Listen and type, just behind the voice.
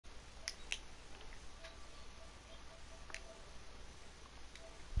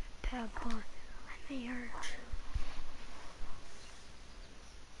bad boy. I may hurt.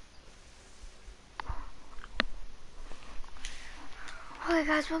 Okay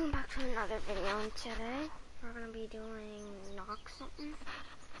guys, welcome back to another video, and today we're gonna be doing knock something.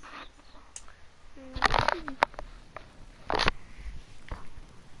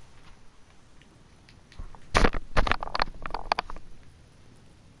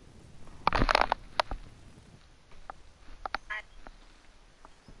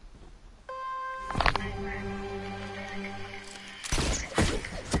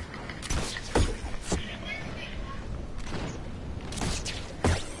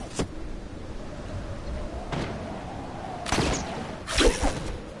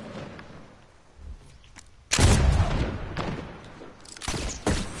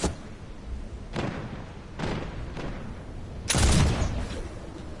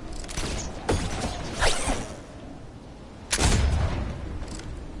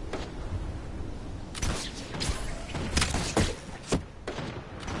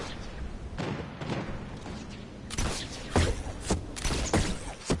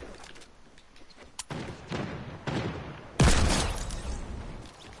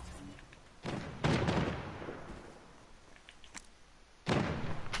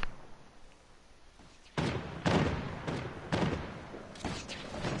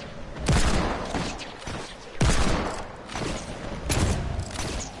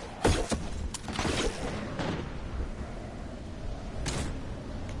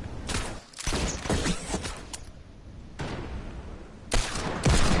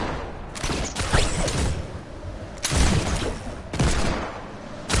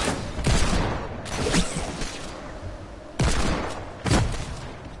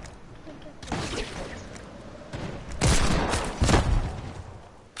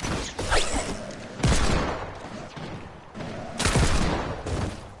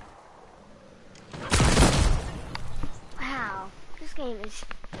 This game is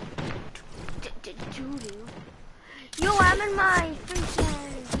doo-doo. Yo, I'm in my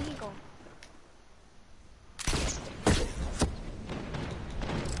freaking vehicle.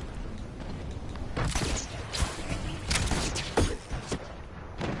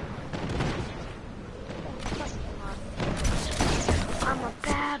 I'm a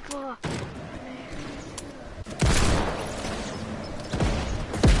bad boy.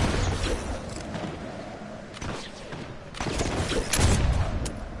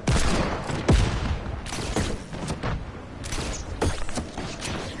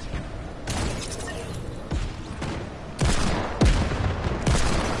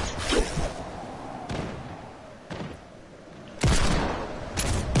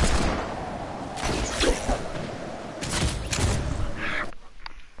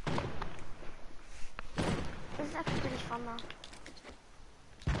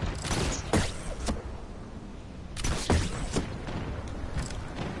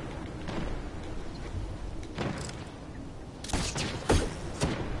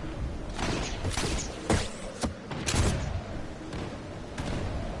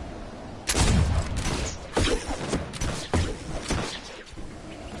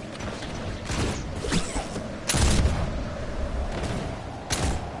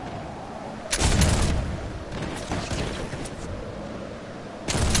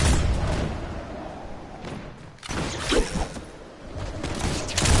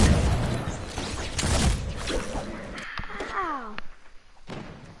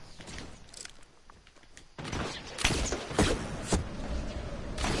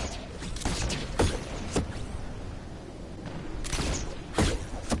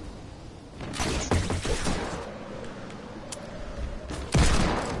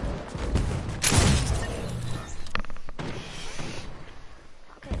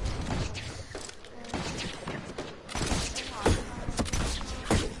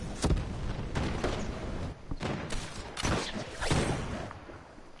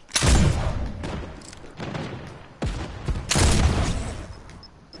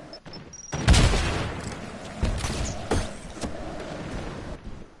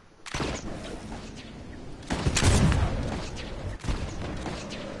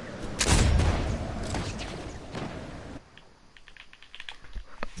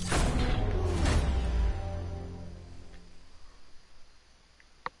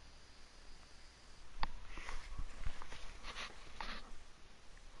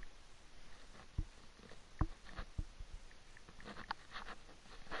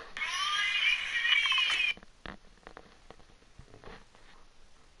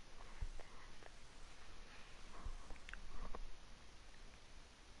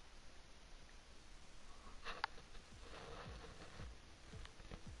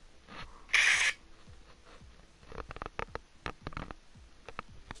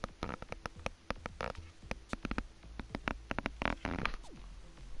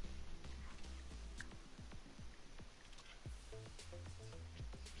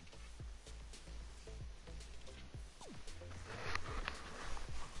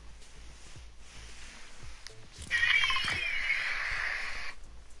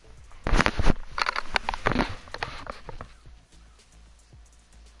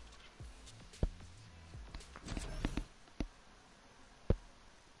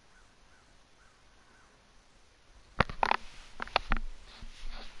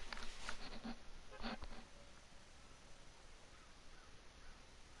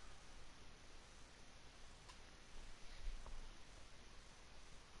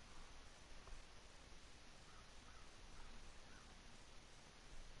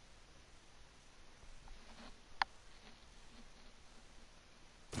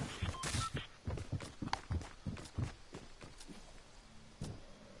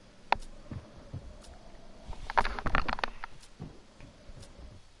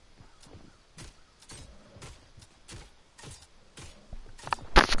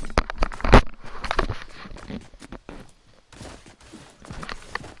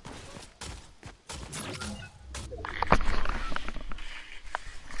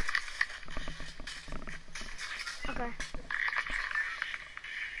 Okay.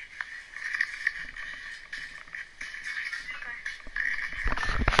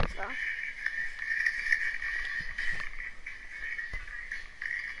 Let's go.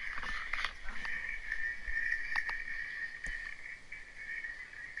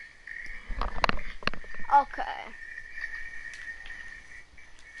 Okay.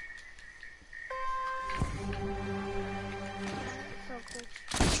 So cool.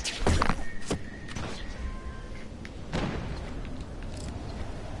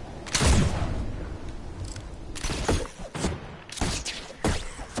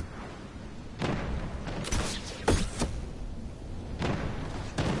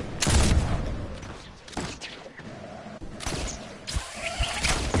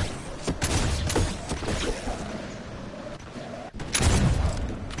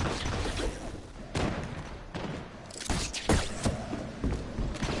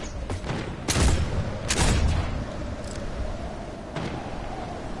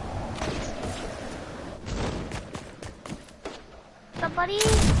 What's up, buddy?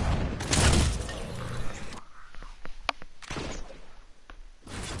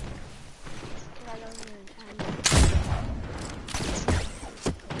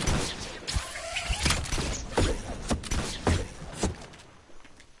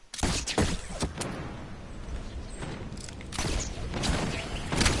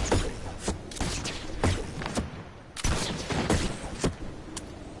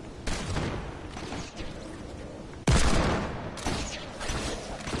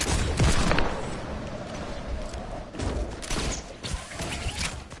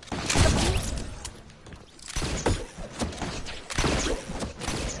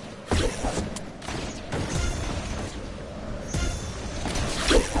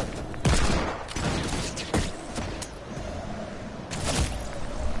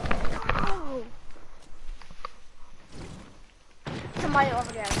 Somebody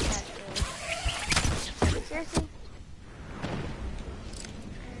over there has me. Seriously?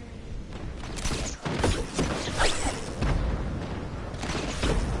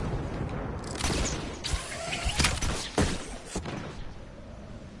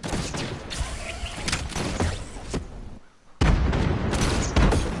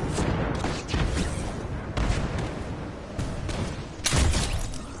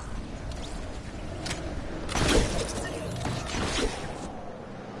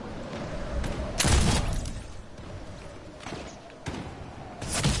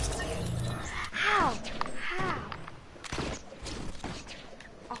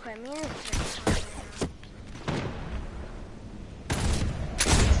 Okay, me and this is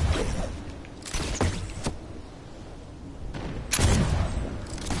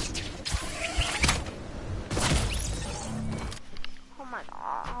oh my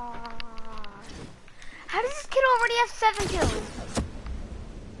god. How does this kid already have 7 kills?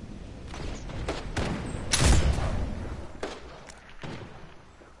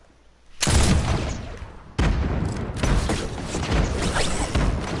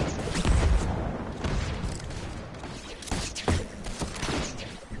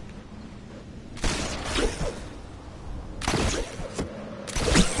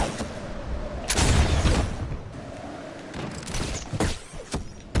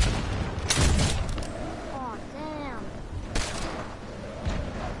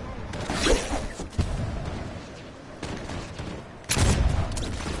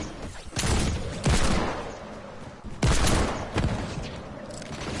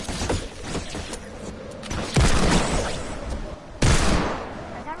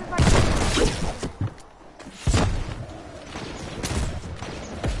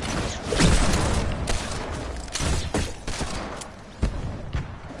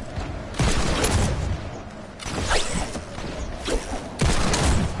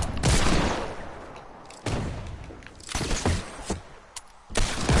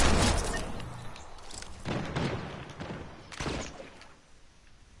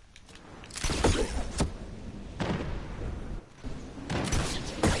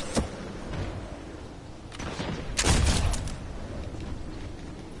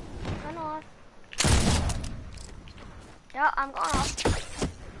 Yeah, I'm going off.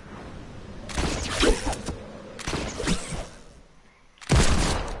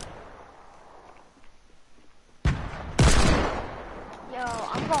 Yo,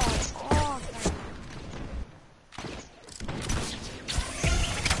 I'm going off.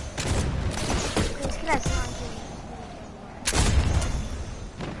 Please, can I not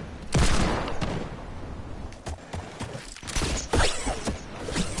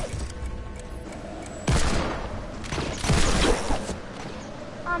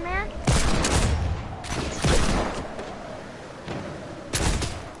oh man.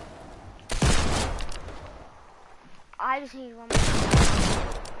 I just need one more.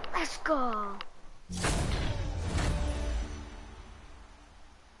 Let's go.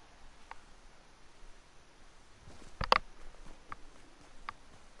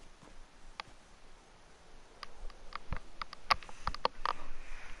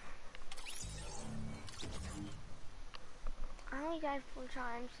 I only died 4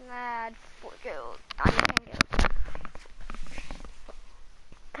 times and I had 4 kills. I can't get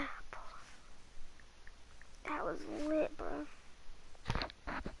that was lit, bro.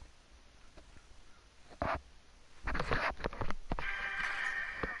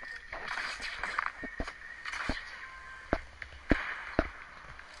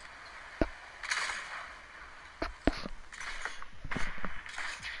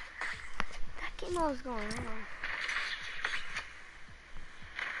 That game I was going on.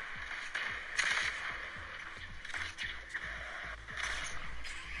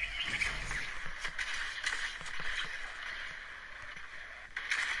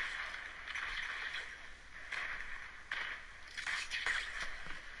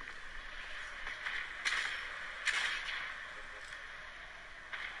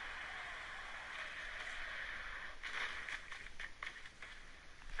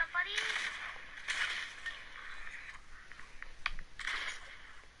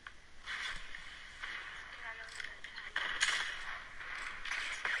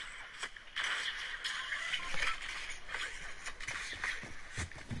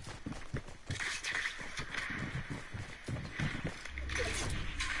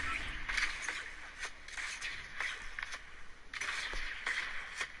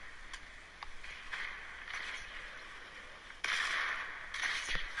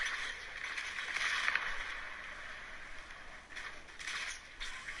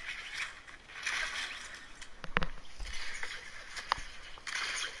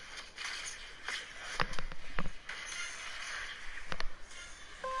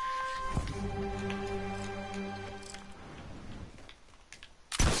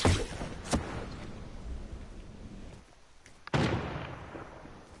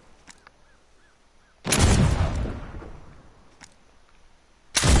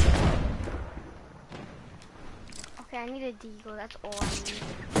 Okay, I need a deagle, that's all I need.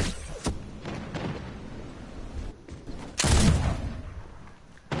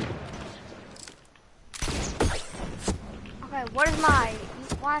 Okay, what is my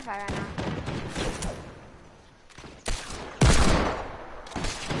Wi-Fi right now?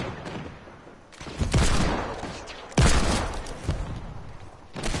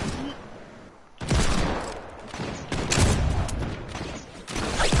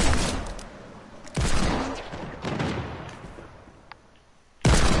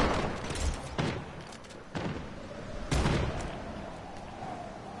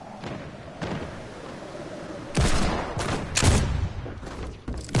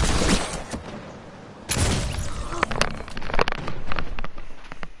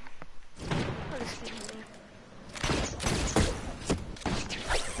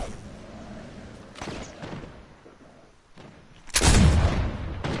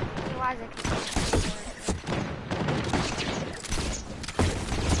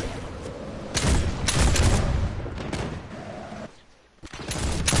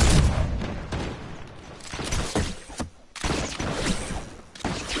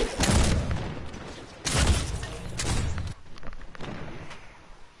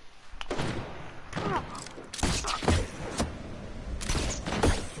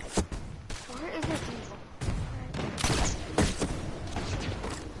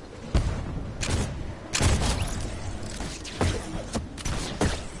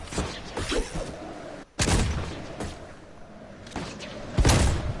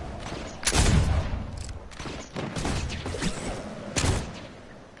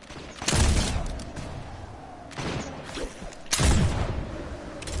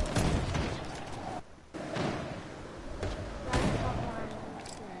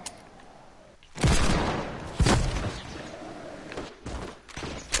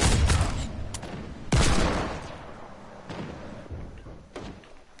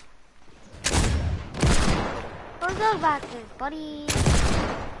 Go back this, buddy.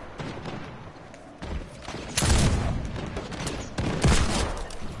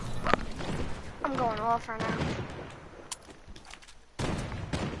 I'm going off right now.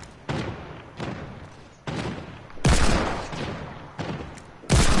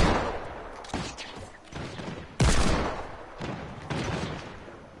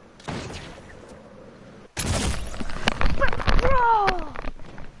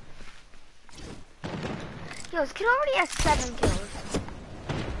 Yo, this kid already has 7 kills.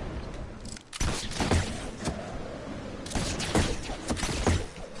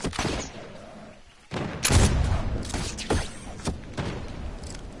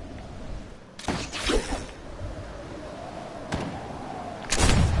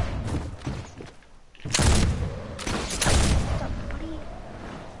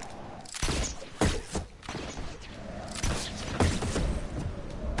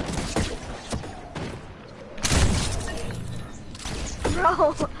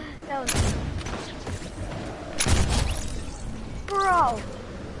 Bro, that was... Bro!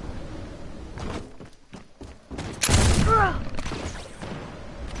 Bro!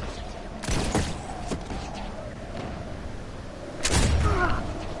 Bro!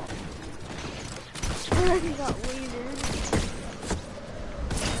 He got lasered.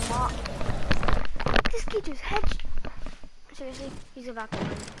 What? This kid just hedged. Seriously? He's about to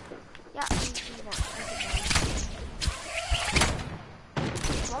win. Yeah, he's about to win.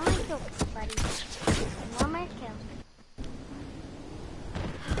 One more kill, buddy. One more kill.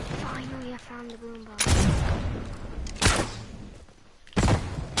 Finally, I found the boom box.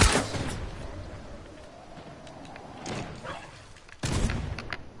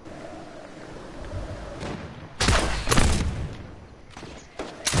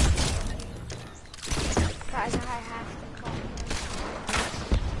 Guys, I have to call him.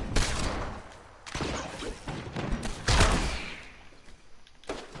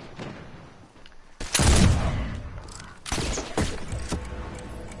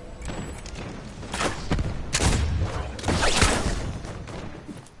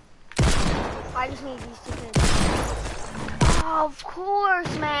 I just need these two things. Oh, of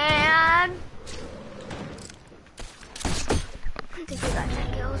course, man. I think we got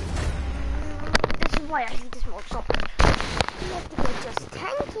 10 kills. This is why I hate this mode so much. You have to get just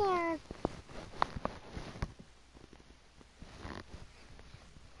 10 kills.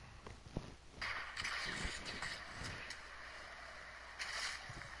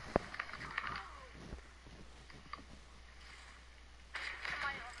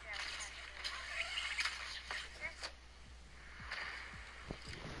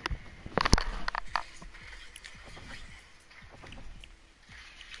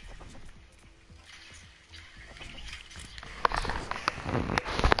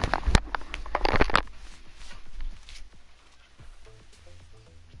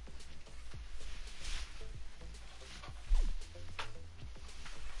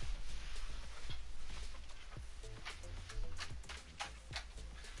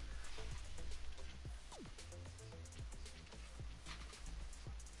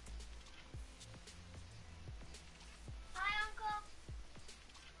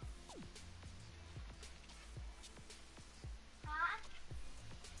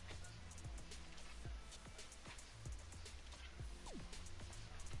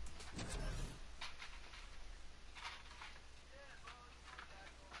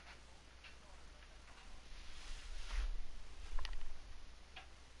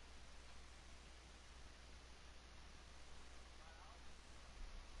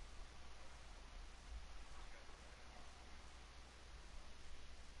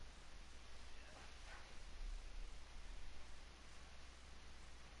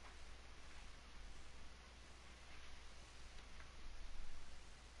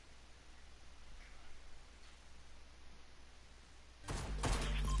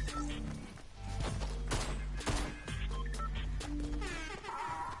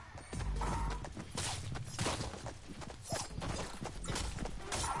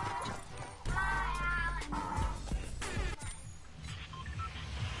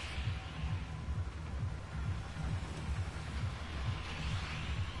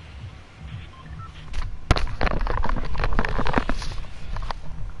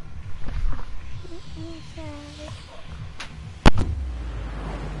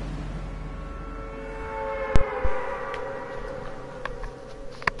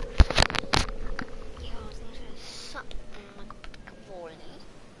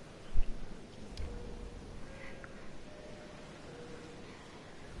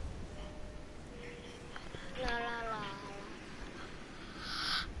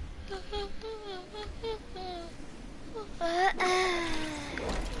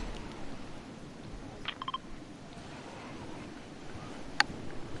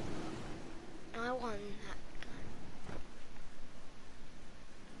 I won that gun.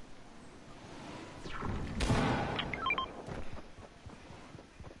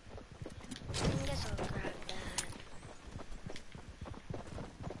 I guess I'll grab that.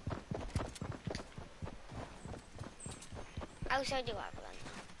 I wish I do have a gun.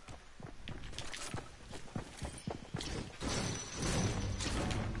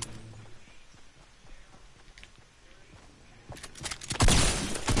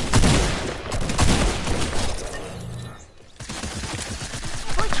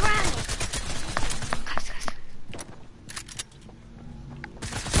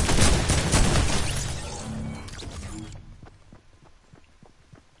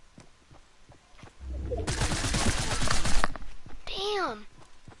 Damn!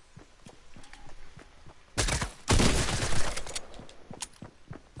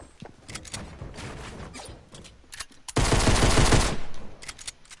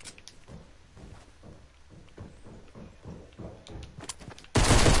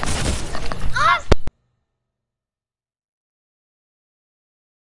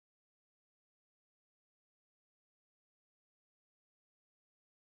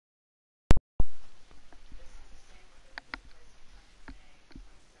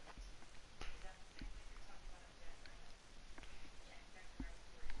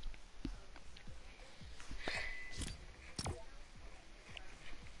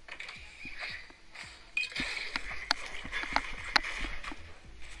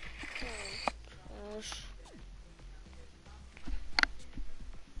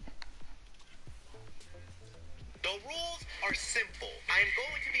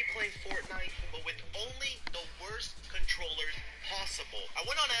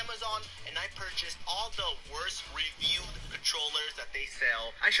 Amazon and I purchased all the worst reviewed controllers that they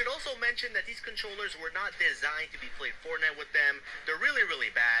sell. I should also mention that these controllers were not designed to be played Fortnite with them. They're really, really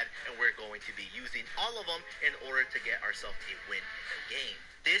bad, and we're going to be using all of them in order to get ourselves a win in the game.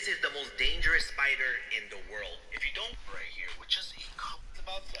 This is the most dangerous spider in the world. If you don't right here, which is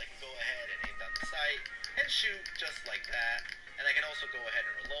about, so I can go ahead and aim down the sight and shoot just like that. And I can also go ahead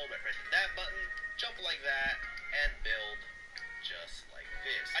and reload by pressing that button, jump like that, and build just like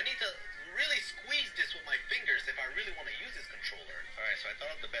this. I need to really squeeze this with my fingers if I really want to use this controller. Alright, so I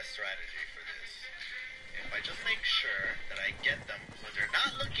thought of the best strategy for this. If I just make sure that I get them when they're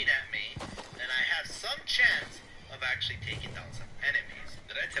not looking at me, then I have some chance of actually taking down some enemies.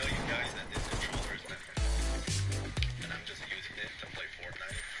 Did I tell you guys that this controller is meant for and I'm just using it to play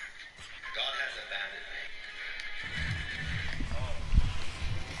Fortnite? God has abandoned me. Oh.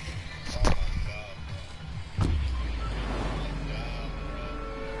 Oh my God, bro. Oh my God, bro.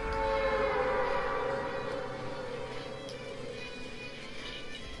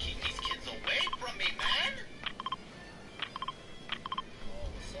 Keep these kids away from me, man. Oh,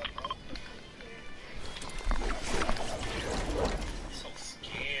 what's up, bro? I'm so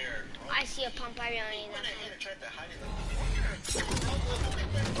scared, bro. I see a pump. I really need that. I tried to hide in the corner.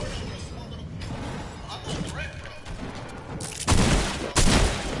 I'm not a threat, bro.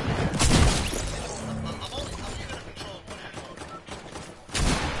 I'm only gonna control one hand.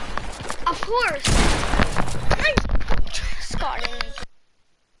 Of course. I just got in.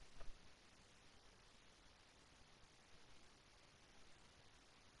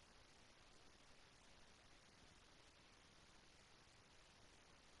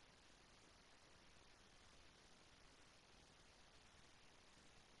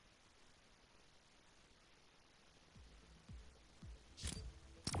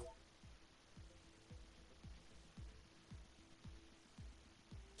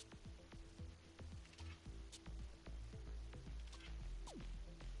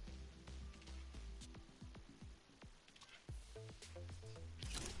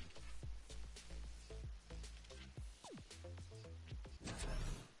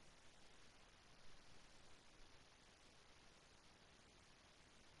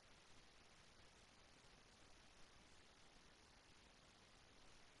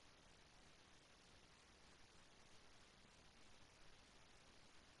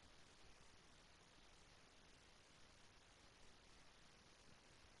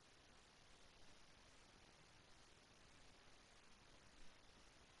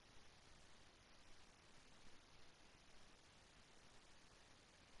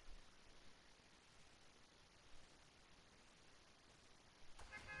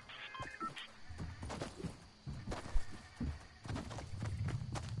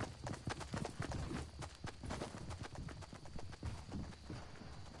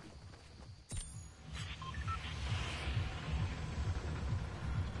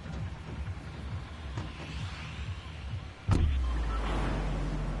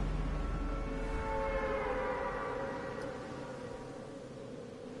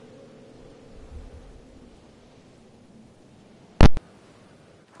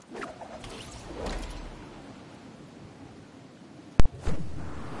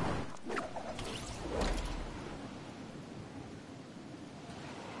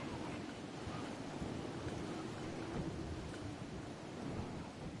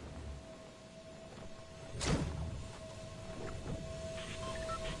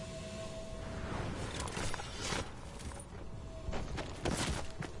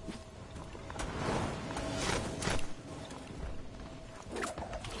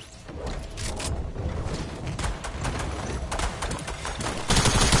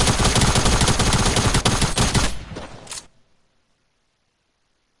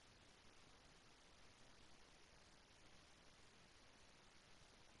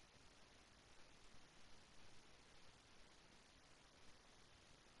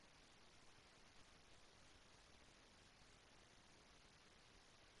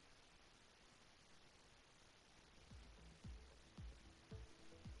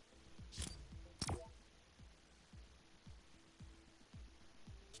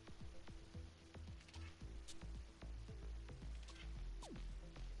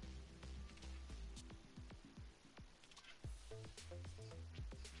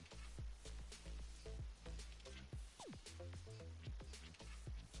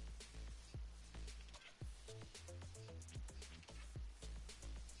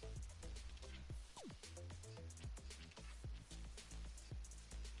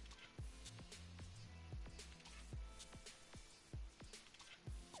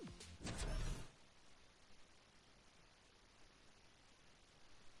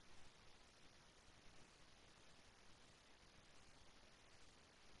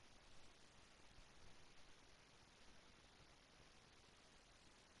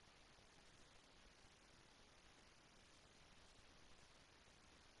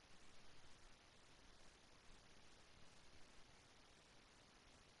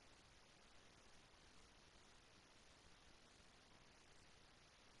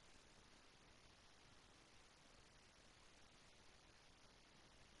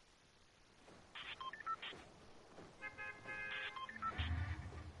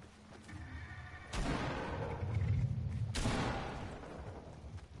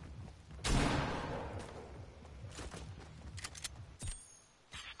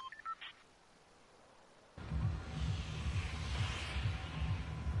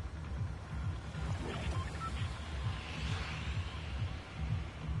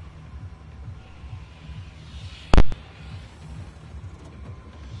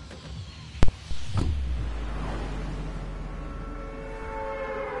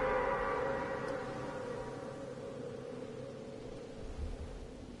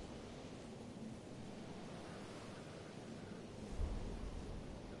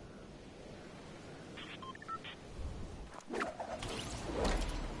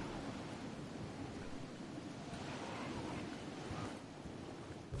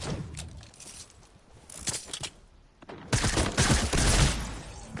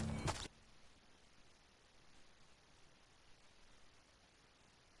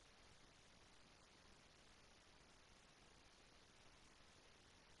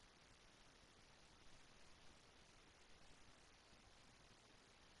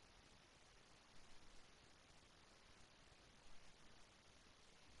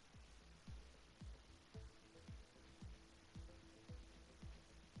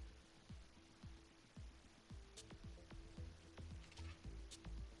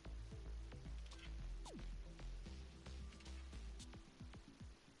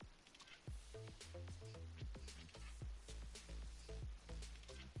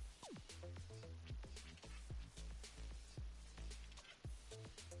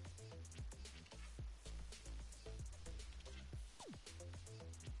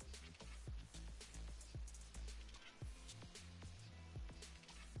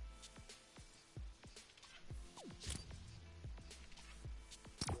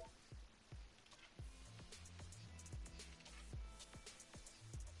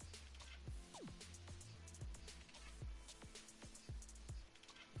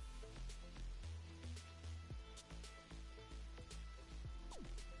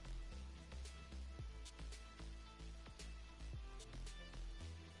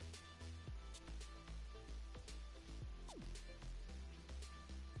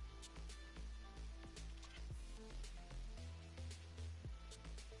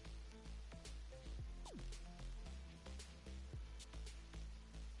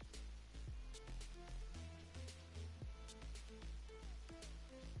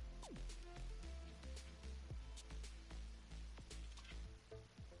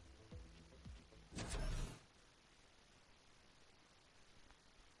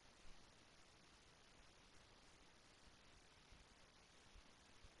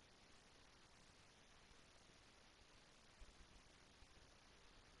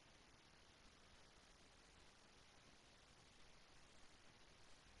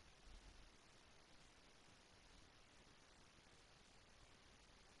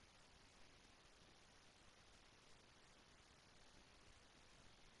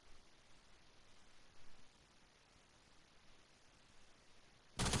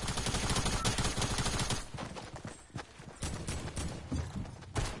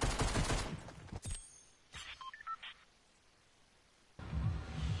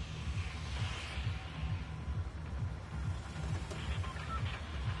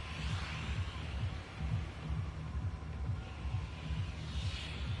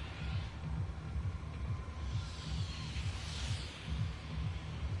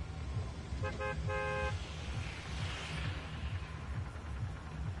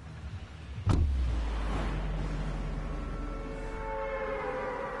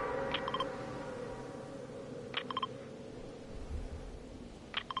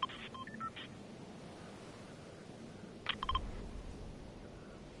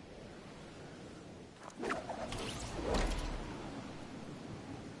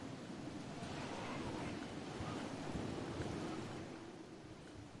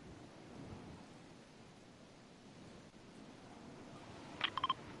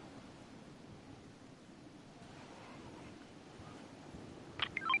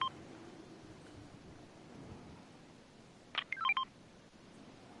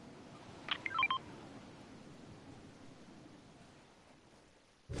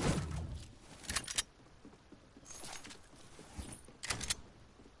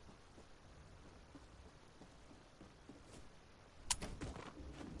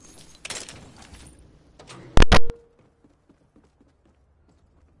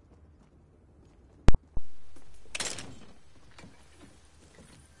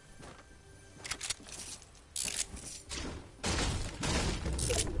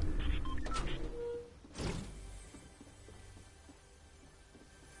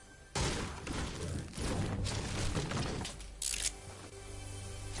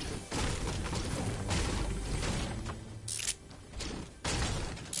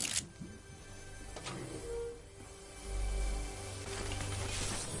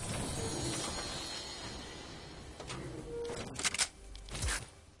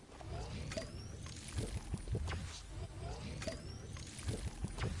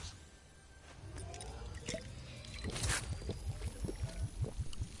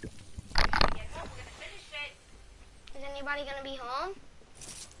 Anybody gonna be home?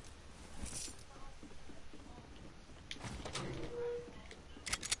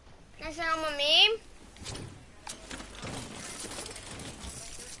 Can I say I'm a meme?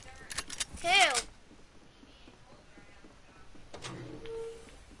 Who?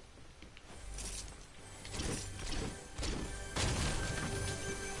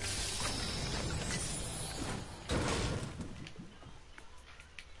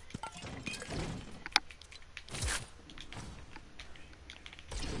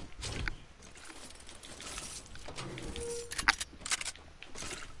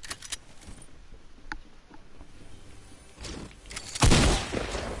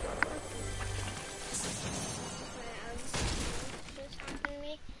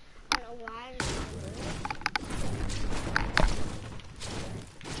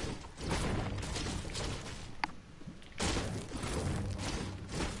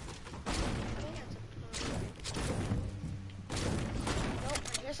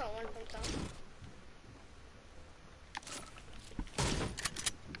 Someone from some.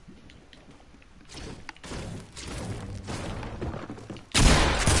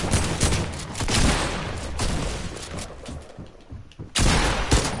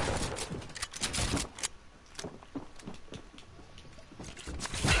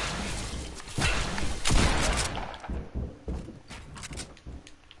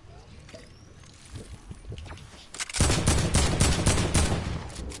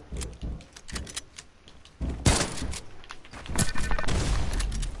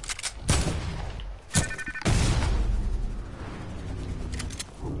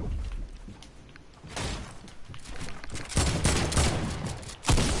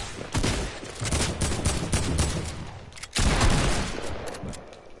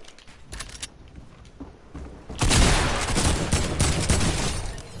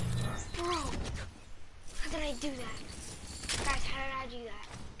 Do that. Guys, how did I do that?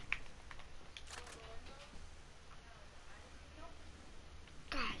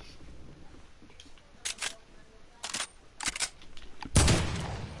 Guys.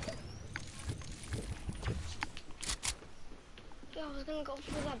 Yo, I was gonna go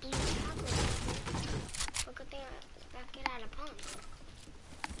for that blue tackle. But good thing I get out of pump.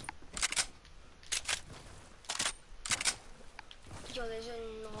 Yo, there's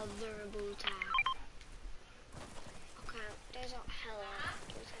another blue tack. There's a hell of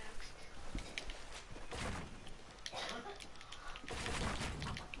blue tacks.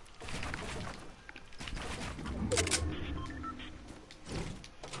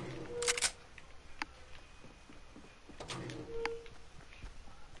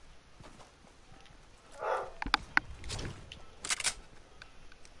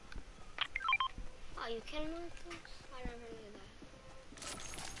 Oh, you can mark those? I never knew that.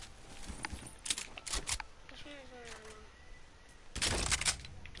 Which one is where I'm on?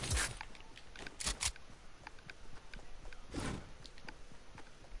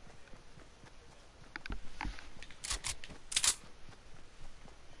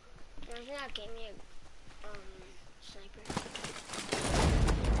 not gave me a sniper.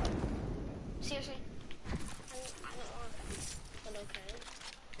 Seriously? I don't want that. But okay.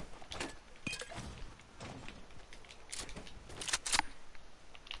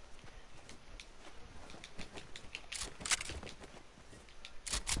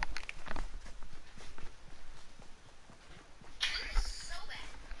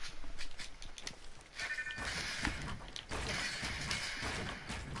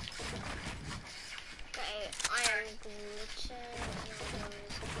 Okay, I am glitching.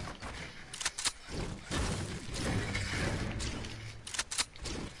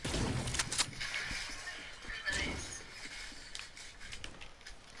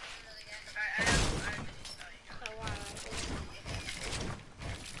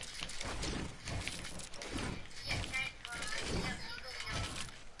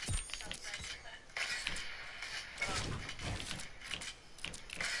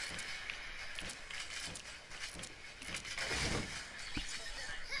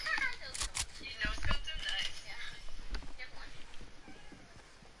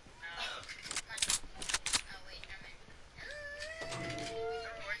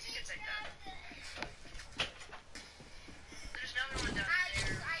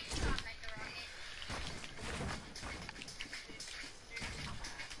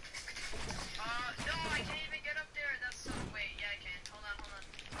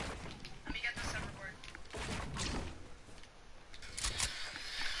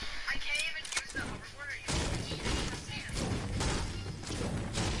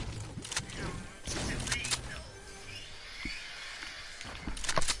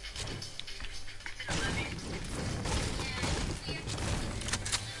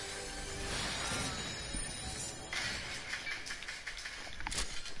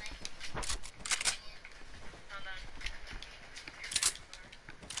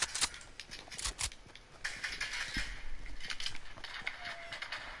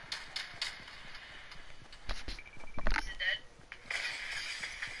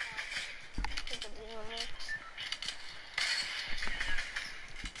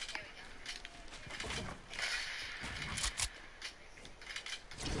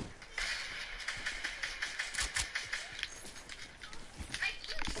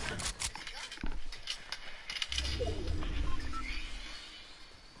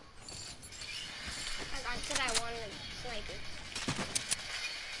 I said I wanted a sniper.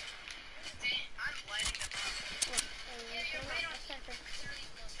 I'm lighting them up. Yeah, you're right on sniper.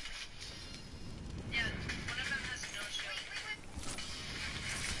 Yeah, one of them has no shield.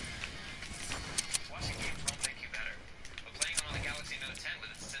 Watching games won't make you better, but playing them on the Galaxy Note 10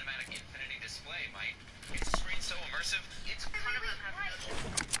 with its cinematic infinity display might. Its screen so immersive, it's One of them has no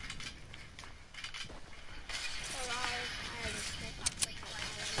shield.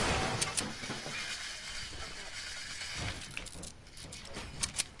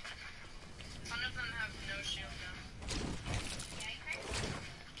 One of them have no shield now.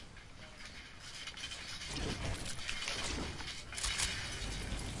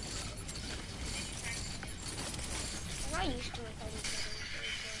 I'm not used to my fighting settings.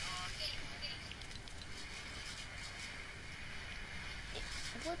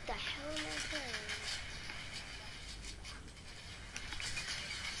 What the hell am I doing?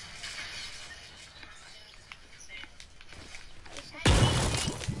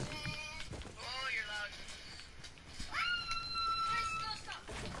 Oh, you're loud.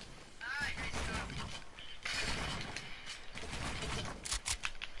 Ah, guys, stop.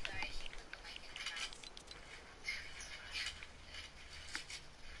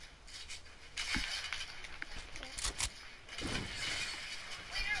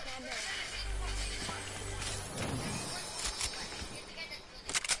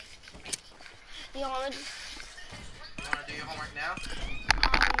 You want to? You want to do your homework now?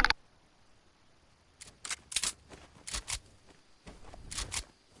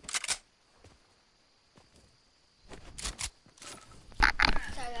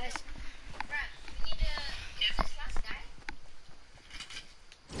 Sorry guys.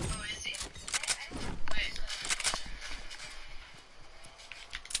 Oh, is he? Wait.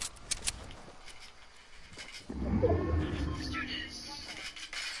 This dude is...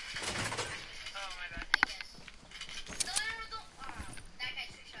 Oh, my bad.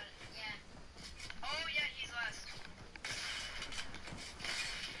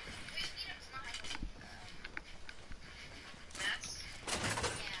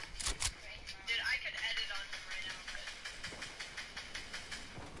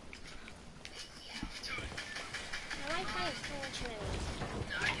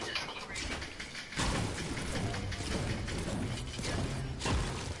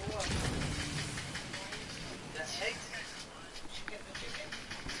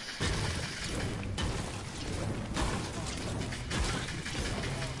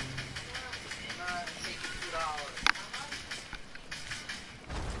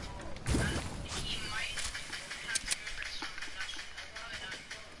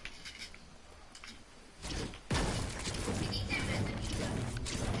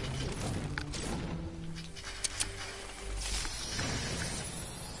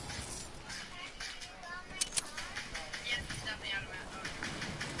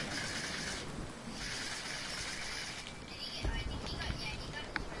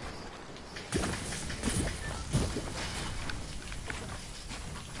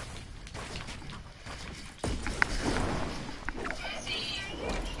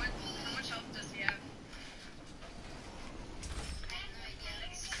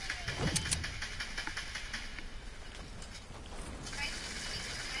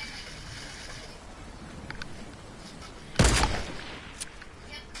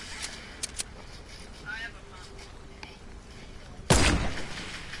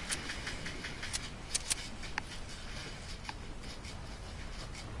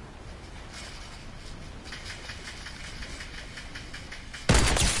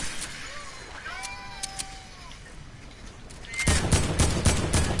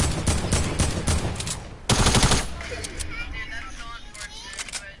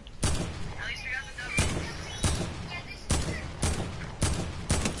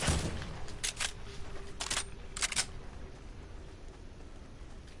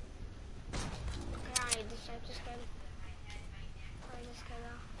 just kidding. I'm just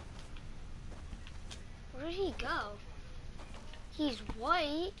kidding. Where did he go? He's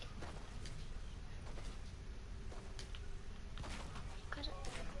white.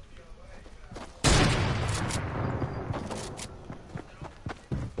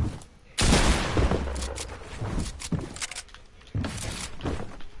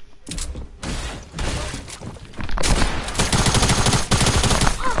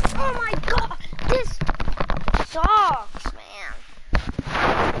 Oh my god, this sucks, man.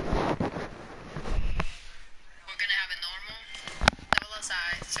 We're gonna have a normal,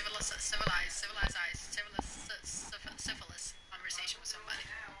 civilized conversation with somebody.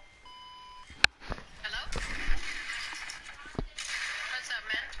 Hello? What's up,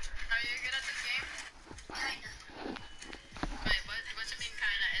 man? Are you good at this game? Kinda. Wait, what you mean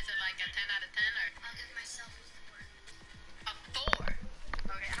kinda? Is it like a 10 out of 10 or? I'll give myself a 4.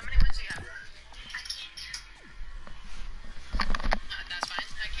 Okay, how many wins do you have? I can't count. That's fine.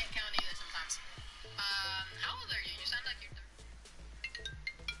 I can't count either sometimes. How old are you? You sound like you're 30.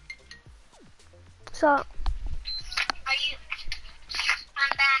 So, Are you?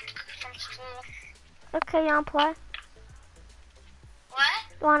 I'm back from school. okay, you wanna play? What?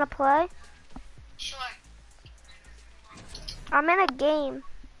 You wanna play? Sure. I'm in a game.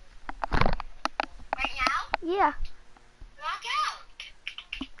 Right now? Yeah. Walk out.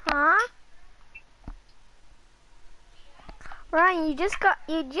 Huh? Ryan, you just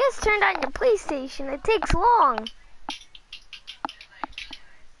turned on your PlayStation. It takes long.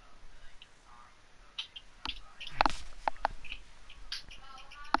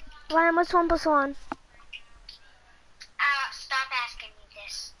 Ryan, what's 1+1? Stop asking me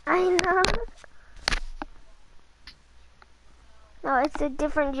this. I know. No, it's a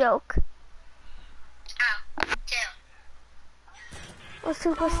different joke. Oh, 2. What's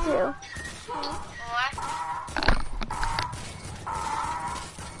 2+2? 4.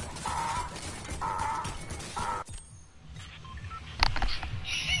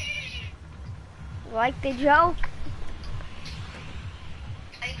 Like the joke?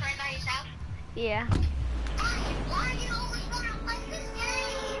 Are you playing by yourself? Yeah. Why do you always want to play this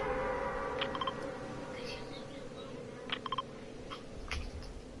game?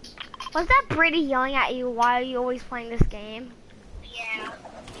 Was that Brady yelling at you? Why are you always playing this game? Yeah.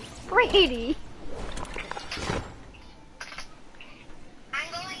 Brady!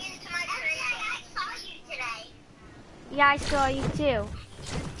 I'm going into my career. I saw you today. Yeah, I saw you too. I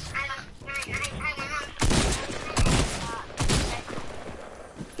went on.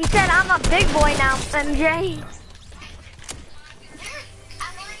 He said I'm a big boy now, MJ. I'm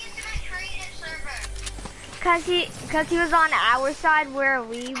going into my creative server. Cause he was on our side where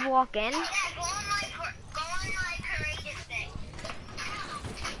we walk in. Yeah, go on my creative thing.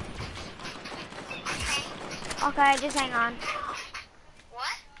 Okay? Okay, just hang on.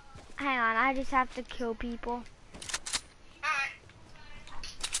 What? Hang on, I just have to kill people. Alright.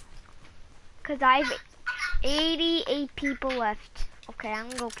 Cause I have 88 people left. Okay, I'm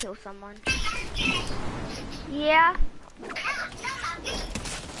gonna go kill someone. Yeah?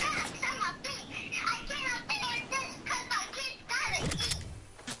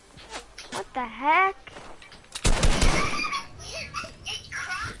 What the heck? It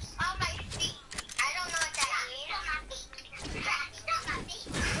crops on my feet. I don't know what that means.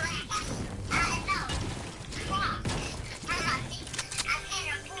 I know. Crops on my feet. I can't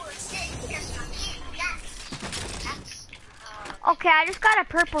afford shit because my feet. That's Okay, I just got a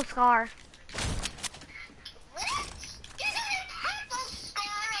purple scar. what? You got a purple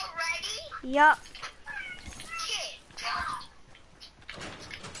scar already? Yup. Shit.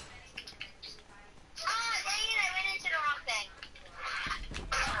 Oh, dang it, I went into the wrong thing.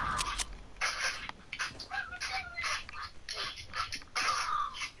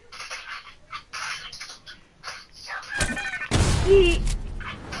 Yeet.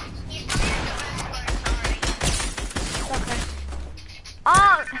 You played the wrong score, sorry. Okay.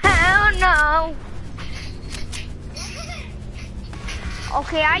 Oh, hell no.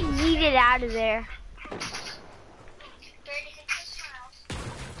 Okay, I yeeted out of there. 36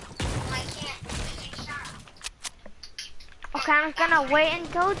 I can't. Okay, I'm gonna wait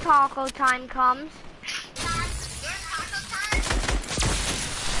until taco time comes. Your taco time?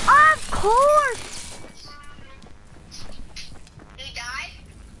 Of course! You died?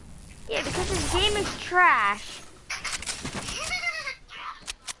 Yeah, because this game is trash.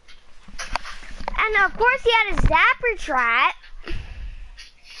 And of course he had a zapper trap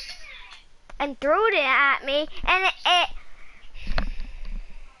and threw it at me, and it Ryan,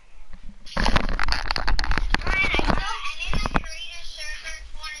 I'm in the creative server. If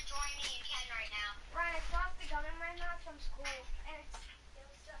you want to join me, you can right now. Ryan, stop the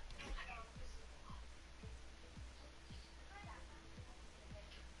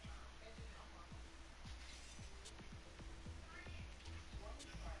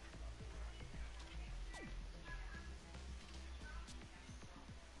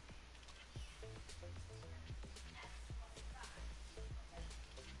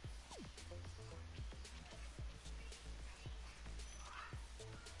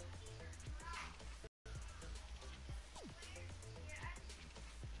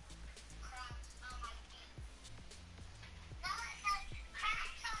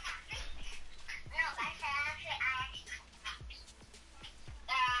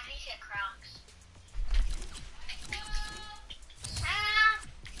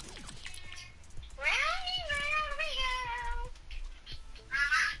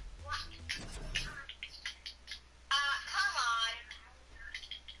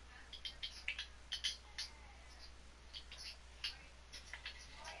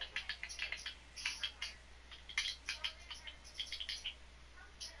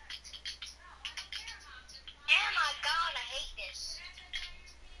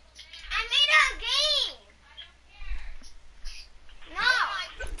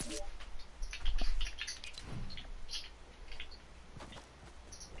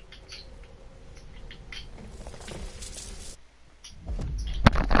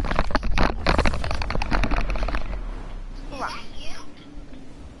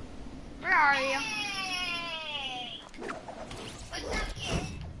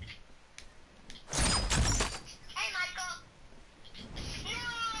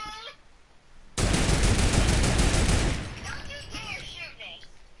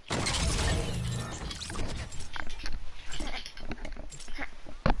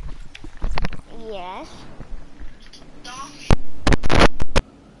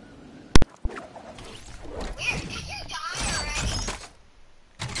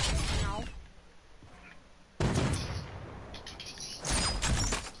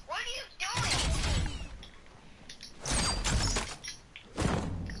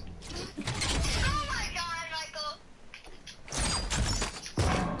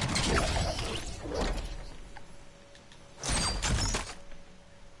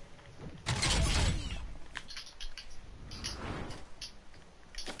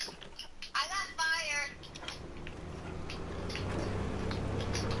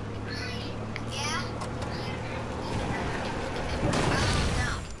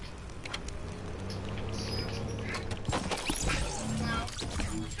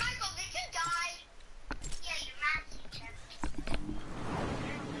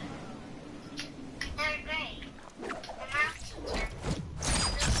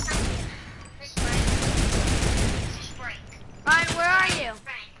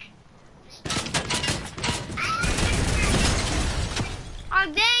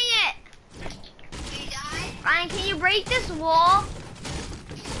break this wall?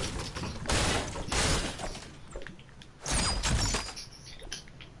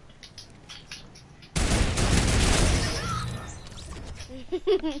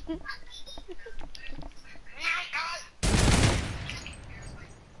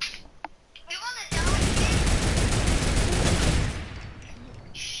 You wanna know?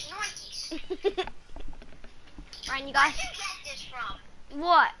 Shnorkies. Ryan, you Where'd got you get this from?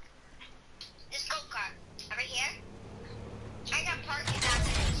 what? This go-kart. Over here? I got parked in that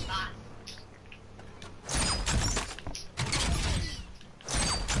little spot.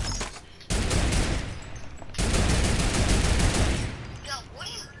 Yo, what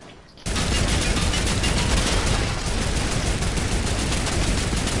are you...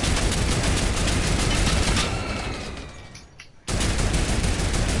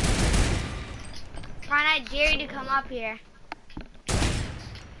 Ryan, I dare you to come up here.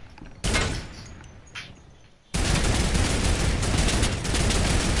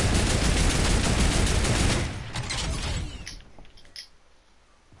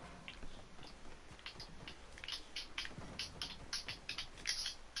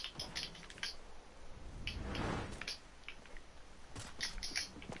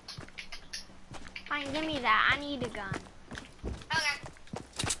 Fine, give me that. I need a gun. Okay.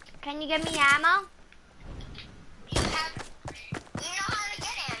 Can you give me ammo? You know how to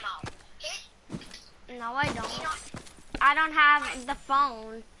get ammo. Hit, No, I you don't. know, I don't have the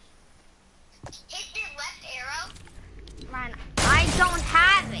phone. hit the left arrow. Ryan, I don't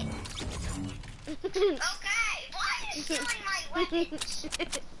have it. Okay. Why are you stealing my weapons?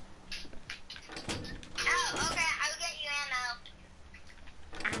 Oh, okay. I'll get you ammo.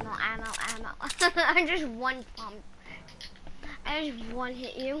 Ammo. I just one pump. I just one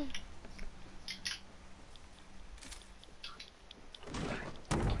hit you.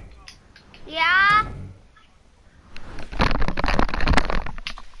 Yeah?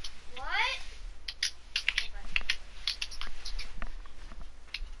 What?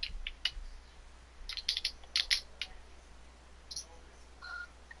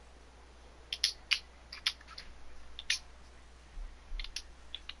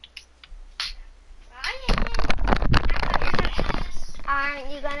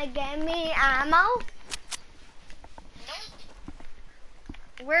 Aren't you gonna give me ammo? Nope.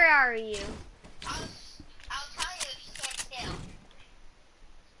 Where are you? I'll tell you if you can't steal.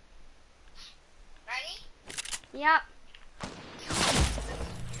 Ready? Yep.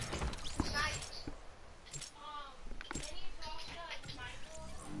 Sniped.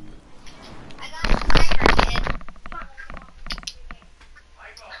 I got a sniper, kid.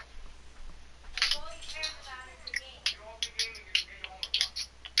 Michael, you off the game and you can get your homework done.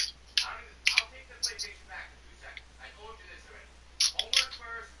 I'll take the PlayStation back in 2 seconds. I told you this already. Homework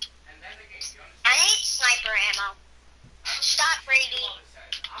first, and then the game. You I understand? need sniper ammo. Stop, Brady.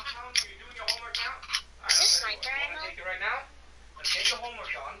 I'm telling you, you're doing your homework now. Is this I'll tell you sniper what, you ammo? wanna take it right now? Let's get your homework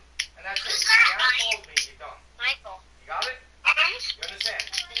done, and that's it. Who's You that? haven't told me you're done. Michael. You got it? And You understand?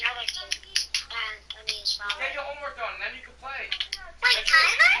 another kid. And I mean, his father. Get your homework done, and then you can play. Wait, That's it.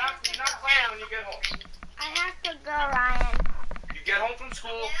 I You're not playing when you get home. I have to go, Ryan. You get home from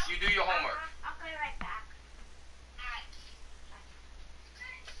school, you do your homework. I'll be right back.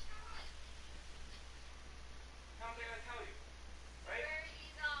 How am I gonna tell you? Right? Where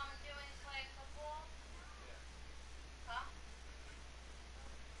he's doing flag football? Huh?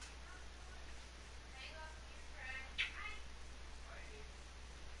 Hang up your trash.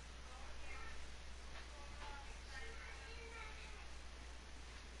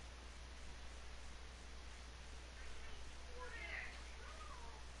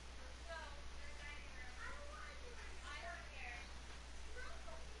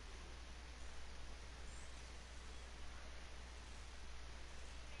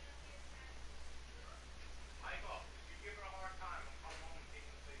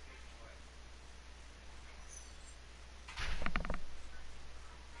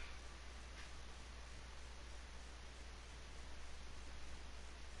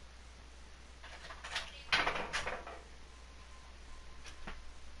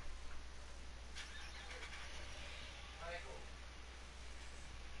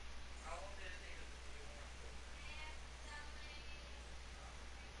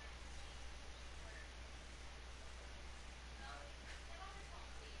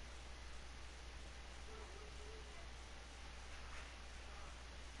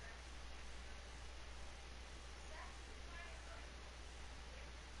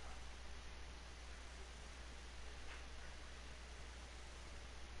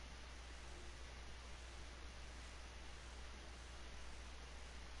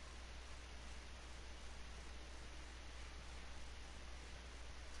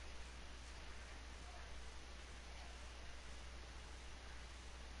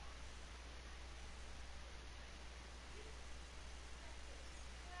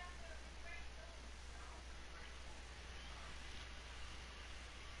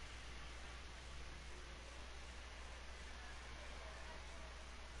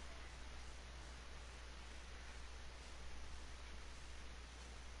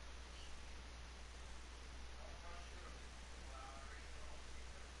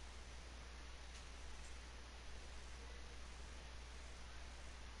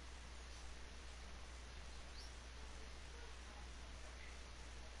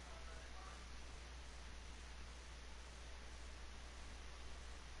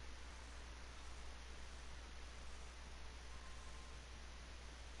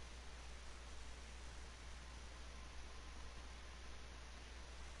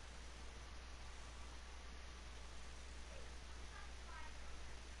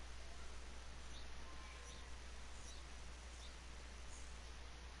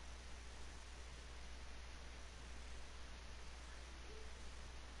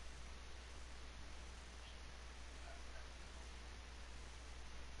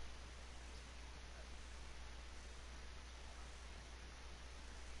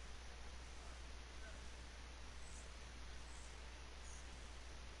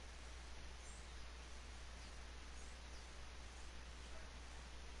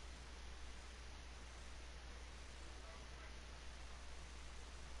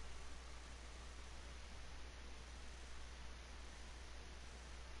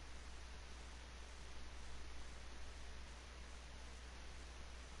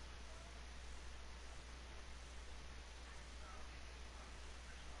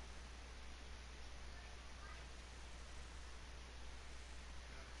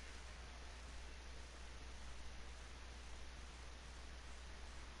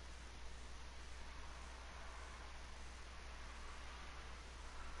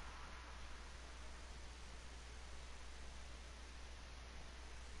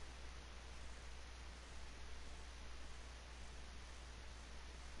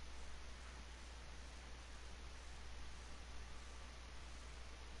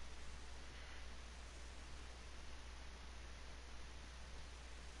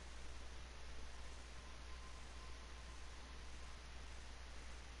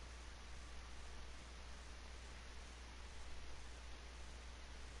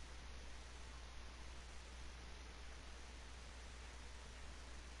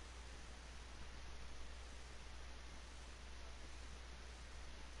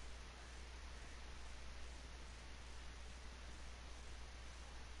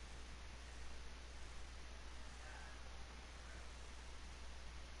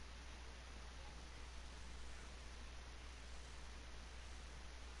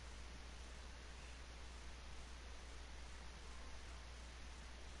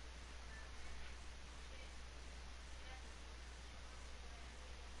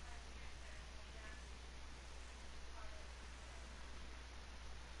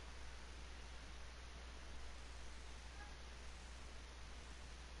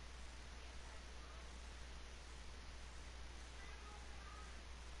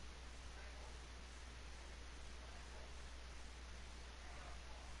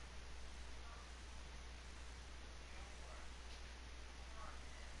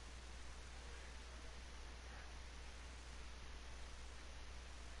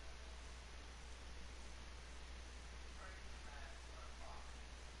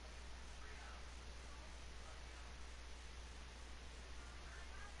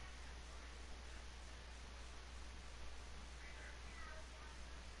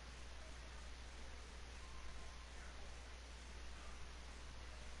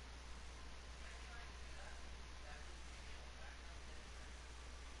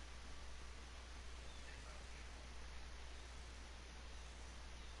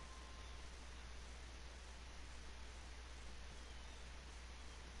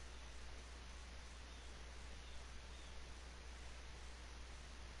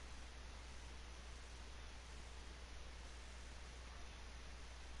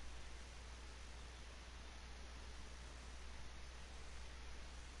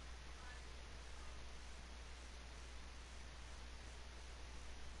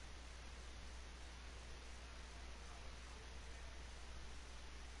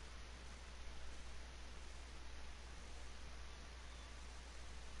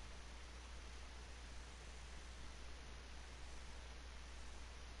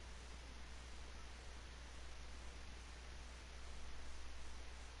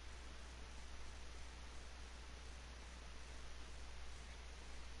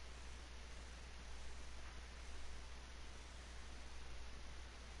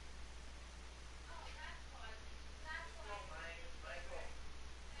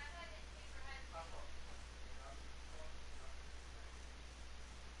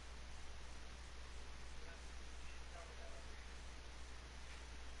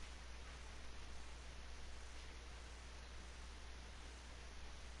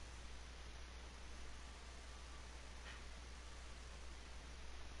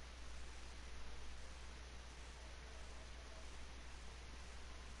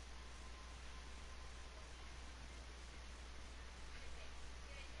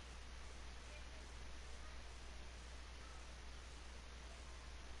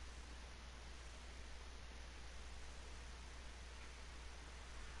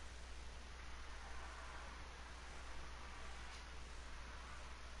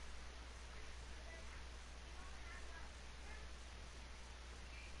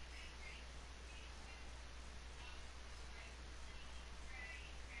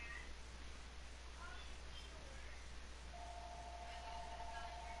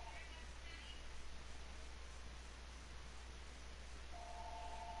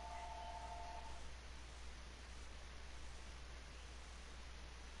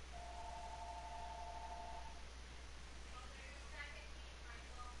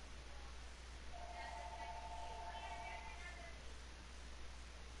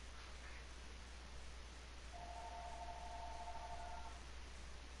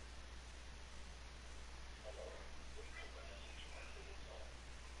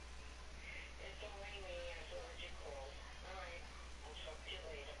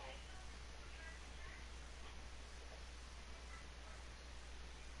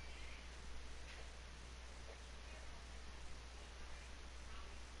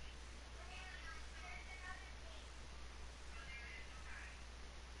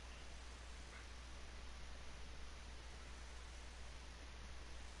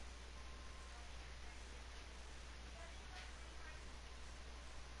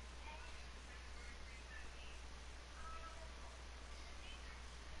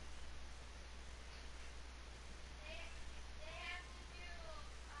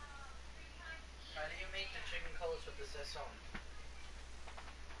 Sazon.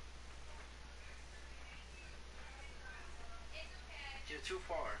 You're too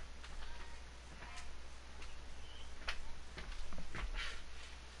far.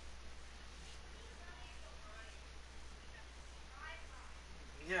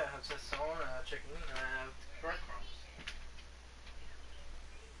 Yeah, I have Sazon, I have chicken, and I have breadcrumbs.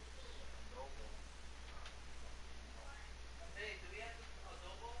 Adobo. Hey, do we have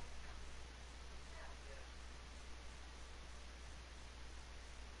adobo? Yeah.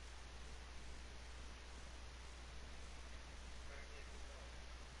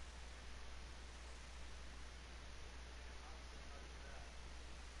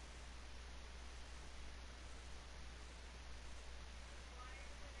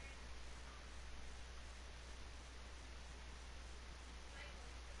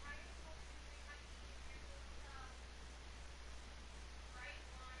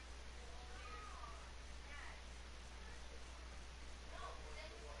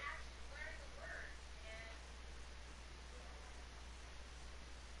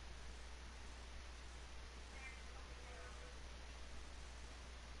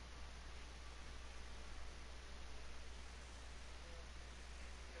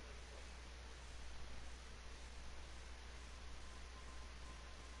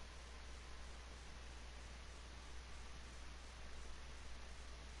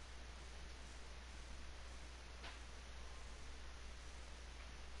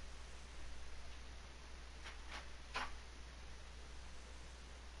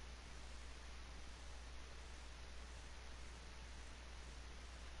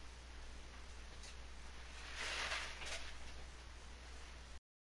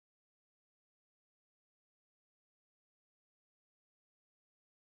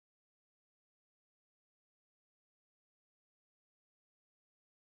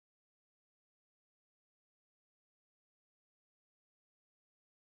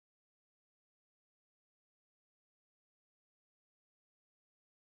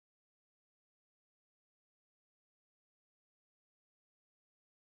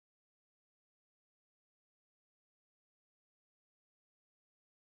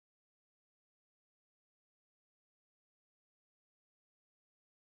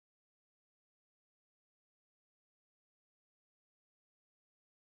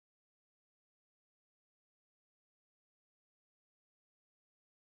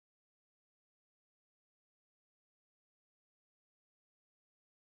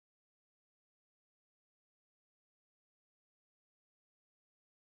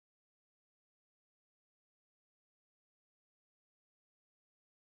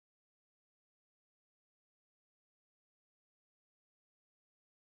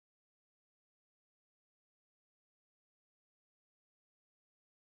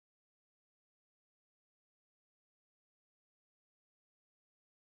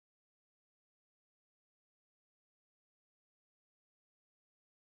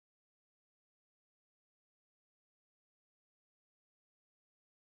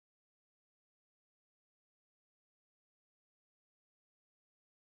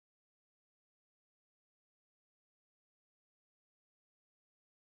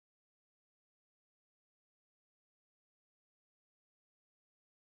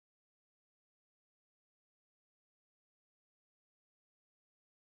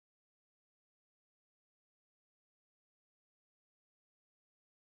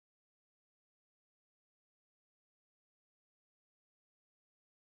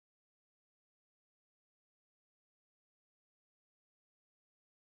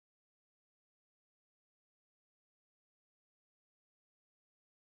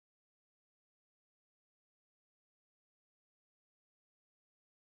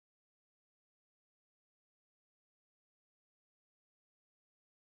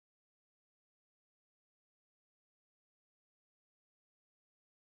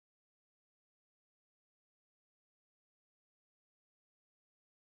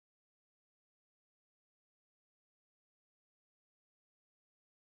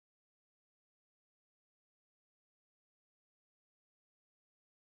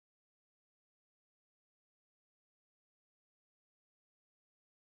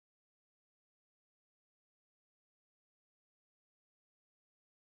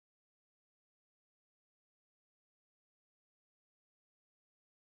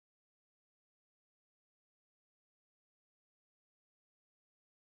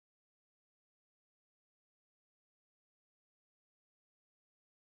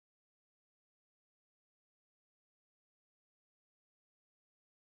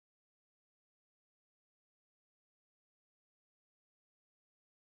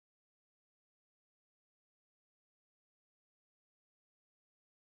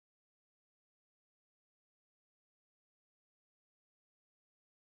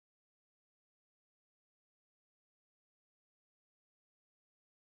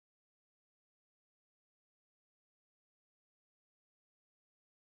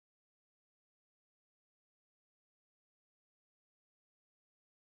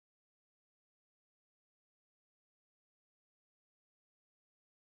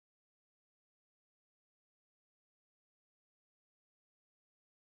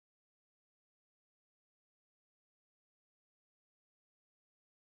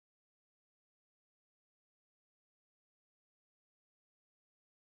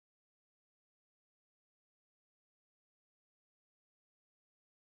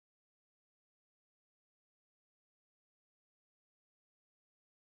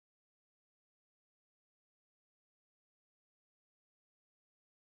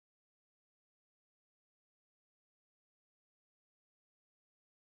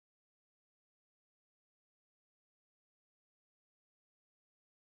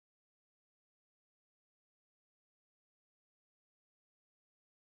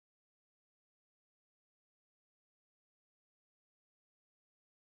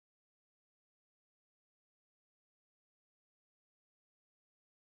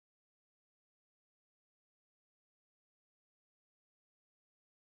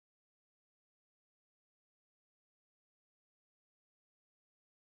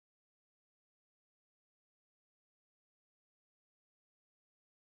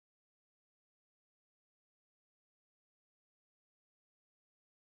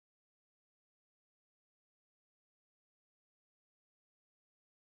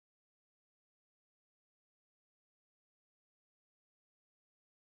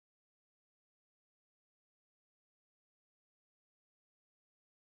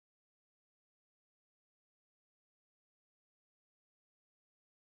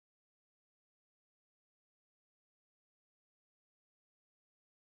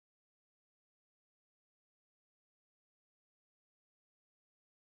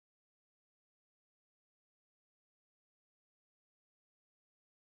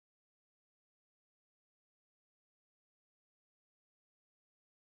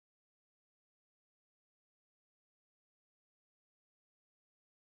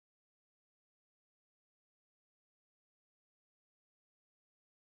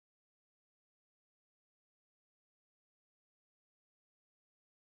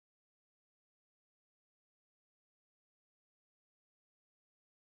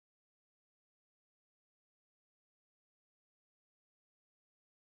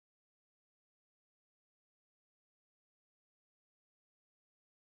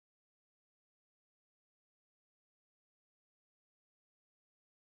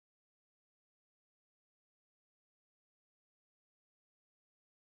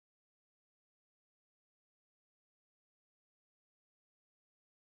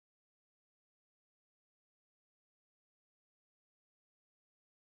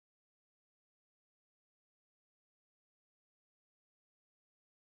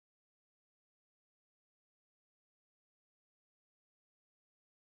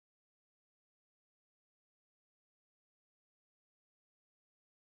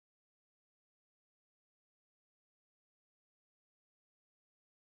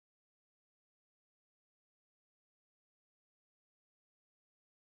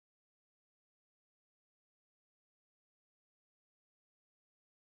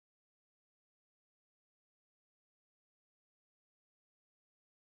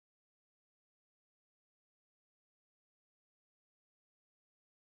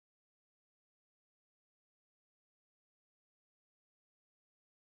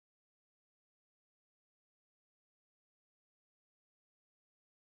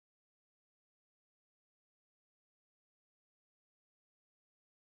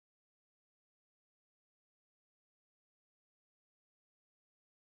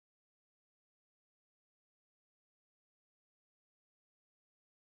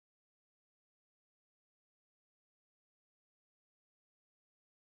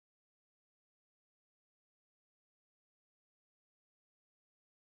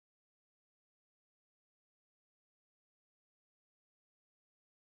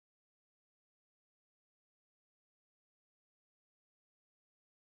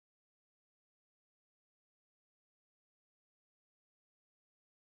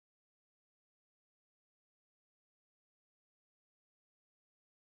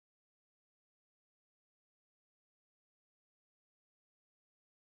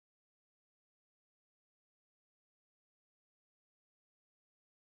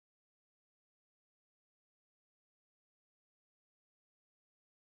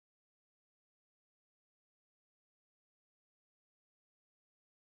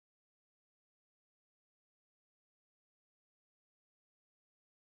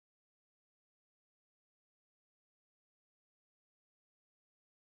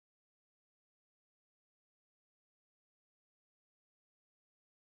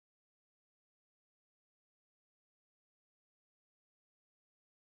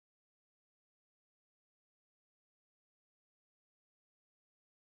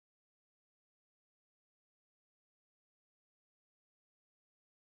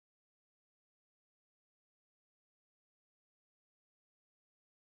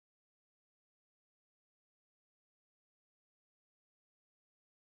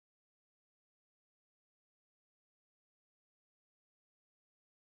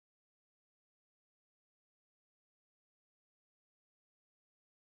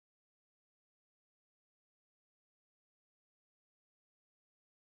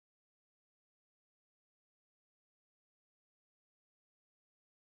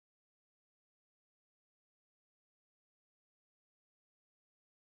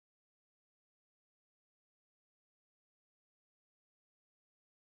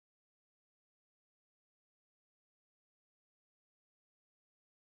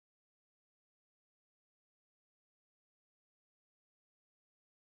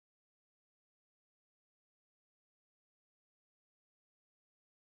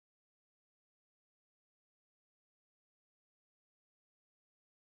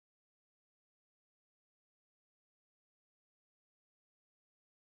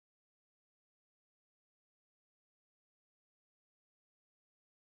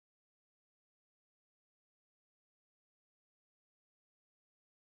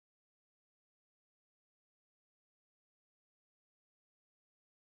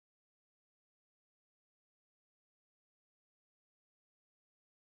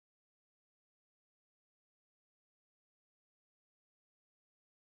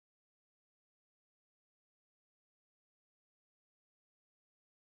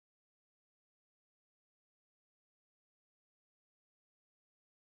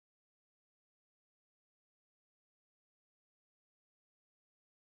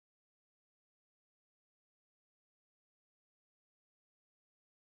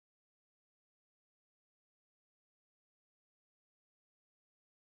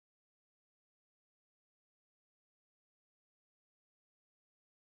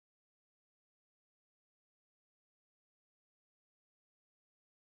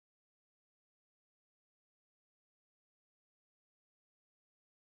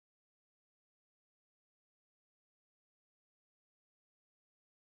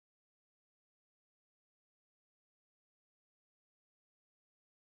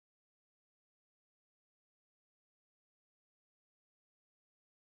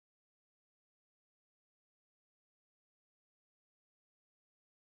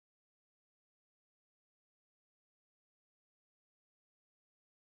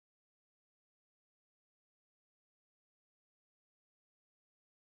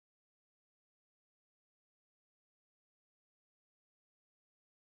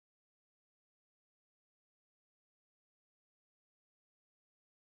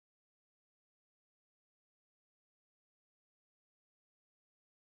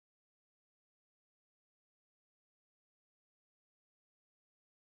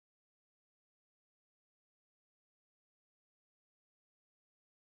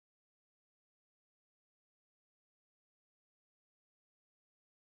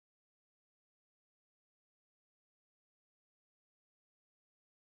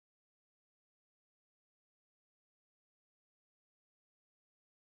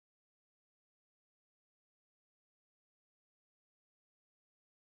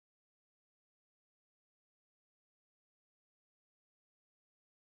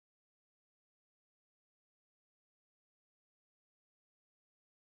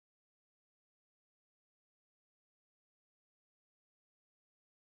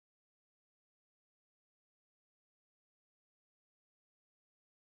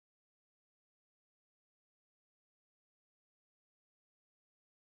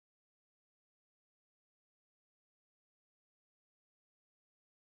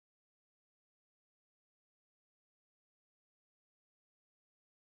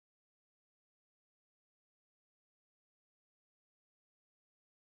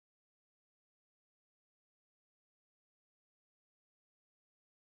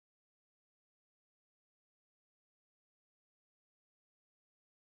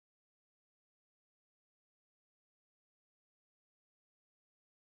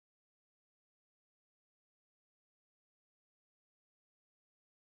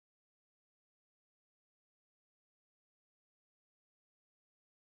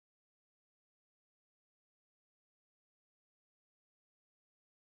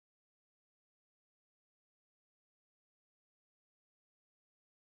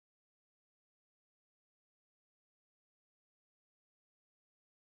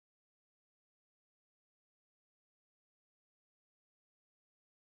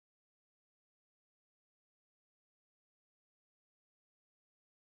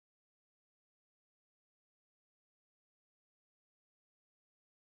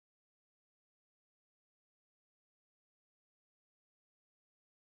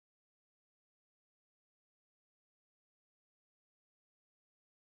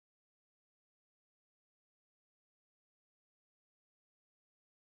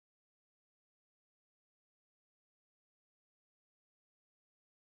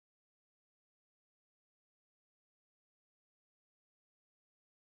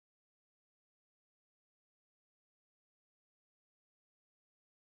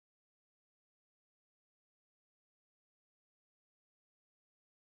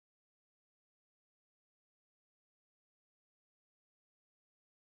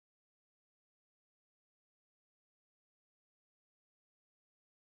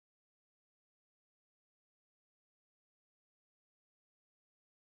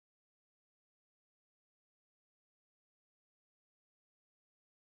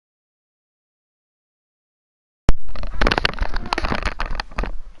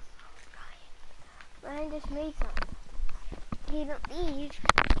 just made some. He don't need.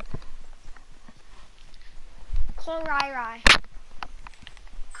 Call Rai Rai.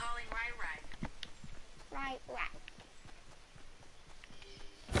 Calling Rai Rai. Rai Rai.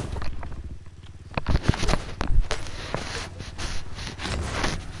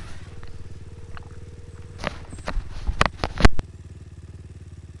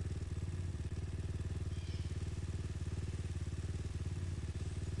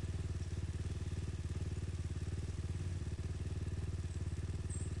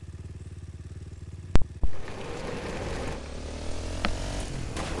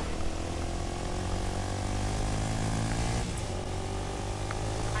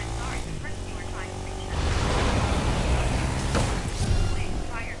 I'm sorry, the person you were trying to reach has Please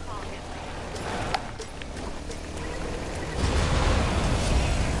try your call again later.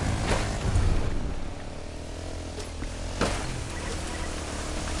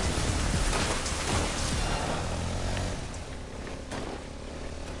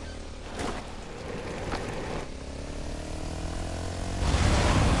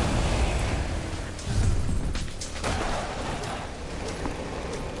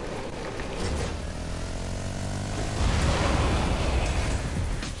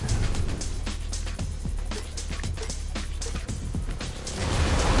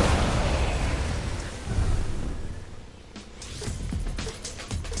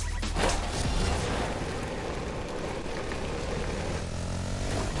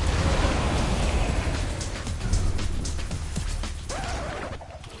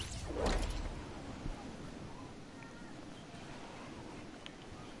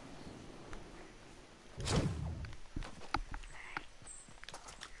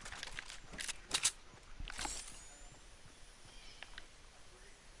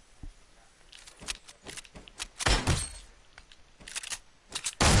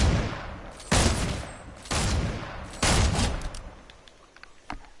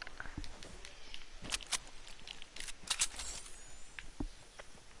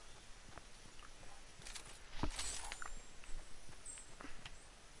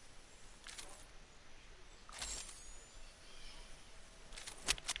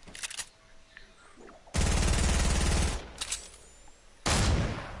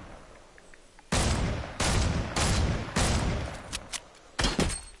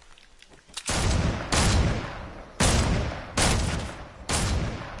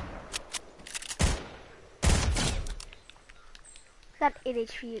 Got 8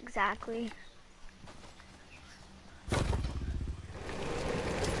 HP exactly.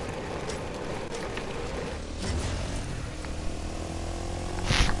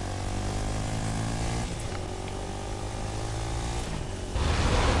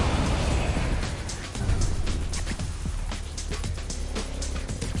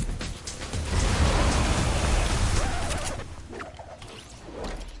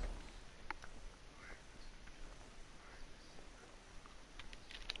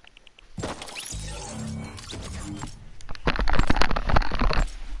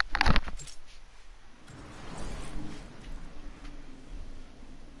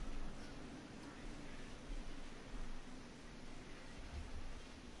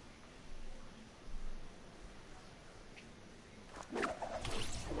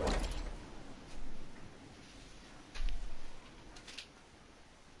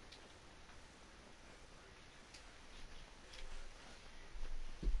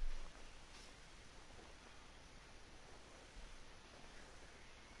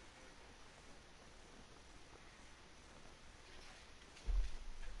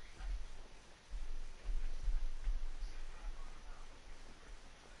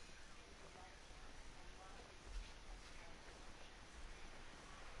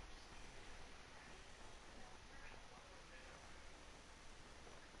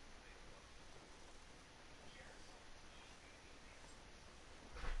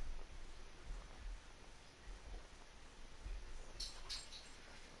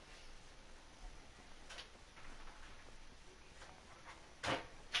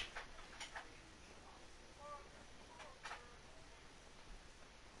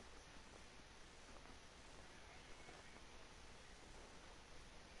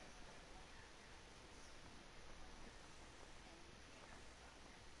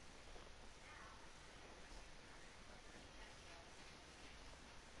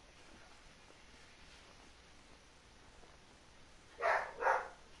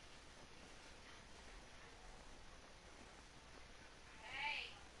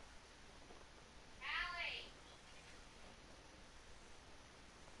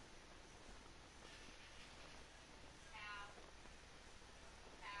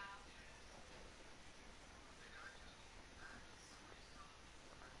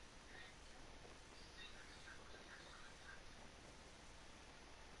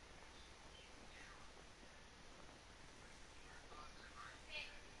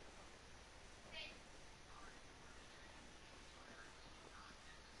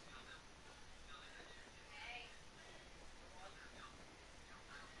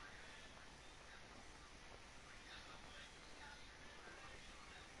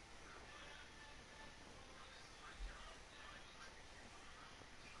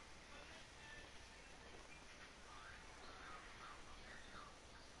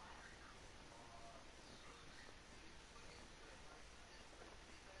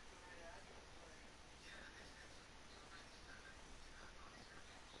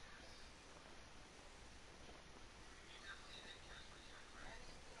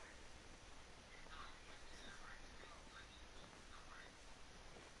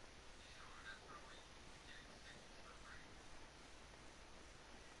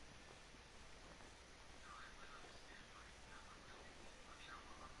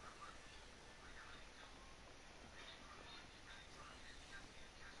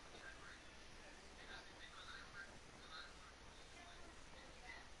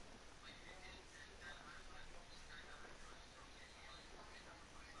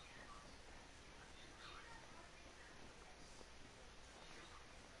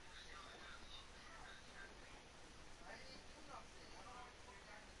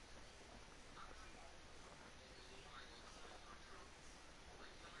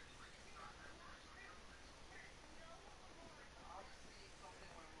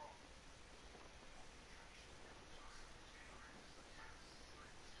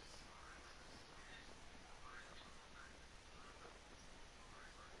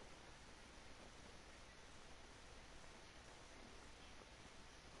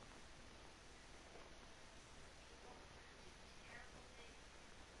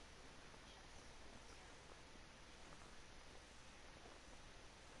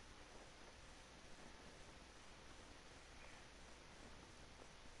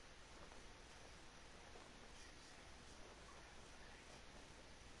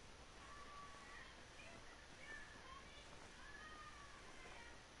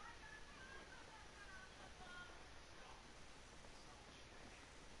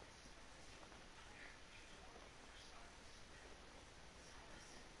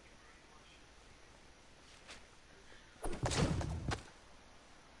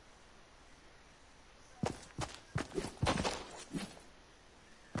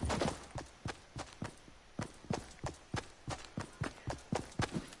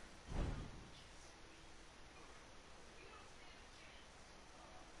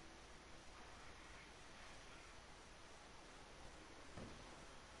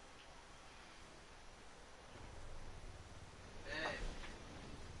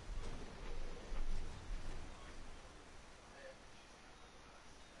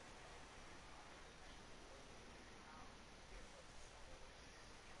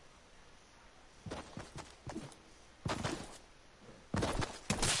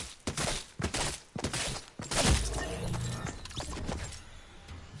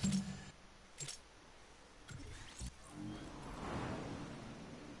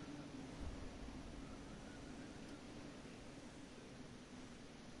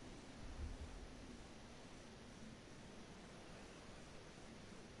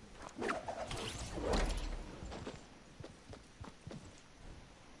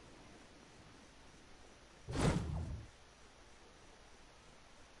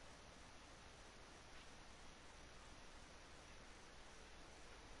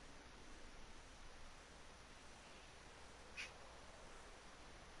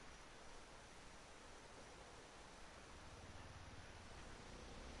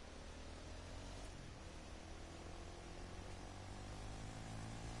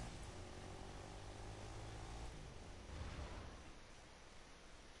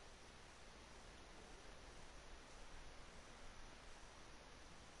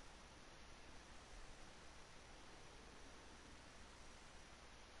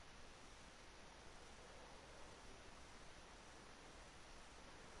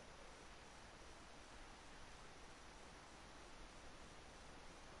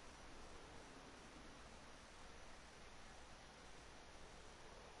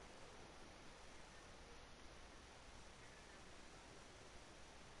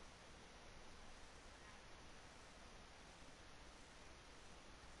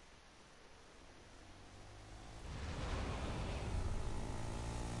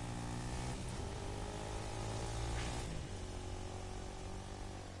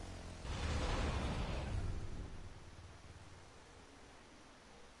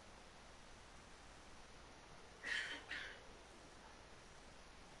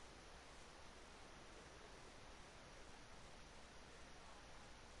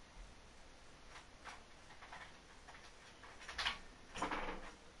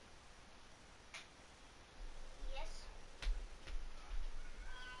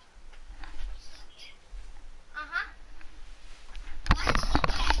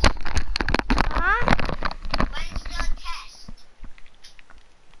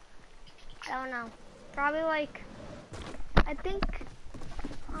 don't know. Probably like, I think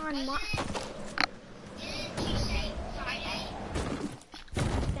on March. Didn't you say Friday?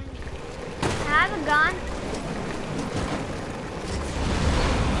 I have a gun.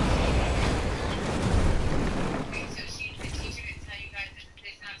 Okay, so the teacher didn't tell you guys that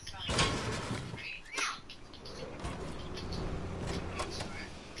it's not spelling right?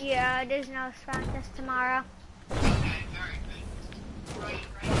 Yeah, there's no spelling test tomorrow. Okay, alright, good. Right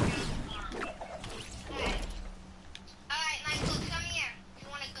down tomorrow. Alright, Michael, come here. You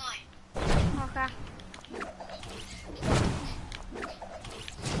want a gun? Okay.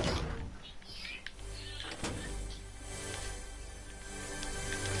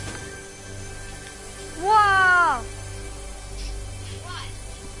 Whoa! What?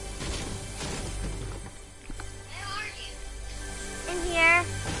 Where are you? In here.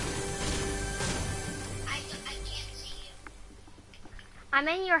 I can't see you. I'm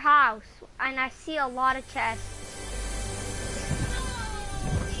in your house, and I see a lot of chests.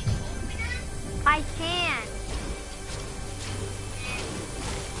 Oh, did you open them? I can.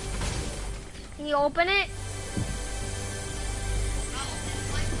 Can you open it? Oh, there's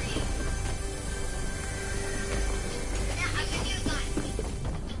one for you. Now, I'll give you a gun.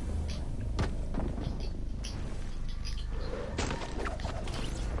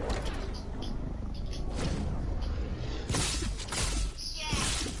 Yeah.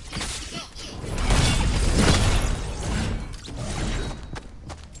 Go.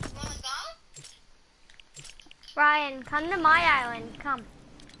 Wanna go? Ryan, come to my island. Come.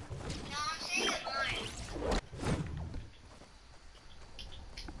 No, I'm staying at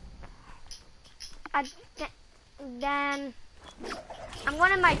mine. Then I'm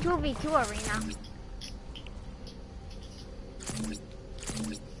going to my 2v2 arena.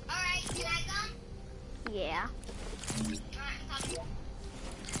 Alright, can I come? Yeah. Alright, I'm coming.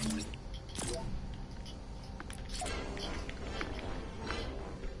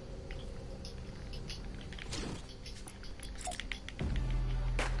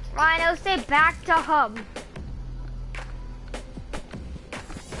 Ryan, I'll say back to hub.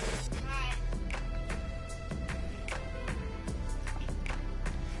 Alright.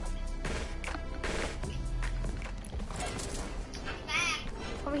 I'm back.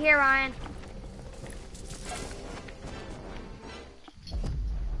 Over here, Ryan.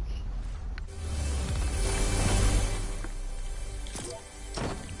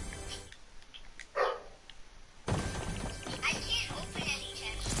 I can't open any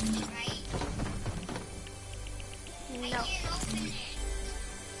chests, right? I No. can't open it.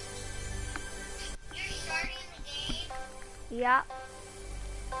 You're starting the game. Yeah.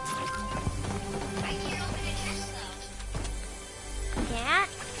 I can't open a chest though. Can't.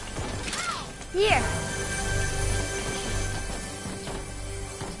 No. Here.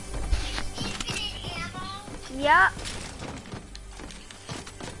 Infinite ammo. Yep.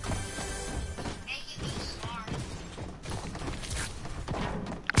 Making me smart.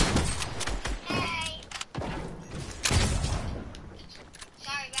 Hey.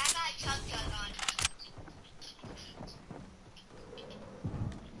 Sorry, but I got a chug jug on.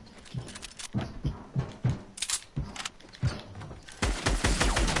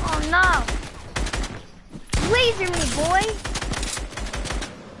 Oh no. Laser me, boy.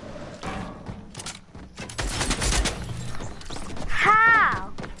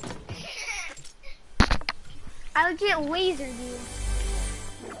 How? I legit lasered you.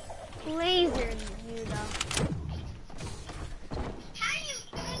 Lasered you though. How do you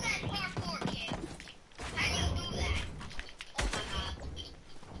do that parkour, kid? How do you do that? Oh my god.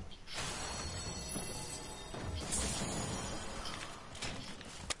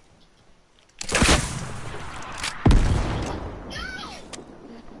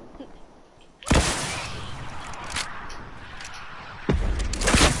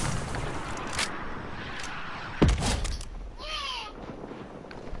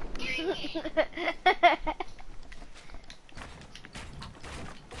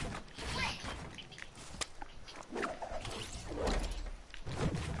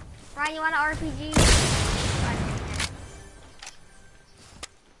 Ryan, you want an RPG?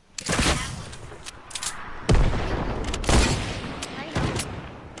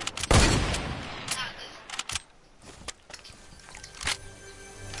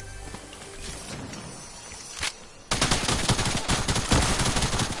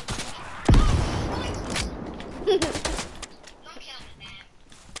 There you go. Don't kill me, man.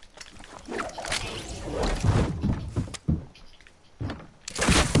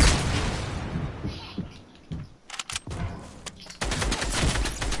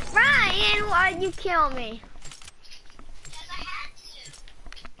 Ryan, why'd you kill me? Because I had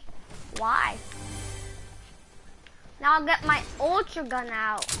to. Why? Now I'll get my ultra gun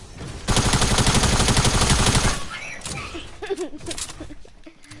out.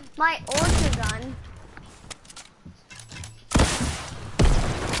 My ultra gun.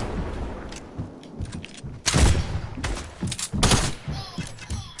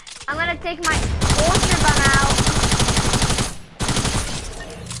 I'm gonna take my ultra gun out.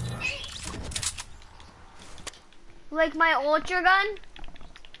 Like my ultra gun?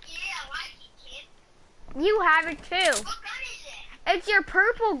 Yeah, I like it, kid. You have it too. What gun is it? It's your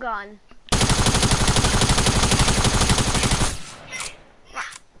purple gun.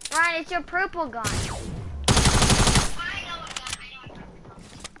 Ryan, it's your purple gun. I know what gun.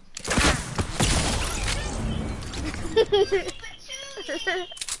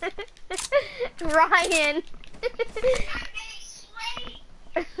 Ryan. I'm getting slayed.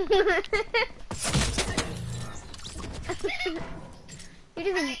 You I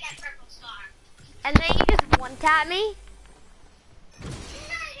just, like that purple scar. and then you just one tap me.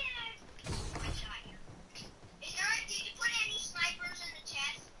 Did you put any snipers in the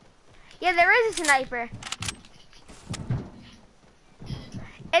chest? Yeah, there is a sniper.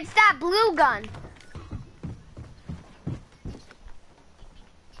 It's that blue gun.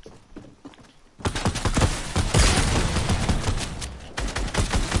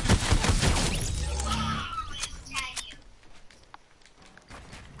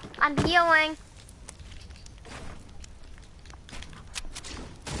 I'm healing.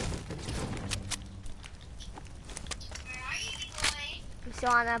 Where are you, boy? I'm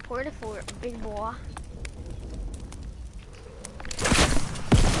still on that porta for big boy.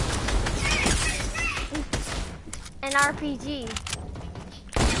 An RPG. Yo,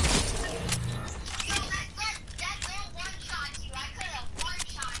 that girl one-shot you. I could have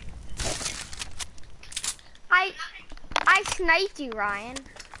one-shot. I sniped you, Ryan.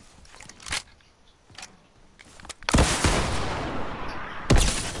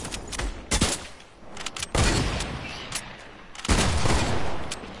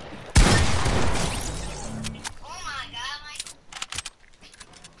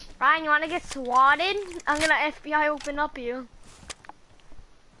 Ryan, you wanna get swatted? I'm gonna FBI open up you.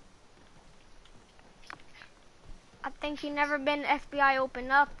 I think you never been FBI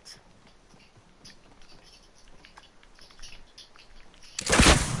open up.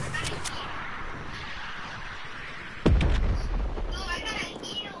 Oh, I gotta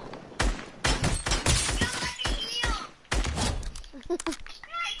heal. You let me heal.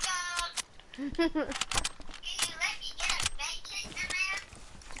 My dog. Can you let me get a med kit, man?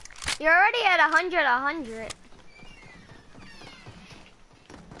 You're already at 100.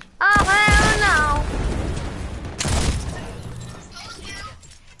 Oh, hell no. Told you.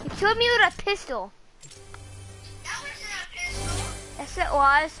 You killed me with a pistol. That wasn't a pistol. Yes, it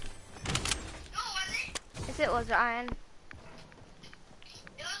was. No, was it? Yes, it was, Ryan.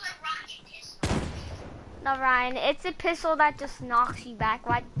 It was a rocket pistol. No, Ryan, it's a pistol that just knocks you back.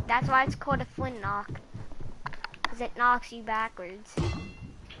 That's why it's called a flint knock. Because it knocks you backwards.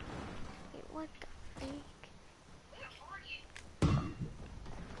 Wait, what the freak? Where are you?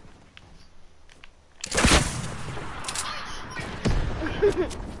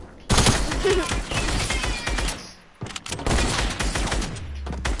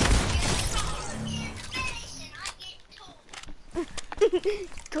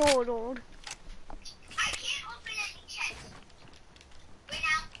 Totaled. I can't open any chests. Wait,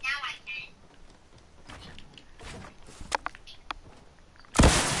 now I can.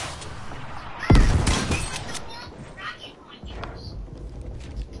 Rocket launchers.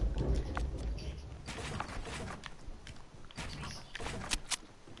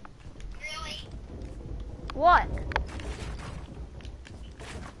 Really? What?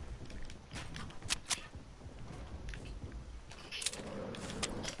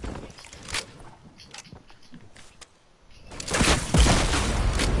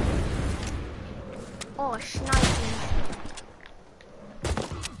 Oh, sniping.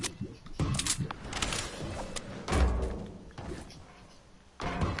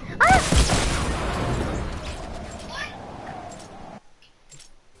 Ah! What?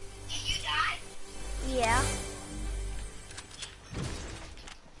 Did you die? Yeah.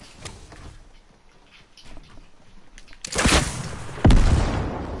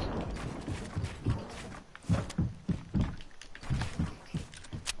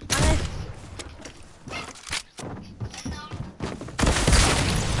 No.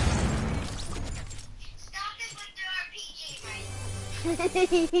 Stop it with the RPG, right?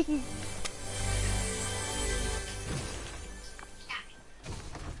 Stop it.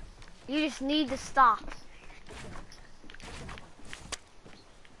 You just need to stop.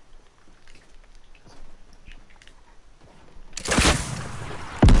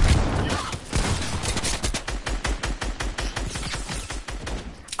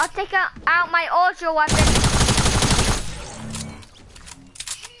 take out my ultra weapon. Alright,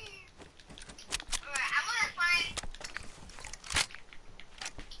 I'm gonna find.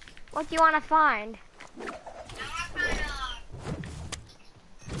 What do you want to find? I wanna find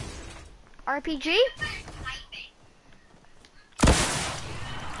RPG? sniping.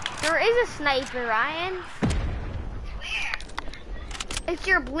 There is a sniper, Ryan. Where? It's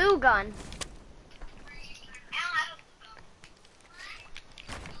your blue gun. I don't have a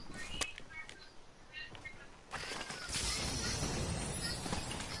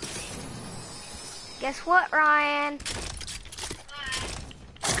Guess what, Ryan?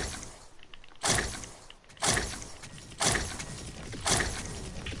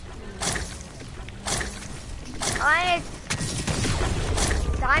 Ryan,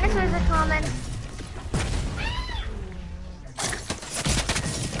 dinosaurs are coming.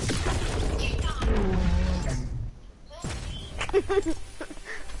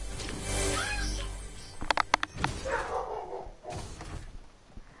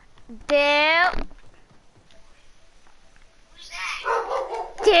 Dale. Who's that?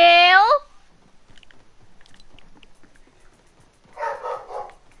 Dale.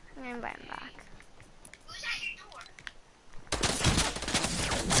 I'm gonna invite him back. Who's at your door?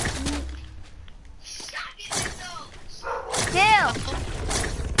 Stop using those. Dale.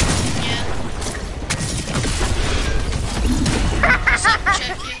 Yeah. Check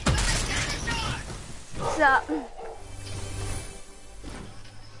it. What's up?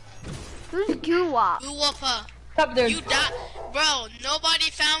 Who's Guwap? Uwapa. What's up, dude? You died. Bro, nobody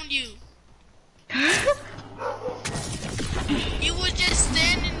found you. You were just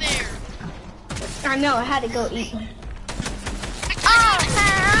standing there. I know, I had to go eat. I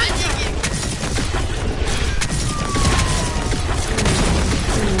dig it.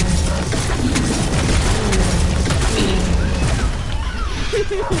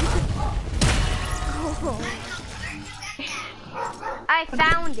 I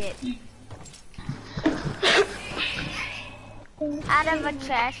found it. Out of a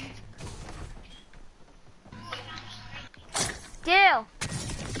chest. Dill.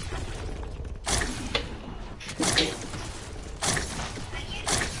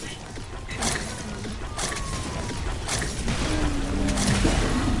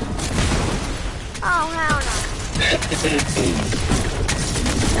 Oh, hell no.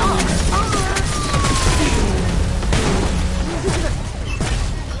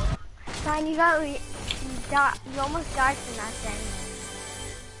 Fine, you almost died from that thing.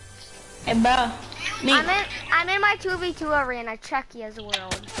 Hey, bro. Me. I'm in my 2v2 arena, Czechia's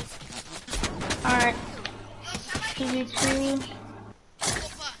world. Alright. 2v2.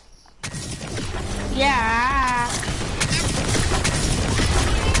 Uwapa. Yeah.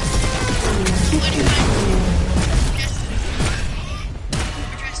 What do you find?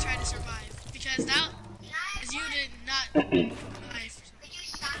 Just try to survive. Because now, because you did not survive.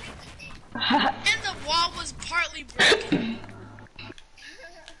 And the wall was partly broken.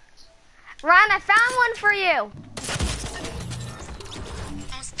 Ron, I found one for you.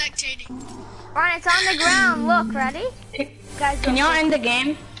 I'm spectating. Ron, it's on the ground. Look, ready? Guys, Can y'all end the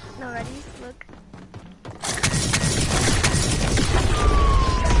game? No, ready? Look.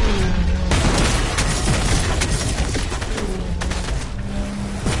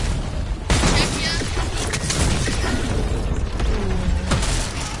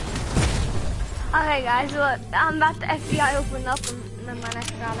 Okay, guys, look. I'm about to FBI open up and then my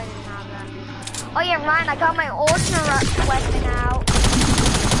next round I didn't have that. Oh yeah, Ryan, I got my ultra weapon out.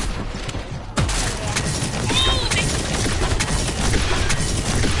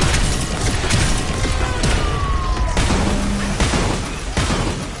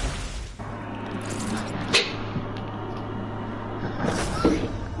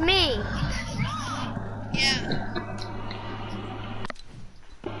 Me. Yeah.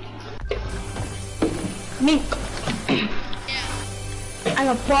 Me. Yeah. I'm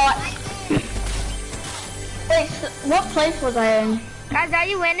a bot. Wait, so what place was I in? Guys, are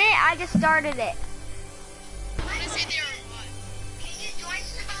you in it? I just started it. I say they were what? Can you join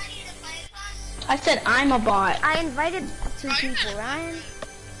somebody to play with us? I said I'm a bot. I invited two people, Ryan.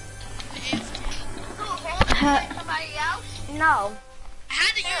 Who, hold it, somebody else? No. I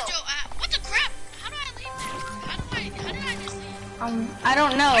had to use your. What the crap? How do I leave that? How did I just leave? I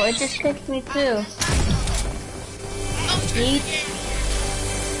don't know. It just kicked me too. Oh, turn Yeet. the game.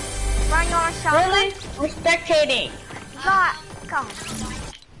 Ryan, you want to shot Really? me? We're spectating. God. Go. I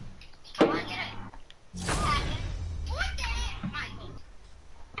want to get it. What the heck, Michael?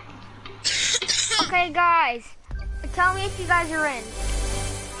 Okay, guys. Tell me if you guys are in.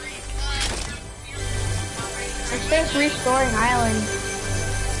 It says restoring island.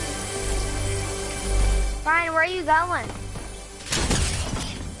 Ryan, where are you going?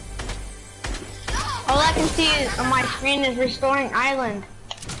 All I can see is, on my screen is restoring island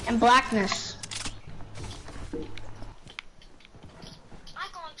and blackness.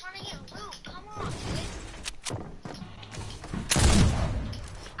 Michael, I'm trying to get loot. Come on, dude.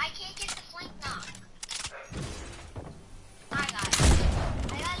 I can't get the flank knock. I got it.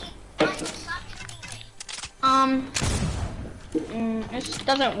 I got it. Michael, stop shooting me. This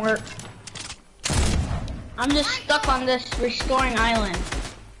doesn't work. I'm just stuck on this restoring island.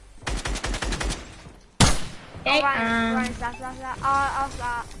 Oh, Okay, Ryan, stop. I'll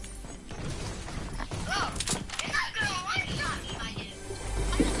stop. Bro, you're not gonna one-shot me if I do.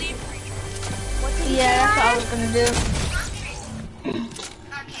 I'm gonna leave for you. What did you yeah, say, that's what I Ryan? was gonna do.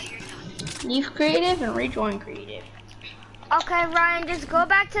 Okay, you're done. Leave creative and rejoin creative. Okay, Ryan, just go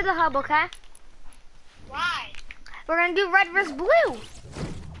back to the hub, okay? Why? We're gonna do red versus blue. Who's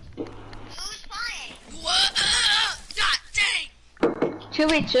playing? What? God dang!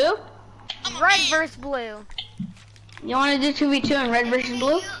 2v2? I'm a Red man. versus blue. You wanna do 2v2 and red versus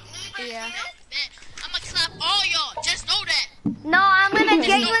blue? Yeah. Man, I'm gonna clap all y'all. Just know that. No, I'm gonna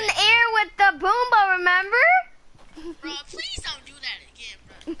get you in the air with the boombo, remember? Bro, please don't do that again,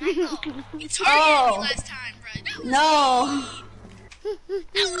 bro. Michael, You targeted Oh. me last time, bro. That was No.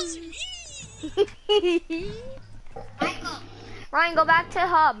 me. Michael, Ryan, go back to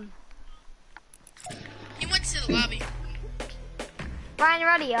hub. He went to the lobby. Ryan,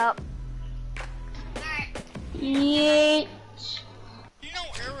 ready up. alright. Yeet. No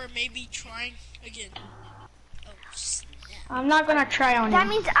error, maybe trying again. Oh, snap. I'm not gonna try on That you.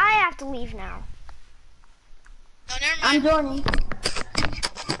 means I have to leave now. Oh, never I'm mind. joining.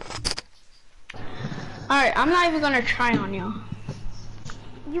 Alright, I'm not even gonna try on you.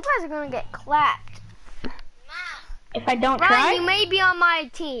 You guys are gonna get clapped. Mom, If I don't Ryan, you try, may be on my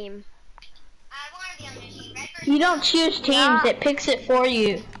team. I want to be on your team. Red versus you don't choose teams, Yeah. it picks it for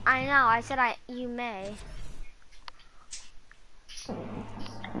you. I know, I said you may.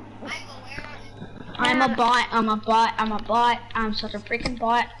 Michael, where are you? I'm a bot, I'm a bot, I'm a bot. I'm such a freaking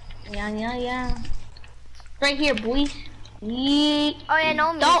bot. Yeah. Right here, boys. Yeet. Oh yeah,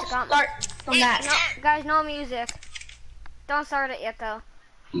 no music. Don't start from that. No, guys, no music. Don't start it yet though.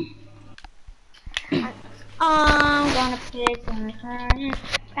 I'm gonna pick on Ryan.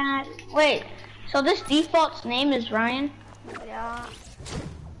 Wait, so this default's name is Ryan? Yeah.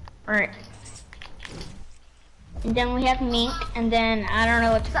 Alright. And then we have Mink, and then I don't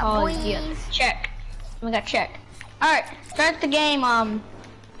know what to What's up, call it. Yeah, boys? check. We got check. Alright, start the game. It auto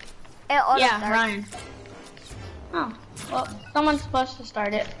Yeah, starts. Ryan. Oh, well, someone's supposed to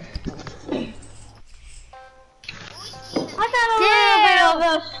start it. I got a little bit of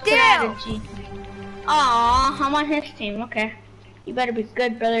a strategy. Aw, I'm on his team. Okay, you better be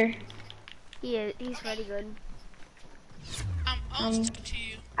good, brother. He's pretty good. I'll stick to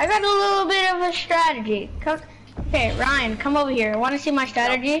you. I got a little bit of a strategy. Okay, Ryan, come over here. Want to see my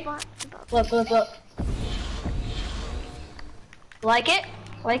strategy? Look. Like it?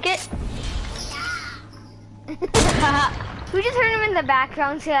 Like it? Who just heard him in the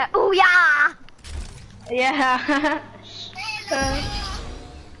background say, "Ooh yeah"? Yeah.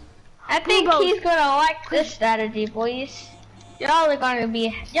 I think Boobo. he's gonna like this strategy, boys. Y'all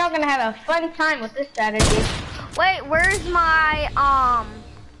gonna have a fun time with this strategy. Wait, where's my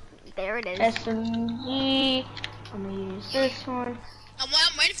There it is. SMG. I'm gonna use this one. I'm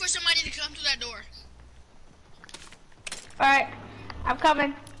waiting for somebody to come through that door. Alright, I'm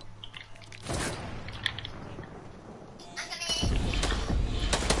coming.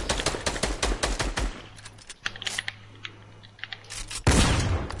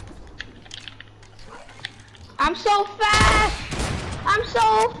 I'm so fast! I'm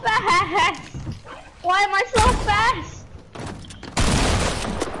so fast! Why am I so fast?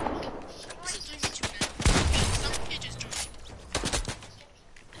 It's a 3v2 now. Some kid just joined.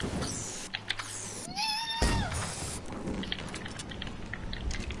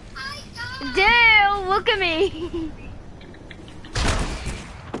 Dude, look at me.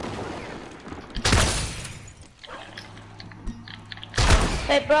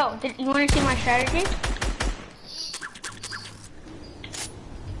 Hey bro, did you want to see my strategy?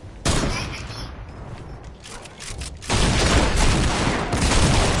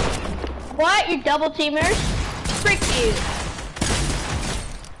 What? You double teamers? Frick you.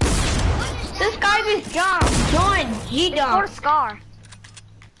 This guy just joined Or G-Dunk. Scar.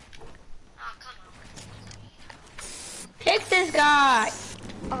 Oh, come on. Pick this guy.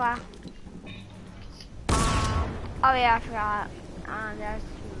 Okay. Oh yeah, I forgot. There's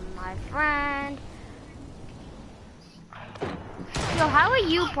my friend. Yo, how are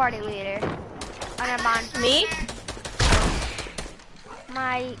you party leader? Oh, never mind. Me?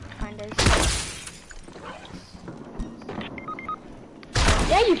 My friend is.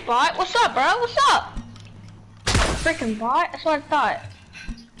 Yeah, you bot. What's up, bro? What's up? Freaking bot. That's what I thought.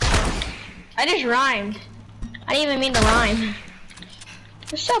 I just rhymed. I didn't even mean to rhyme.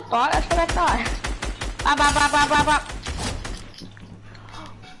 What's up, bot? That's what I thought. Bop, bop, bop, bop, bop, bop.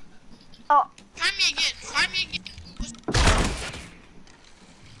 Oh, Try me again. Try me again.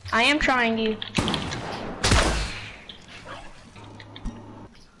 I am trying you.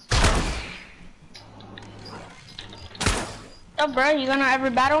 Oh, bro, you gonna ever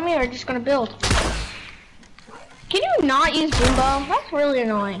battle me or just gonna build? Can you not use Boombo? That's really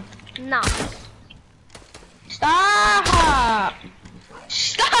annoying. no. Stop!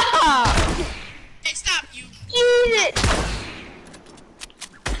 Stop! Hey, stop you. Use it!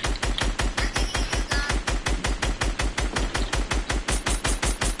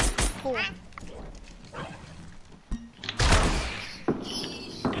 Cool.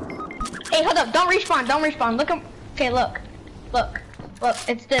 Hey, hold up! Don't respawn! Don't respawn! Look at. Okay, look, look, look!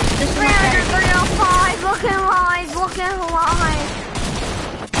 It's this. This is my 300, strategy. 305, looking alive, looking alive.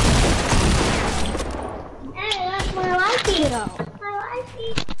 Hey, that's my wifey though. My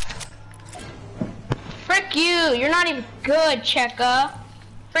wifey. Frick you! You're not even good, Checka.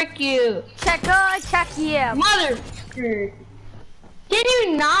 Frick you, Check you. mother. Did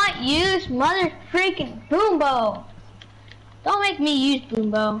you not use mother freaking Boombo? Don't make me use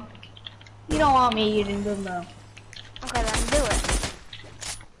Boombo. You don't want me using Boombo. Okay, then do it.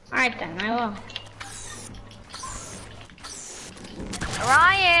 Alright then, I will.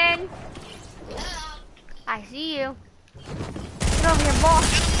 Ryan, I see you. Get over here, boss.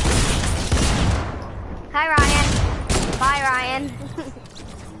 Hi, Ryan. Bye, Ryan.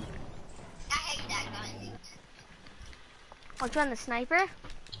 I hate that gun. Oh, you want the sniper? No,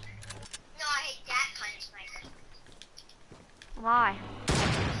 I hate that kind of sniper. Why?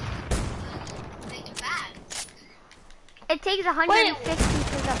 It's bad. It takes 150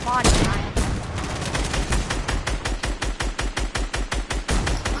 to the body, Ryan.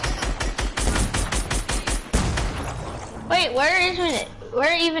 Wait,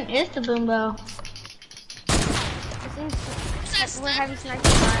 where even is the Boombo? It seems that we're having sniper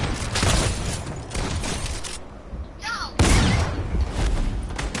fire. No.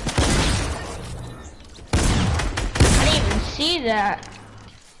 I didn't even see that.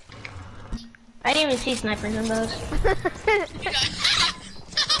 I didn't even see snipers in those.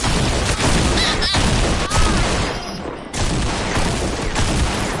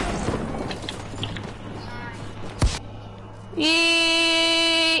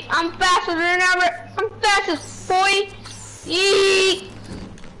 Yee! I'm faster than ever. I'm fastest, boy. Yee!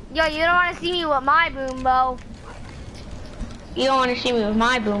 Yo, you don't want to see me with my boombo. You don't want to see me with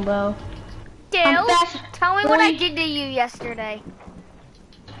my Boombo. I'm Dude, fast, tell me what I boy. did to you yesterday.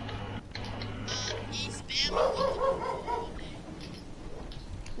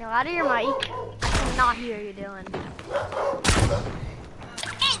 No, out of your mic. I cannot hear you doing. Oh,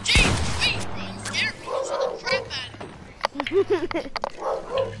 jeez. Wait, bro. You scared me. You saw the crap out of me.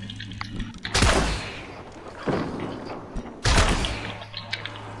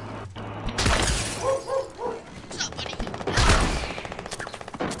 What's up, buddy?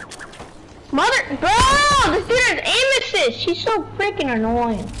 Mother, bro, this dude has aim assist. She's so freaking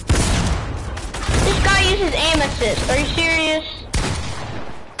annoying. This guy uses aim assist. Are you serious?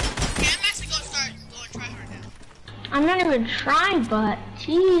 Okay, I'm actually gonna start going try hard now. I'm not even trying, but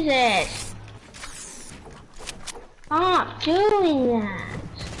Jesus. Stop doing that.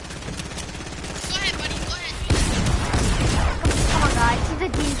 Go ahead, buddy. Go ahead. Come on, guys. He's a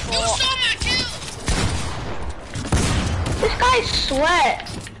You default. stole my kill. This guy's sweat.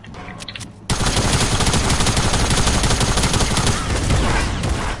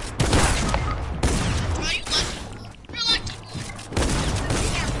 Bro, you lucky. You're lucky.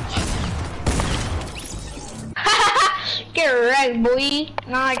 Get wrecked, boy.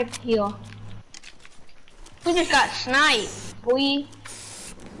 Now I get to heal. We just got sniped, boy.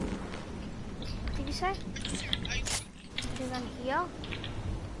 What did you say? You're gonna heal?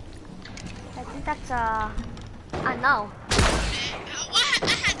 I think that's no. What? I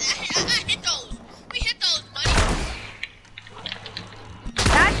hit those. We hit those, buddy.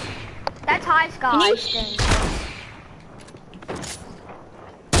 That's high Can sky you thing.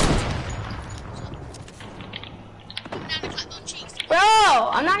 Down to cut those cheeks. Bro,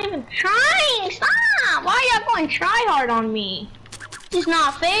 I'm not even trying. Stop. Why are y'all going try hard on me? This is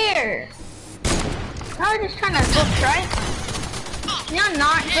not fair. Y'all just trying to go try. Y'all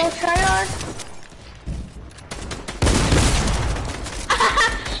not go try hard.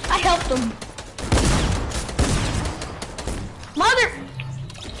 I helped him.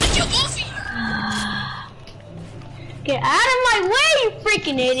 Get out of my way, you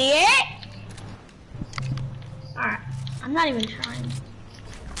freaking idiot! Alright, I'm not even trying.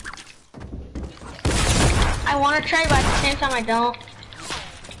 I want to try, but at the same time I don't.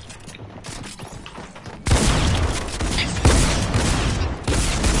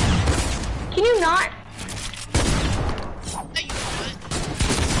 Can you not?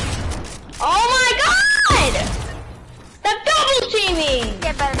 Oh my god! The double teaming!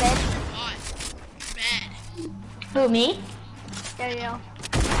 Get better, babe. Bad. Who, me? There you go.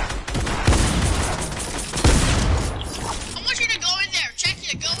 I want you to go in there. Check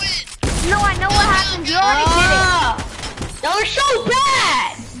it. Go in. No, I know what happened. You already That was so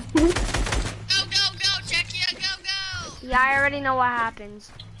bad! Go, go, go. Check it. Go, go. did it. Yeah, I already know what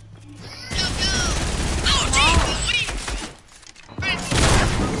happens. Go, go. Oh, jeez. What are you...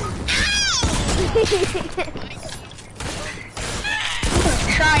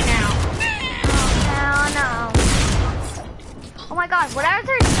 Try now. Oh no. Oh my god, what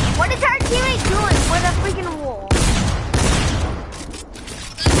is our teammate doing with a freaking wall?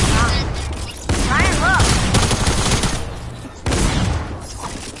 Ryan, look.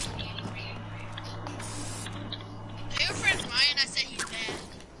 Hey, your friend Ryan, I said he's bad.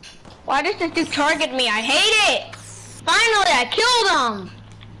 Why does this dude target me? I hate it! Finally, I killed him!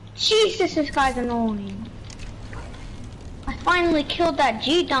 Jesus, this guy's annoying. I finally killed that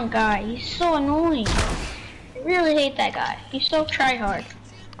G-Dunk guy. He's so annoying. I really hate that guy. He's so tryhard.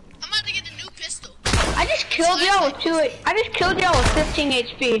 I'm about to get the new pistol. I just killed y'all with 15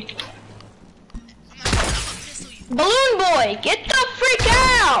 HP. I'm gonna pistol you. Balloon boy, get the freak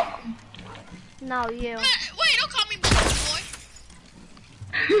out! No, you. Wait, don't call me balloon boy.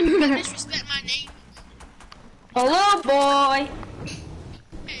 Don't disrespect my name. Balloon boy.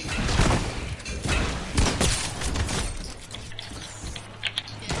 Hey.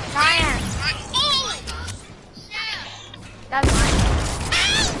 Ryan, Oh! that's mine.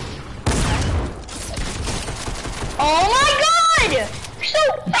 Oh my god! You're so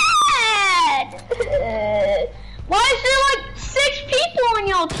bad! Why is there like 6 people on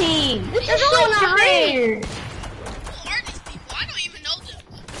your team? This is so only not 3. fair. Who are these people? I don't even know them.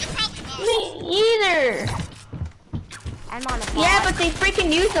 They're probably bots. Me either. I'm on a bot. Yeah, but they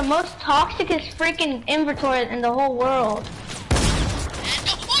freaking use the most toxicest freaking inventory in the whole world. And,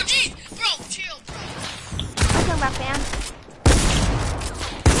 oh, jeez! Bro, chill, bro. I'm talking about fam.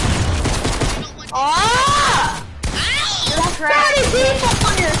 I don't want Ah! Ow! 30 people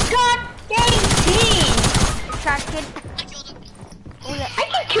on your goddamn team! Trash kid. I killed him. Oh, yeah. I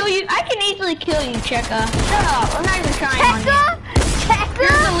can kill you. I can easily kill you, Cheka. Shut up. I'm not even trying on you.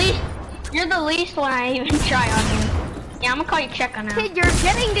 Checker? You're the least one I even try on you. Yeah, I'm gonna call you Cheka now. Kid, you're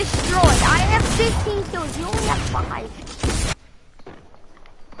getting destroyed. I have 15 kills. You only have 5.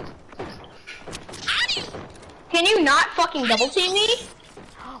 How do you... Can you not fucking double team me?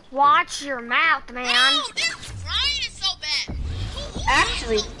 Watch your mouth, man. No, this Ryan is so bad. Who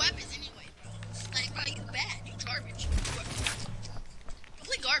Actually- uses those weapons anyway, bro? Like, bro, you bad. You garbage. You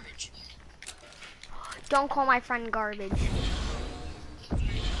play garbage. Don't call my friend garbage.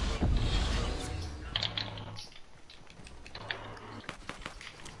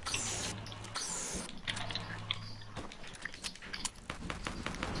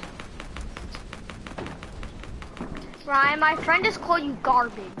 Ryan, my friend just called you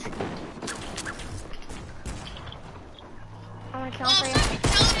garbage. I wanna kill him for you.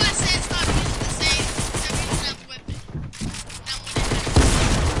 Tell him I said stop using the same weapon.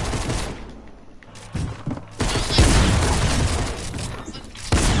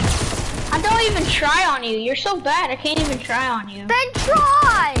 I don't even try on you. You're so bad. I can't even try on you. Then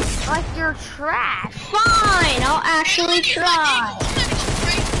try! Like you're trash. Fine, I'll actually try.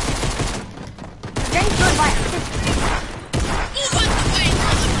 Then good like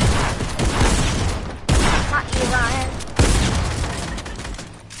not you, Ryan.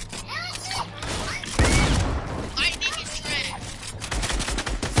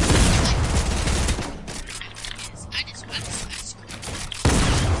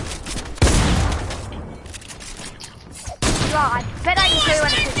 God, bet I can play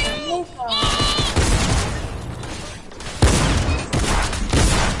when it's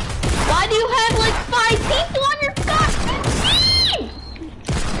Why do you have like 5 people on your goddamn team?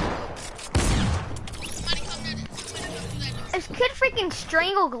 This kid freaking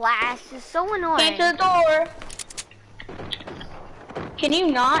strangle glass is so annoying. Came to the door. Can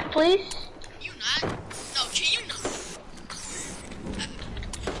you not, please? You not? No, can you not?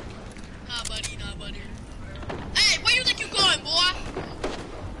 Nah, buddy, nah, buddy. Hey, where you think you going, boy?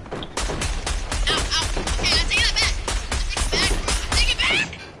 Ow, ow. Okay, I take that back. I take it back, bro. I take it back.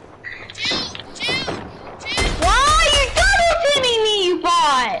 Chill. Why are you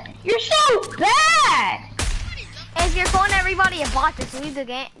You're so bad. If you're calling everybody a bot, just leave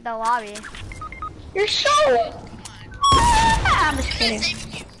the lobby. You're so. I'm just I'm gonna kidding.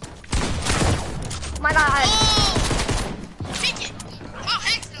 save you. Oh my god. Oh! Take it! Oh,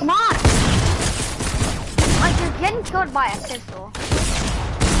 heck no. Come on. Like, you're getting killed by a pistol.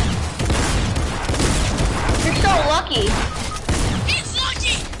 You're so lucky. He's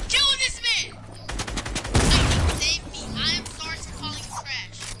lucky! Kill this man! Save me. I am sorry for calling you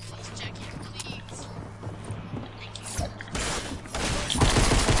trash. Please check it, please. Thank you.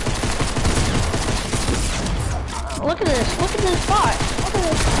 Look at this. Look at this spot. Look at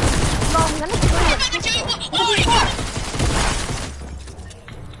this. No, I'm gonna kill I'm you. about to kill you. Look Oh, at you this got spot. it!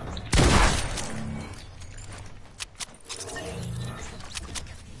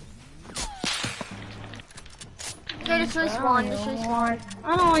 Okay, just respawn, just respawn.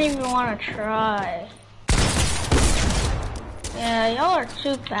 I don't even want to try. Yeah, y'all are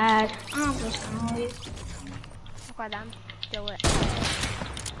too bad. I'm just gonna leave. Okay, then. Do it.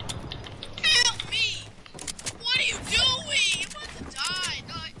 Help me! What are you doing? I'm about to die.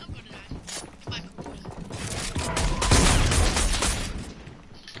 No, I'm gonna die. Goodbye.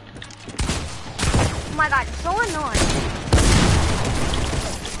 Oh my god, it's so annoying.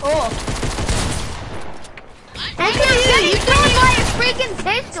 Oh. And you're getting killed by a freaking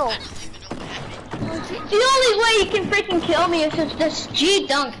pistol. I don't even know what happened. The only way you can freaking kill me is if this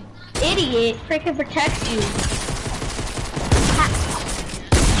G-Dunk idiot freaking protects you.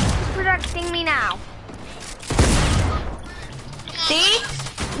 Who's protecting me now? See?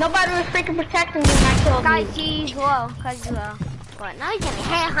 Nobody was freaking protecting me when I killed Guys, you. he's low, cause he's low. But now he's gonna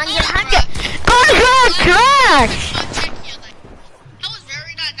hit 100. Oh, trash! I'm checking you, like, that was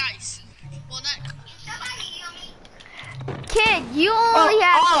very not nice. Well, not. Kid, you only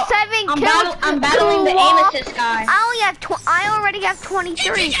have 7 I'm kills. I'm battling the Ooh, aim wop. assist guy. I only have I already have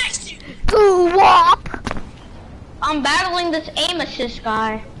 23. Yes, you. Ooh, wop. I'm battling this aim assist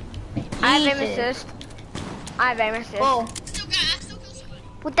guy. I have aim Jesus. assist. I have aim assist. Whoa. I still kill somebody.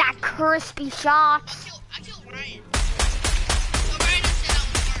 With that crispy shots. I killed Ryan. So Ryan said I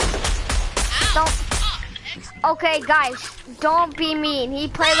was hurt. Ow. Don't. Oh, excellent. Okay, guys, don't be mean. He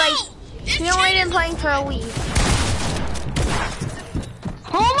played like he only been playing for a week.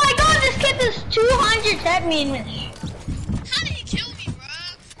 Oh my god, this kid is 200 head mean. How did he kill me, bro?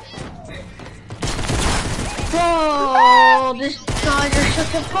 Whoa, this guys are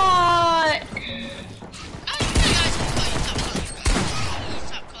such a bot.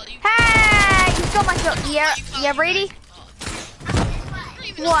 Hey, you stole my kill. Yeah, Brady.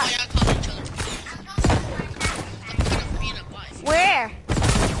 What? Where?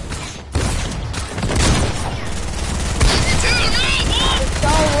 So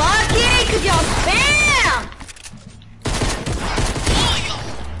lucky, cause y'all spam.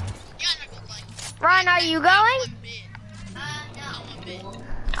 Ryan, are you going?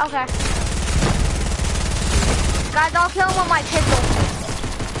 Okay. Guys, I'll kill him with my pistol.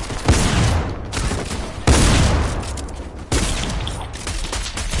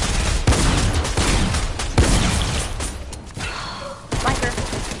 Sniper.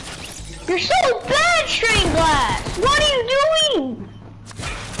 You're so bad, Strain Glass. What are you doing?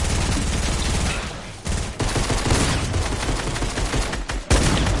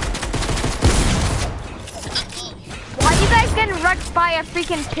 Why are you guys getting wrecked by a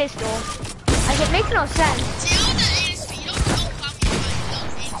freaking pistol? Like, it makes no sense.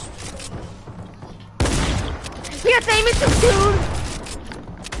 We got the aim assist, dude.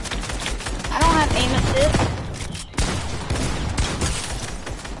 I don't have aim assist.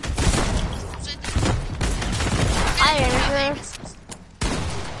 I am assist.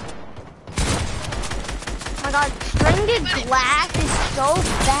 Oh my god, stringed glass is so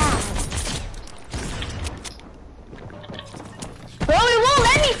bad. Bro, it won't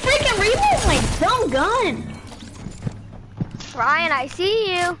let me freaking reload my dumb gun. Ryan, I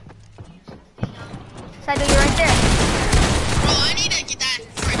see you. Sado, you're right there. Bro, I need to get that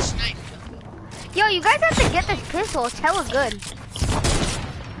fresh knife. Yo, you guys have to get this pistol. It's hella good.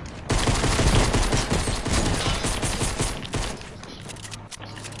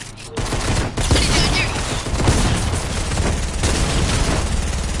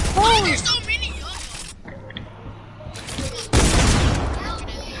 Holy. There's so many.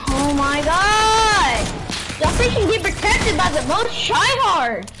 Oh my god. Y'all freaking get protected by the most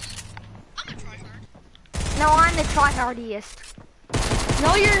tryhards. I'm a tryhard. No, I'm the tryhardiest.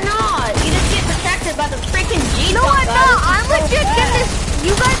 No, you're not. You just get protected by the freaking G. No, I'm not. I'm legit getting this.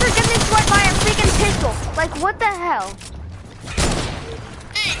 You guys are getting destroyed by a freaking pistol. Like, what the hell?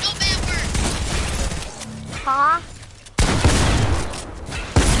 Hey, no bad words. Huh?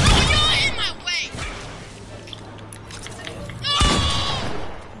 Oh,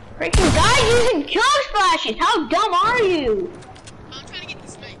 flashes. How dumb are you? I'm trying to get the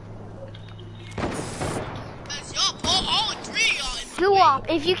snipe. Guys, y'all pull all three of y'all in my Do way. up.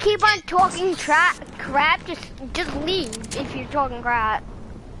 If you keep on talking crap, just leave. If you're talking crap.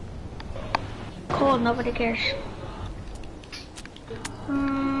 Cool, nobody cares.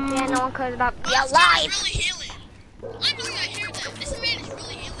 Yeah, no one cares about Oh, yeah, this guy is live. really healing. I really gotta hear that. This man is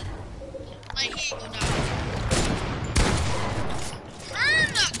really healing. Like, he ain't gonna die.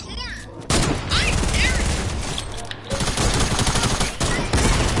 Turn that corner. I dare you.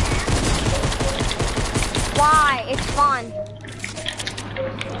 Why? It's fun. Bro,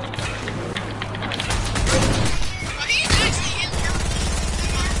 he's actually healing. You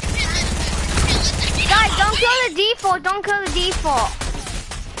can't let that. You can't let that get out Guys, of don't my kill way. the default. Don't kill the default.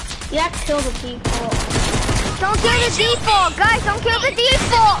 You have to kill the people. Don't kill the default. Guys, don't kill the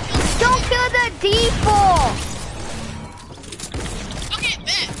default. Don't kill the default. Okay,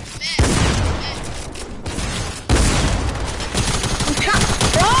 bet.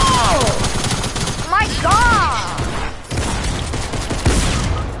 Bro! My God.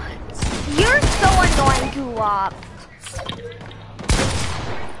 You're so annoying to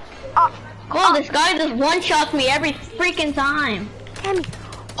Cool, this guy just one-shots me every freaking time. Get me.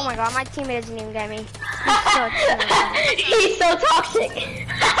 Oh my God, my teammate doesn't even get me. He's so annoying. He's so toxic.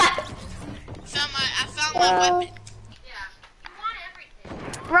 I found my weapon.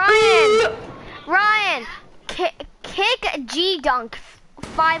 Ryan, kick G Dunk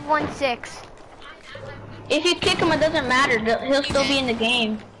 516. If you kick him, it doesn't matter. He'll still be in the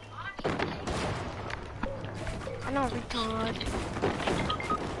game. I know, retard.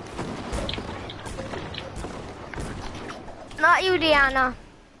 Not you, Deanna.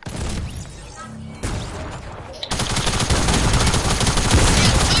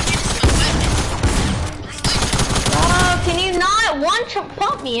 Oh, can you not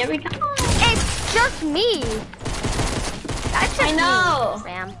one-pump me every time? It's just me. That's just I know. me,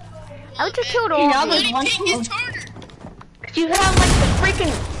 Sam. I would have killed You all know, of there's you. one Pink is pump. harder. Cause you have like the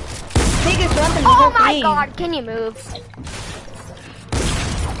freaking biggest weapon in the Oh whole my game. God, can you move?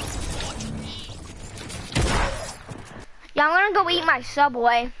 Yeah, I'm gonna go eat my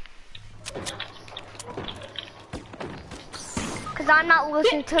Subway. Cause I'm not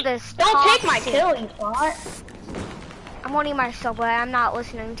listening to this Don't take my toxic. kill, you thought. I'm gonna eat my Subway. I'm not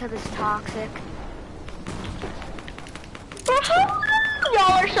listening to this toxic.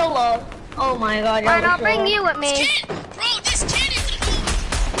 Y'all are so low. Oh my God, y'all Fine, are I'll so bring low. you with me. This kid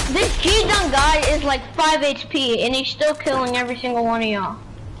is a This G-Dunk guy is like 5 HP and he's still killing every single one of y'all.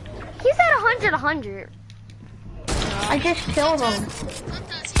 He's at 100. I just killed him.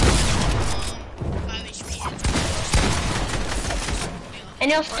 sometimes he's 5 HP.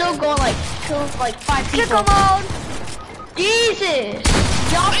 And he'll still go like kill like 5 people. Sickle mode. Jesus!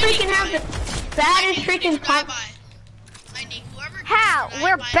 Y'all freaking have the baddest freaking pump. How?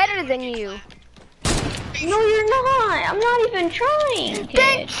 We're better than you. No, you're not. I'm not even trying, Then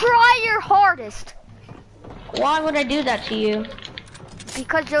kid. try your hardest. Why would I do that to you?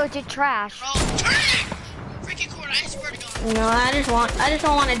 Because you're legit trash. Bro, turn it! Freaking cord, I swear to God. No, I just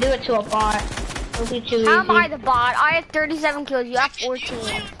don't want to do it to a bot. It'll be too How easy. am I the bot? I have 37 kills. You have 14.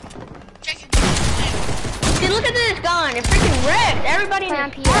 Check it. Dude, look at this gun. It freaking wrecked everybody in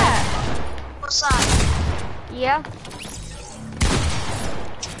Clamp the here. chat. What's up? Yeah.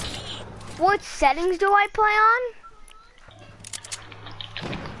 What settings do I play on?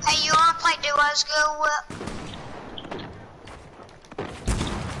 Hey, you wanna play duos go with?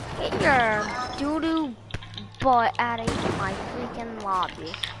 Get your doo-doo butt out of my freaking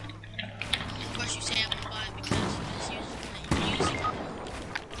lobby. Of course you say I'm a bot because you just use it.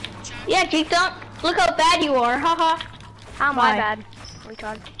 Yeah, G-Dunk. Look how bad you are. Haha. How am Why? I bad?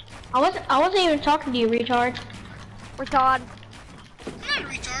 Retard. I wasn't even talking to you, retard. Retard. I'm not a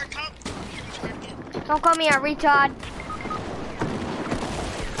retard. Don't call me a retard.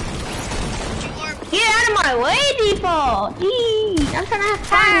 You are. Get out of my way, default. Jeez, I'm trying to have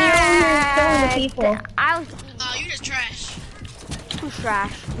fun. You're over here killing the people. I was You just trash. who's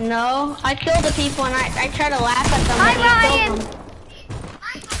trash. No, I kill the people and I try to laugh at them. Hi, and I kill Ryan. them.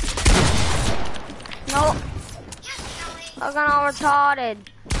 No. Looking all retarded.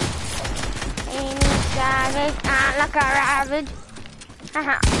 Amy Savage, I look a ravage.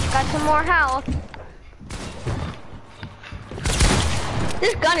 Got some more health.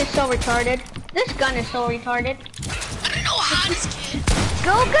 This gun is so retarded. This gun is so retarded. I don't know how this kid.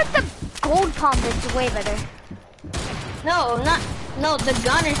 Go get the gold pump, it's way better. No, this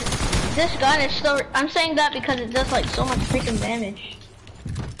gun is so, I'm saying that because it does like so much freaking damage.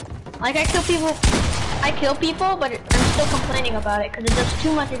 Like I kill people, but I'm still complaining about it because it does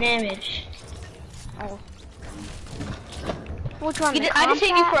too much damage. Oh. Which one? I just hit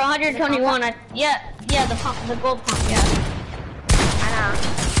you for 121. Yeah, the pump, the gold pump. Yeah. I know.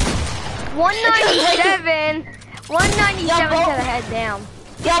 197. 197 to the head down.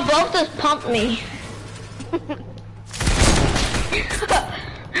 Y'all both just pumped me.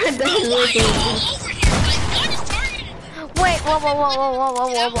 That's really All over here. Like, God is targeting them. Wait, whoa,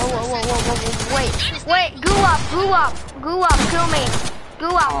 wait, goo up, kill me.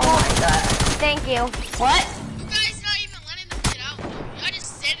 Goo up. Oh my god. Thank you. What? You guys not even letting them get out. Y'all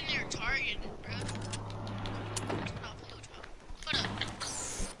just standing there targeting, bro. What up?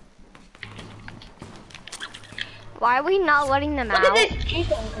 Why are we not letting them out? Look at this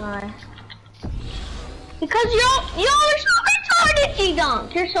G-Dunk guy. Because y'all are so retarded,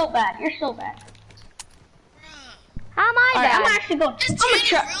 G-Dunk. You're so bad. How am I Alright, bad? I'm actually going. This I'm gonna Tanner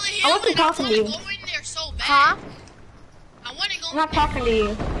try. really I want to healing. talk to you. I wanna go in there so bad. Huh? I wanna go I'm not talking to you.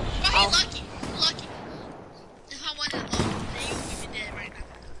 But he lucky. If I wasn't alone, then you would be dead right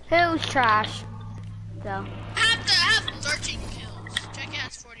now. Who's trash? So. I have 13 kills. Check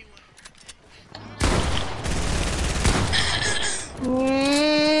has 41.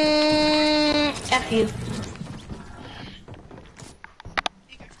 F you.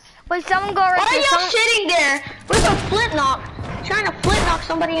 Wait, someone go right Why are there. y'all sitting there with a flint knock, trying to flint knock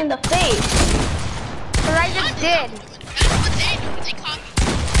somebody in the face? Cause I just did. That's what they do. They copy.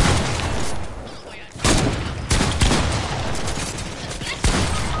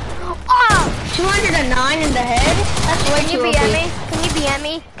 Oh! 209 in the head? That's way Can too you OP. BM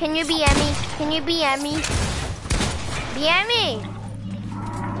me? Can you BM me? BM me.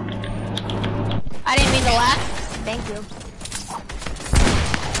 I didn't mean to laugh. Thank you.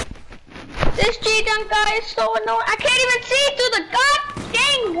 This G-Dunk guy is so annoying. I can't even see through the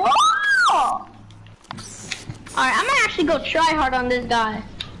goddamn wall. Alright, I'm gonna actually go try hard on this guy.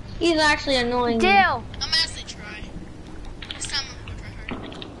 He's actually annoying me. Dill. I'm actually try. This time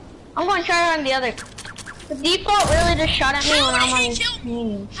I'm I'm going gonna try hard. to try hard on the other. The default really just shot at me when I'm on How did his he kill me?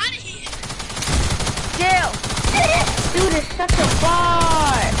 team. How did he hit me? Dill. Dude is such a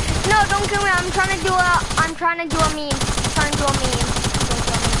bot. No, don't kill me. I'm trying to do a meme.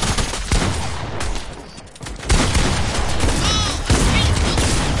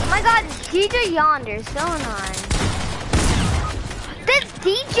 Oh my god, this DJ Yonder is so annoying. This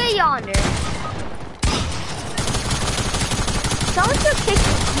DJ Yonder. Someone should kick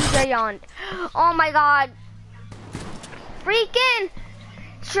DJ Yonder. Oh my god. Freaking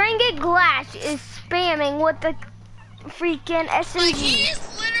Stringed Glass is spamming with the freaking Like, SMG. he is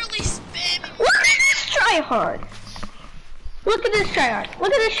literally spamming. Look at this tryhard. Look at this tryhard.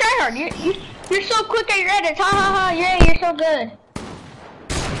 Look at this tryhard. You're so quick at your edits. Ha ha ha. Yeah, you're so good.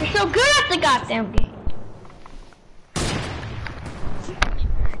 You're so good at the goddamn game.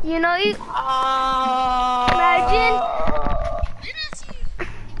 You know, you Imagine.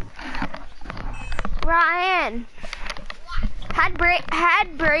 Ryan.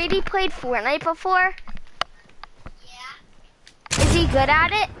 Had Brady played Fortnite before? Yeah, Is he good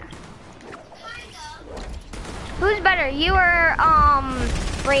at it? kind of. Who's better, you or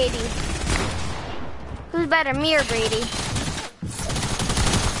Brady? Who's better, me or Brady?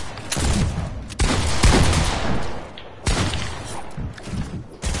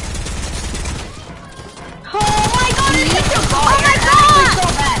 Oh my god, it's such a bot. Oh my god! So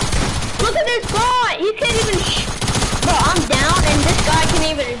bad. Look at this bot. You can't even bro, I'm down and this guy can't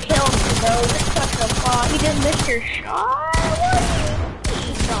even kill me, bro. This is such a bot. He just missed your shot.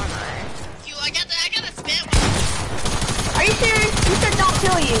 I got the spam. Are you serious? You said don't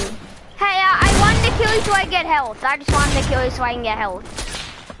kill you. Hey, I wanted to kill you so I get health. I just wanted to kill you so I can get health.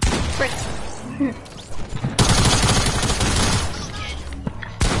 Frick.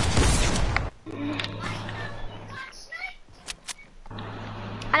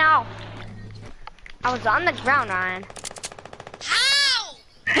 I know. I was on the ground, Ryan. How?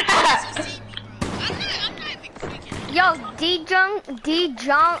 How does he see me, bro? I'm not even freaking. Yo, D-Junk,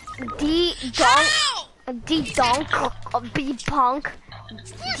 D-Junk, D-Junk, How? D-Dunk, B-Punk,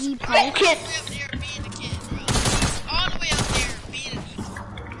 D-Punk. All the way up there being a kid, bro. All the way up there being a default,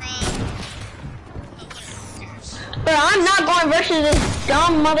 bro. Oh, whatever, who cares? Bro, I'm not going versus this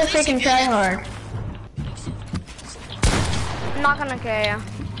dumb motherfucking tryhard. I'm not gonna kill you.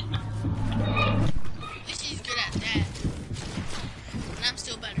 At least he's good at that. And I'm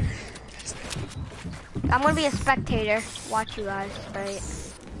still better. I'm gonna be a spectator. Watch you guys, right?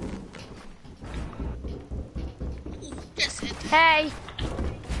 Ooh, just hit that. Hey,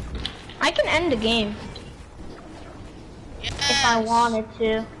 I can end the game Yes. if I wanted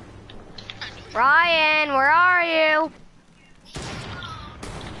to. Ryan, where are you?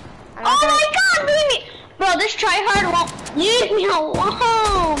 I'm Oh not gonna- my god! on, leave me. Bro, this tryhard won't leave me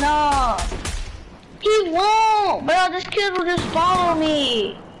alone. No. He won't. Bro, this kid will just follow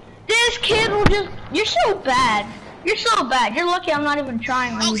me. This kid will just, you're so bad. You're so bad. You're lucky I'm not even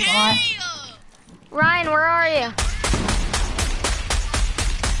trying on you, bot. Ryan, where are you?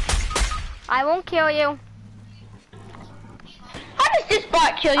 I won't kill you. How does this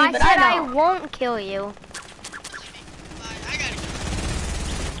bot kill you, I but said I I don't? won't kill you. I gotta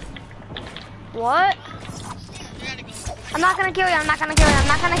go. What? I gotta go. I'm not gonna kill you. I'm not gonna kill you. I'm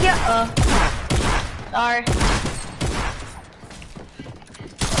not gonna kill you. Sorry.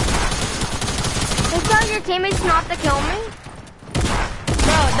 You tell your teammates not to kill me?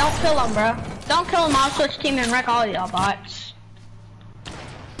 Bro, don't kill him, bro. Don't kill him. I'll switch team and wreck all y'all bots.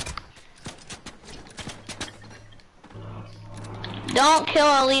 Don't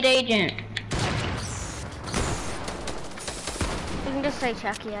kill Elite Agent. You can just say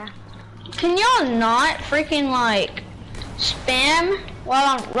check, yeah. Can y'all not freaking like spam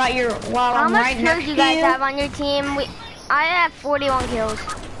while I'm right here while How I'm much right kills next you to guys you? have on your team? I have 41 kills.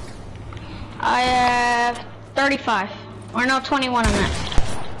 I have 35. Or no, 21 on that.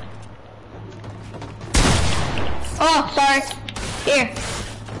 Oh, sorry. Here.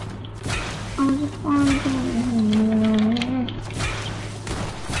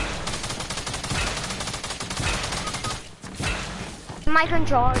 My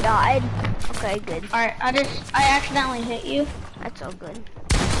controller died. Okay, good. Alright, I accidentally hit you. That's all good.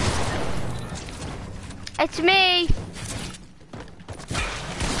 It's me.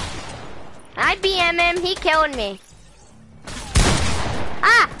 I BM him. He killed me.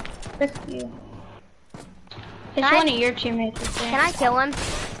 Ah! It's you. It's Can I- one of your teammates. I Can I kill him?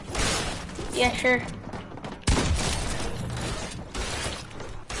 think. Yeah, sure.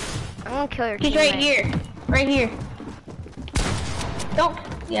 I'm gonna kill your He's teammate. right here. Right here. Don't.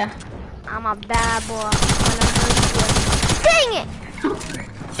 Yeah. I'm a bad boy. I'm gonna hurt you. Dang it!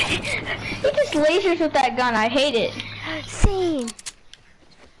 He just lasers with that gun. I hate it. Same.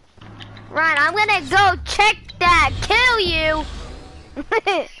 Ryan, I'm gonna go check that. Kill you.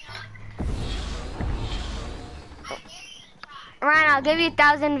 Ryan, I'll give you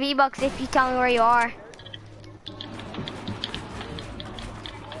 1,000 V-Bucks if you tell me where you are.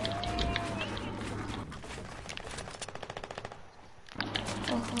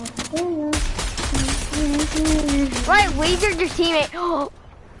 Right, lasered your teammate.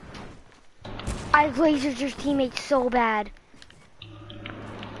 I lasered your teammate so bad.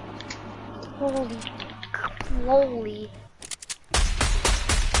 Holy.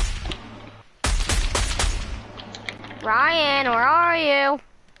 Ryan, where are you?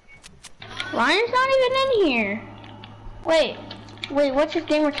 Ryan's not even in here. Wait, what's his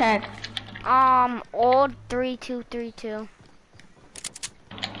gamer tag? Old 3232.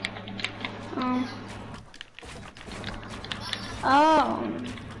 Oh.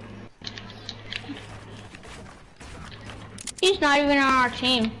 He's not even on our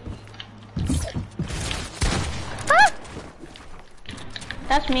team. Ah!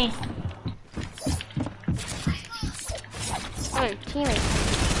 That's me. Wait, teammate.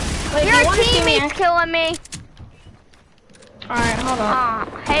 Wait, Your you wanna see me? teammate's killing me. Alright, hold on. Aw,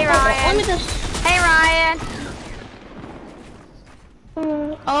 hey Hold on, Ryan. let me just. Hey Ryan.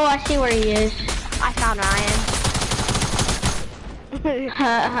 Oh, I see where he is. I found Ryan.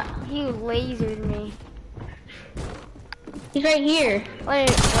 He lasered me. He's right here. Wait,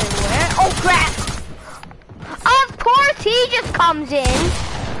 where? Oh crap! Of course he just comes in.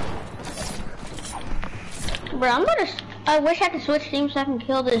 Bro, I wish I could switch teams so I can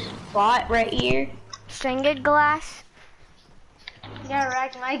kill this bot right here. Stringed glass. Yeah,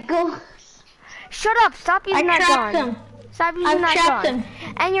 right, Michael. Shut up! Stop using I that trapped gun. him. Stop using I've that trapped gun.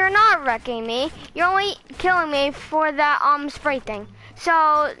 him. And you're not wrecking me. You're only killing me for that spray thing.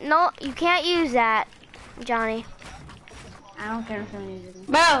 So no, you can't use that, Johnny. I don't care if I'm using it.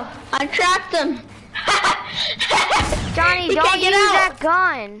 Bro, I trapped him. Johnny, He don't can't use get out. that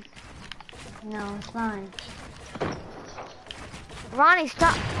gun. No, it's fine. Ronnie,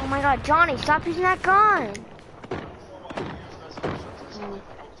 stop. Oh my God, Johnny, stop using that gun.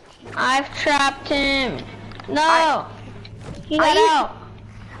 I've trapped him. No. He got you- out.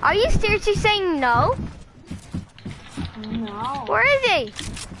 Are you seriously saying no? No. Where is he?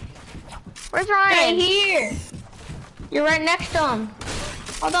 Where's Right Ryan? here. You're right next to him.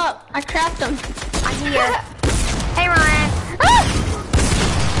 Hold up. I trapped him. I'm here. Hey Ryan. Ah!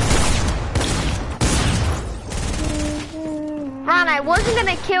 Ron, I wasn't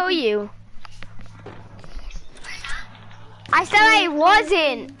gonna kill you. I said I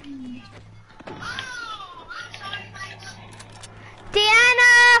wasn't.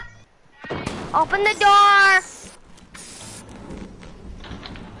 Deanna! Open the door.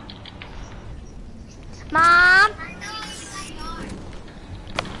 Mom.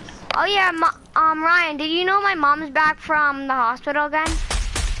 Oh yeah, Ryan, did you know my mom's back from the hospital again?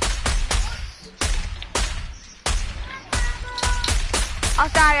 Oh,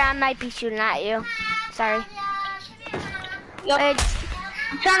 sorry, I might be shooting at you. Sorry. Yep.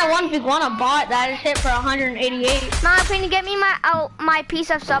 I'm trying to 1v1 a bot that is hit for 188. Mom, can you get me my piece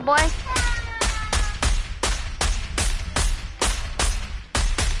of Subway?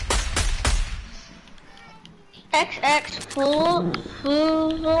 XX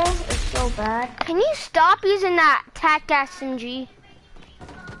Foozle is so bad. Can you stop using that TAC SMG?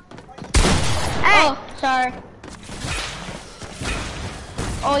 Hey! Oh, sorry.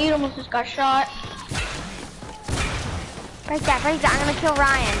 Oh, you almost just got shot. Break that, I'm gonna kill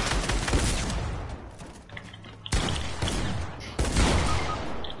Ryan.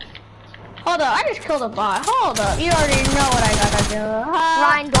 Hold up, I just killed a bot. Hold up, you already know what I gotta do.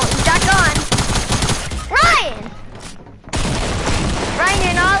 Ryan, don't use that gun. Ryan! Ryan,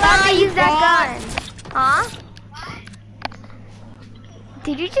 you're not allowed to use that gun. Huh?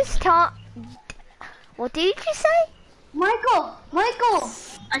 Did you just tell... What did you just say? Michael!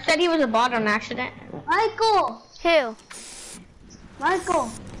 I said he was a bot on accident. Michael! Who? Michael!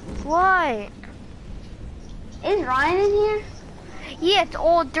 What? Is Ryan in here? Yeah, it's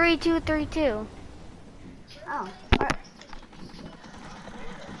old 3232. Oh, alright.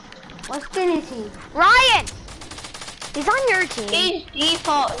 What skin is he? Ryan! He's on your team. He's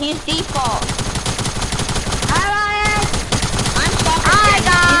default. Hi, Ryan! I'm stopping Hi, him.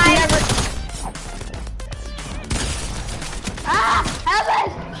 guys. Help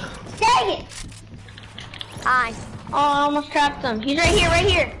us! Dang it! Hi. Oh, I almost trapped him. He's right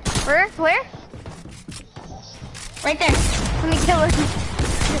here. Where? Right there. Let me kill him.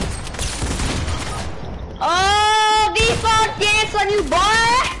 Oh, default dance on you,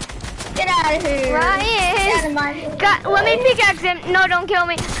 boy! Get out of here. Ryan! Get out of my God, let me pickaxe him. No, don't kill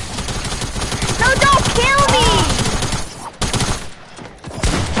me. No, don't kill me!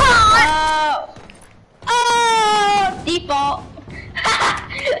 Default.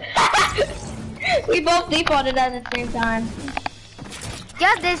 We both defaulted at the same time.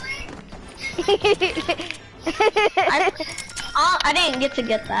 Get this. I didn't get to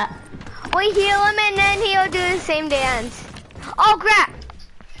get that. We heal him and then he'll do the same dance. Oh crap!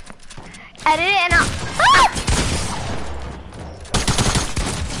 Edit it and I'll...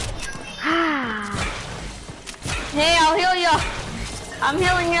 Ah! Hey, I'll heal you. I'm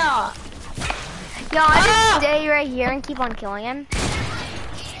healing you. Yo, I'll just stay right here and keep on killing him.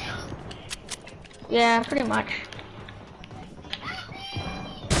 Yeah, pretty much.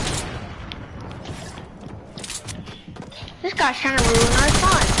 This guy's trying to ruin our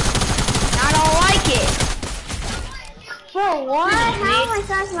fun. I don't like it. For what? How am I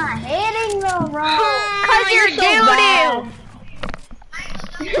such my hitting the wrong? Cause you're doo-doo!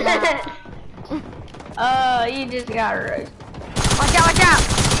 You just got right. Watch out, watch out!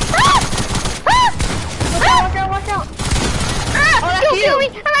 Watch out. Don't kill me!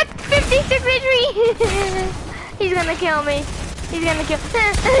 I'm at 56 victory! He's gonna kill me.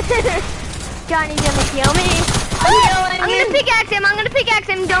 Johnny's gonna kill me. I'm gonna pickaxe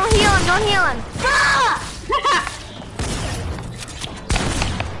him. Don't heal him.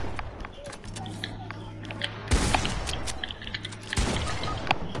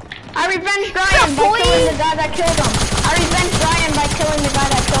 I revenged Ryan by killing the guy that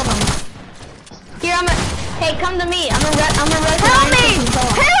killed him. Here, hey, come to me. I'm a resident. Help me!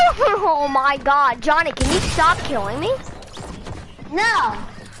 Help! Oh my god. Johnny, can you stop killing me? No!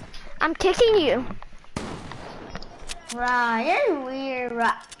 I'm kicking you. Ryan, you're weird,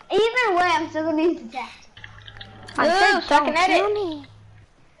 Ryan. Either way, I'm still gonna use the tech. I said second don't kill edit. me.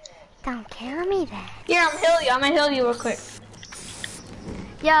 Don't kill me then. Here, I'm gonna heal you real quick.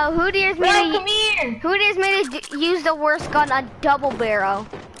 Yo, who dares me Bro, come here. to use the worst gun, a double barrel?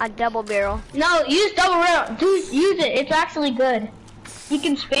 No, use double barrel. Dude, use it. It's actually good. You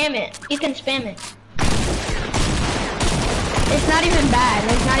can spam it. It's not even bad.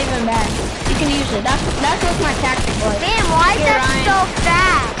 You can use it. That's what my tactic was. Man, why is that so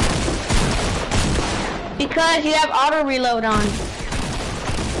fast? Because you have auto reload on.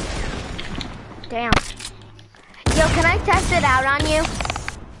 Damn. Yo, can I test it out on you?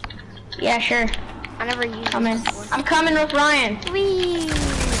 Yeah, sure. I never used it Coming. before. I'm coming with Ryan. Whee!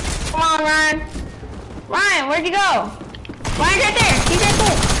 Come on, Ryan. Ryan, where'd you go? Ryan's right there. He's right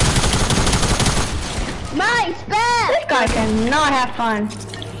there. My spam! This guy cannot have fun.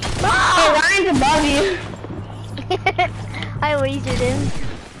 Hey, Ryan's above you. I lasered him.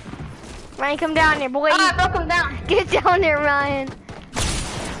 Ryan, come down here, boy. Oh, I broke him down. Get down there, Ryan.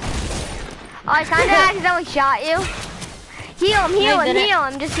 Oh, I kind of accidentally shot you. Heal him, heal him, heal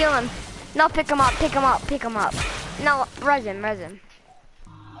him. Just heal him. No, pick him up, pick him up, pick him up. No, res him, res him.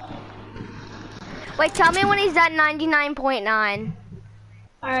 Wait, tell me when he's at 99.9.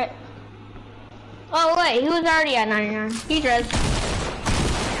 Alright. Oh, wait, he was already at 99. He's res.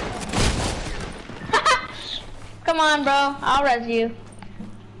 Come on, bro. I'll res you.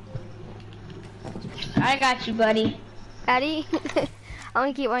 I got you, buddy. Daddy? I'm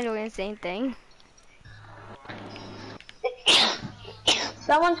gonna keep on doing the same thing.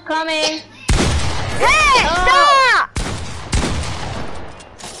 Someone's coming. Hey! Stop!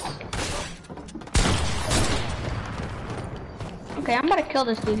 Okay, I'm about to kill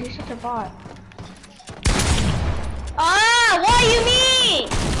this dude. He's such a bot. Ah, why you me?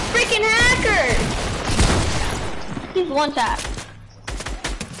 Freaking hacker! He's one tap.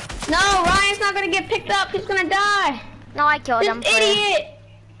 No, Ryan's not gonna get picked up. He's gonna die. No, I killed him. This idiot.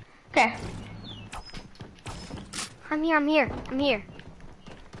 Okay. I'm here, I'm here, I'm here.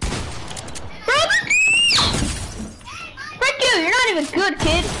 Frick you, you're not even good,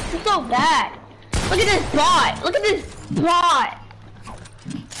 kid. You're so bad. Look at this bot. Look at this bot.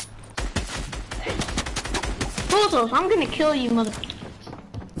 Boozles, I'm gonna kill you, mother.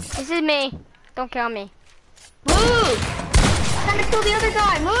 This is me. Don't kill me. Move! I'm trying to kill the other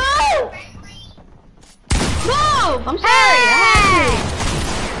guy. Move! Move! I'm sorry.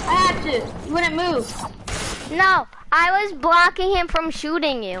 I had to. You wouldn't move. No, I was blocking him from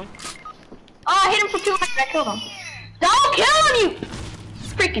shooting you. Oh, I hit him for 200. I killed him. Don't kill him, you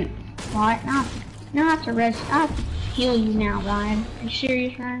freaking. What? Now I have to rest. I have to heal you now, Ryan. Are you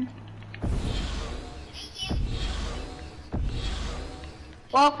serious, Ryan?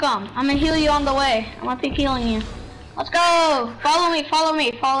 Welcome. I'm gonna heal you on the way. I'm gonna keep healing you. Let's go. Follow me. Follow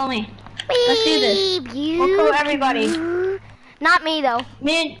me. Follow me. Let's do this. We'll kill everybody. Not me though.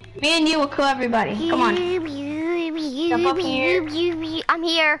 Me and you will kill everybody. Come on. Jump up here. I'm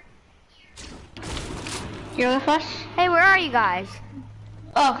here. You're with us? Hey, where are you guys?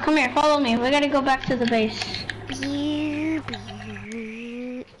 Oh, come here. Follow me. We gotta go back to the base.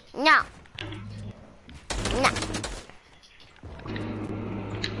 No. No.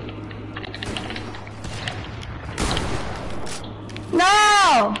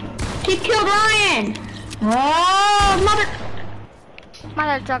 No! He killed Ryan! Oh,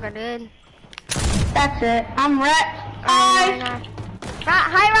 Mother trucker, dude. That's it. I'm wrecked. Hi,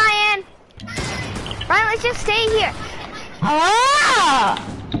 Ryan. Ryan, let's just stay here. Ah!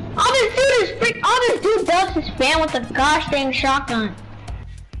 All this dude does is spam with the gosh dang shotgun.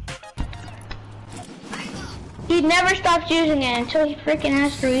 He never stops using it until he freaking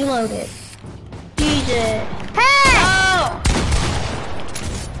has to reload it. Jesus. Hey! Oh!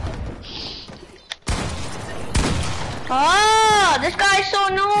 Oh, this guy's so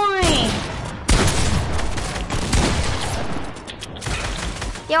annoying.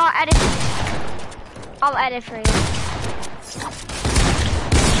 Yo, I'll edit for you.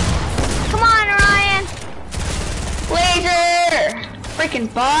 Come on, Ryan. Laser! Freaking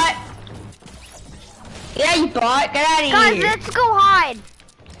bot. Yeah, you bot. Get out of Guys, here. let's go hide.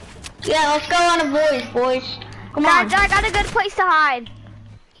 Yeah, let's go on a voyage, boys. Come on. Guys, I got a good place to hide.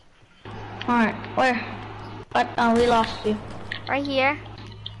 Alright, where? What? Oh, we lost you. Right here.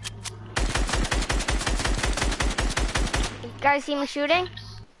 You guys see me shooting?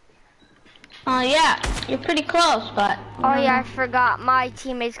 Yeah, you're pretty close, but... Oh yeah, I forgot. My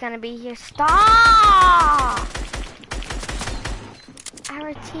teammate's gonna be here. Stop!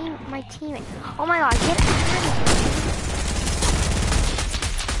 My teammate. Oh my god, get out of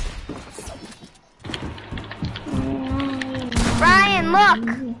here. Ryan, look!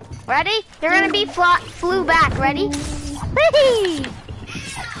 Ready? They're gonna be flew back. Ready? Whee!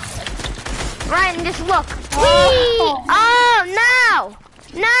 Ryan, just look. Whee! Oh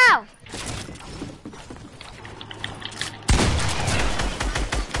no! No!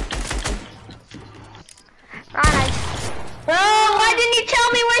 Ryan, Bro, why didn't you tell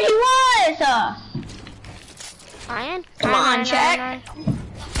me where he was? Ryan? Come on, check.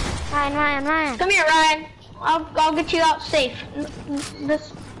 Ryan. Come here, Ryan. I'll get you out safe.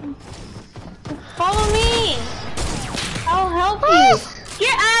 This. Follow me. I'll help you.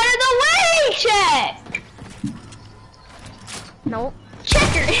 Get out of the way, Check. Nope.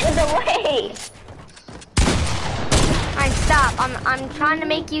 Checker in the way. Alright, stop. I'm trying to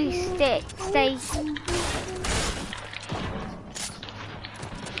make you stay.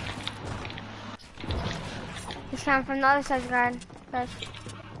 This time from the other side, guys.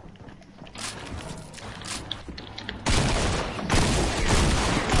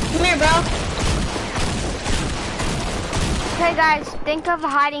 Come here, here, bro. Okay, guys, think of a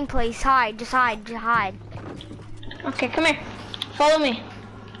hiding place. Hide, just hide, just hide. Okay, come here. Follow me.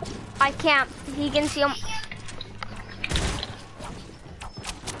 I can't. He can see him.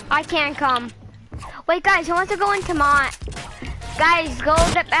 I can't come. Wait, guys, who wants to go into mine? Guys, go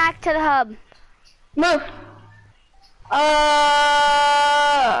get back to the hub. Move.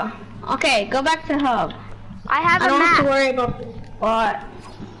 Okay, go back to the hub. I have I a don't have to map. worry about bot.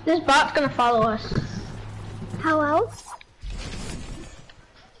 This bot's gonna follow us. Hello?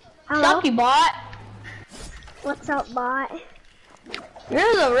 What's up, you bot? What's up, bot?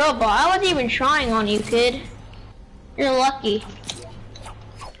 You're the real bot. I wasn't even trying on you, kid. You're lucky.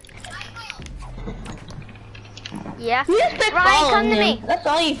 Yeah. You just kept Ryan, following come to him. me. That's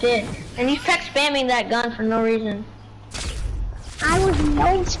all you did. And you kept spamming that gun for no reason. I was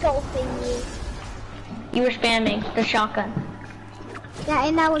no-scoping you. You were spamming the shotgun. Yeah,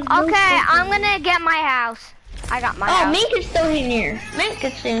 and I was Okay, no-scoping I'm you. gonna get my house. I got my Oh, house. Mink is still in here. Mink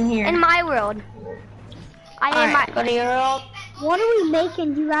is in here. In my world. I in Alright, my. go to your world. What are we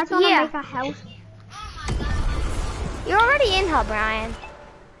making? Do you guys want to Yeah. make a house? You're already in hub, Ryan.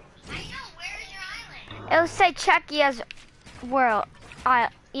 I know, where is your island? It'll say Czechia's world.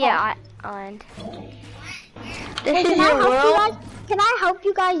 Island. This Hey, is can I your help you world. guys? Can I help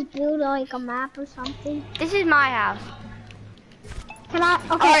you guys build like a map or something? This is my house. Can I?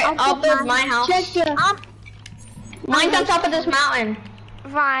 Okay, Alright, I'll build my house. Check your Mine's on top of this mountain.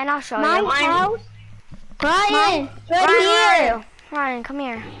 Ryan, I'll show my you. house. Ryan, Right Ryan, where are here. you? Ryan, come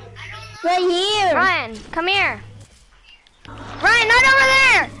here. Right here. Ryan, come here. Ryan, not over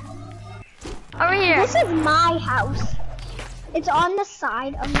there. Over here. This is my house. It's on the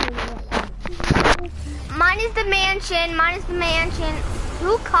side of the wall. Mine is the mansion. Mine is the mansion.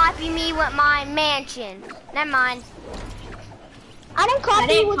 Who copied me with my mansion? Never mind. I didn't copy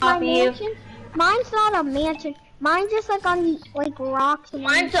didn't you with copy my you. mansion. Mine's not a mansion. Mine's just like on the like rocks. And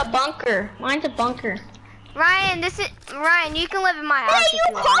mine's a bunker. Mine's a bunker. Ryan, Ryan. You can live in my house Hey, if you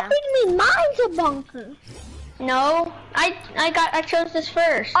you wanna. copied me. Mine's a bunker. No, I chose this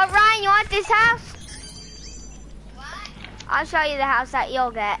first. Oh, Ryan, you want this house? I'll show you the house that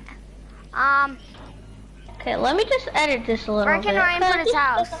you'll get. Okay, let me just edit this a little Where bit. can Ryan put his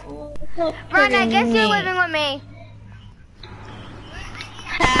house? Ryan, I guess you're living with me.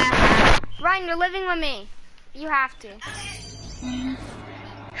 Ryan, you're living with me. You have to.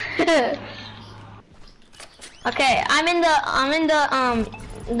 Okay, I'm in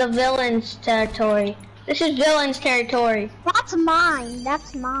the villains territory. This is villains territory. That's mine.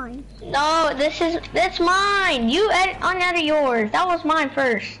 That's mine. No, that's mine. You unedit yours. That was mine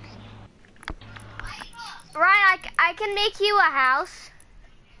first. Ryan, I can make you a house.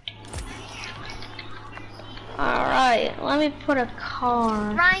 All right, let me put a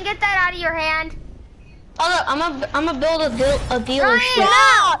car. Ryan, get that out of your hand. Oh look, I'm gonna build a dealership.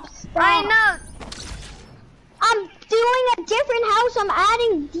 Ryan, no. Ryan, no. I'm doing a different house. I'm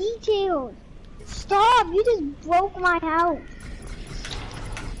adding details. Stop! You just broke my house.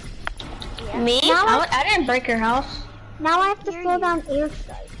 Me? Now I didn't break your house. Now I have to slow down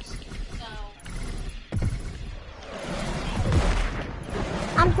airstrikes.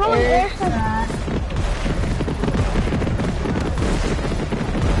 I'm throwing airstrikes.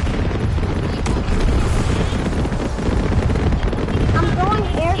 I'm throwing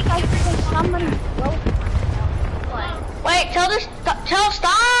airstrikes because somebody broke my house. Wait, tell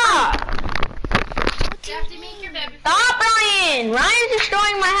stop! You have to make your bed. Stop, Ryan! Ryan's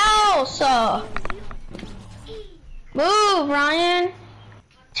destroying my house! Move, Ryan!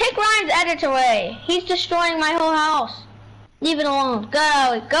 Take Ryan's edit away! He's destroying my whole house! Leave it alone.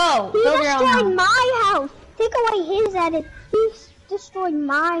 Go! Go! He Build your own destroyed house. my house. Take away his edit. He destroyed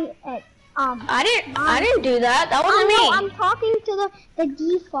my I didn't do that. That wasn't me. I'm talking to the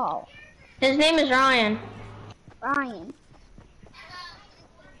default. His name is Ryan. Ryan.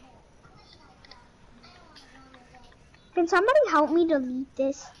 Can somebody help me delete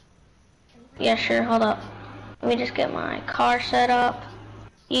this? Yeah, sure. Hold up. Let me just get my car set up.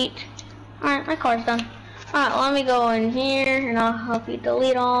 Eat. Alright, my car's done. Alright, let me go in here and I'll help you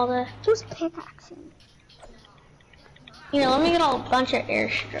delete all this. Just pickaxing. You know, let me get a bunch of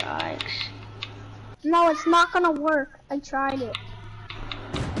airstrikes. No, it's not gonna work. I tried it.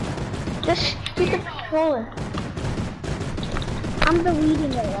 Just keep the controller. I'm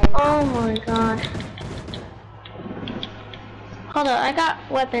deleting it right now. Oh my god. Hold up, I got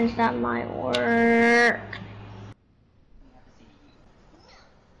weapons that might work.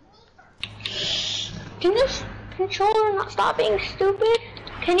 Can this controller not stop being stupid?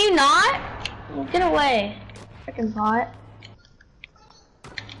 Can you not? Get away. Freaking bot.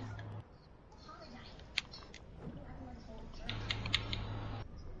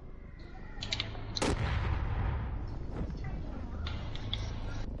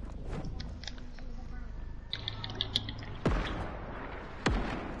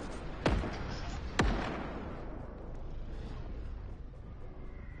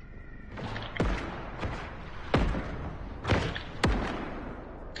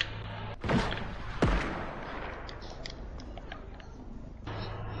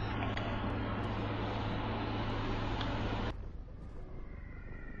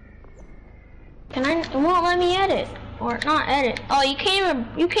 Can I? It won't let me edit or not edit. Oh, you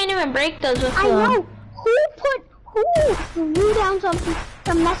can't even break those with I know. Who threw down something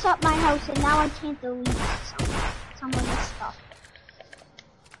to mess up my house, and now I can't delete some of this stuff.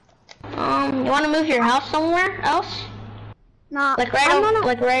 You want to move your house somewhere else? Nah, Like right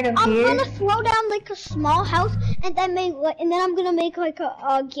up I'm here. gonna throw down like a small house, and then I'm gonna make like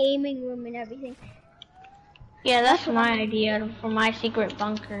a gaming room and everything. Yeah, that's my idea for my secret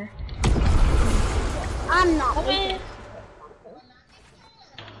bunker. I'm not. Okay.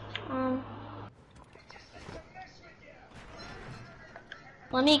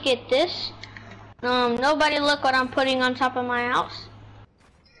 Let me get this. Nobody look what I'm putting on top of my house.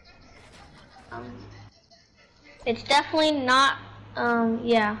 It's definitely not,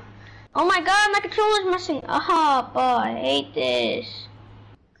 yeah. Oh my god, my controller's messing up. Oh, I hate this.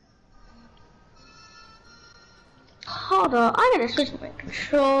 Hold on, I gotta switch my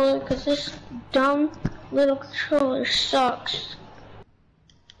controller because this dumb little controller sucks.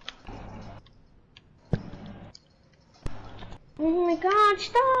 Oh my god,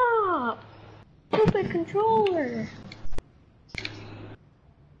 stop! Stupid controller.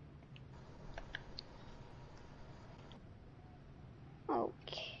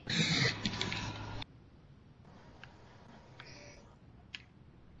 Okay.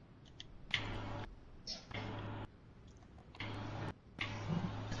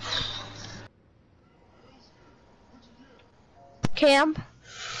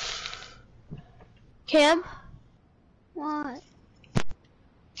 Cam? What?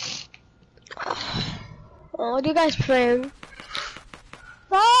 Oh, what are you guys playing?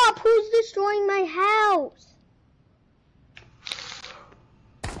 Stop! Who's destroying my house?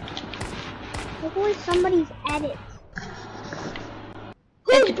 Look away somebody's edit.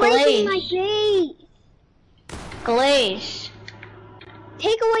 Who's It's breaking Glaze. my gate? Glaze.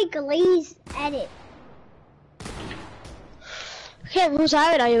 Take away Glaze edit. Cam, whose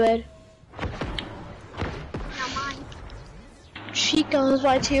island are you in? Not mine. Chico's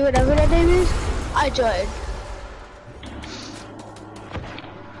my team, whatever that name is. I joined.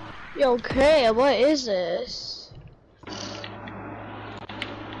 Yo, Cam, what is this?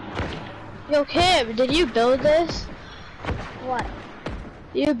 Yo, Cam, did you build this? What?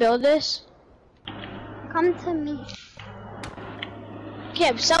 Did you build this? Come to me.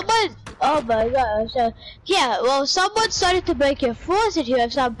 Cam, someone, oh my gosh. Yeah, well, someone started to break your floors in here,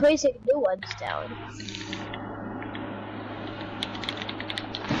 so I'm placing new ones down.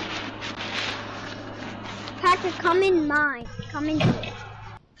 Patrick, come in mine. Come in here.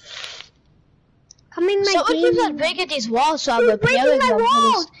 Come in my Someone keeps on game. breaking these walls, so I'm You're breaking repairing my them.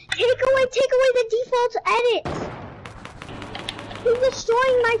 walls. Take away the default edits. He's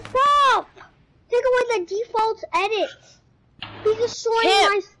destroying my stuff. Take away the default edits. He's destroying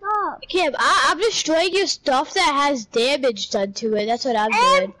Cam, my stuff. Cam, I'm destroying your stuff that has damage done to it. That's what I'm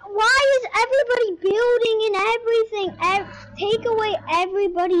doing. Why is everybody building and everything? Take away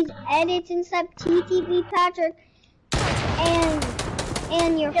everybody's edits except TTV Patrick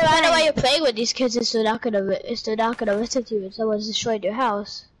and your Yeah, I know why friend. you're playing with these kids. They're not gonna listen to you when someone's destroyed your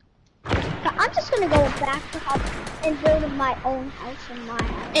house. I'm just gonna go back to hub and build my own house in my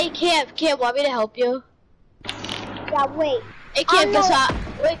house. Hey, Cam, want me to help you? Yeah, wait. Hey, Cam, no.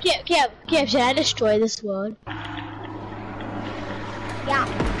 Wait, Cam, should I destroy this one? Yeah.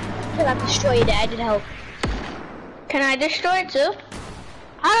 Cause I'm destroying it. I need help. Can I destroy it too?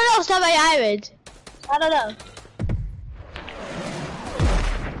 I don't know. It's not my island. I don't know.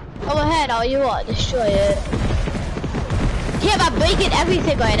 Go ahead, all you want. Destroy it. Cam, I'm breaking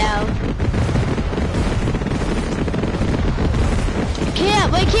everything right now.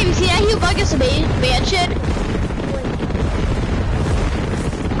 Cam, you see that humongous mansion?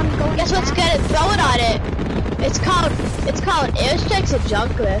 Guess what's good? Throw it on it. It's called airstrikes and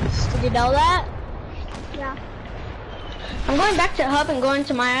junk lifts. Did you know that? Yeah. I'm going back to hub and going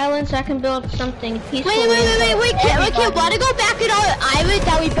to my island so I can build something peaceful. Wait, Cam, wanna go back to our island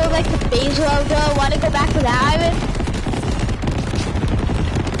that we built like the phase logo? Wanna go back to that island?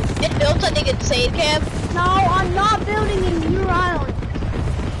 It built something insane, Cam. No, I'm not building in your island.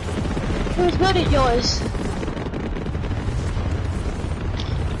 Who's building yours?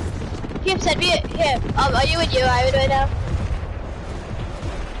 Cam, send me it. Cam, are you in your island right now?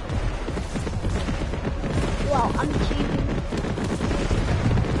 Well, I'm cheating.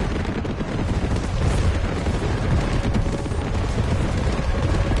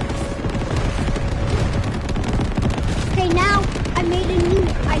 Okay, now I made a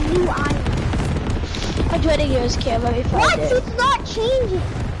new island. I'm joining yours, Cam. Let me find What? it. It's not changing.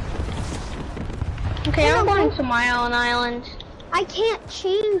 Okay, I'm No, going no. to my own island. I can't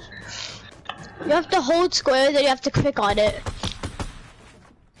change. You have to hold square, then you have to click on it.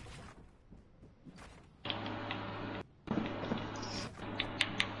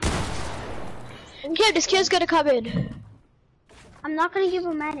 Okay, this kid's gonna come in. I'm not gonna give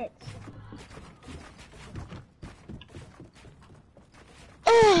him edits.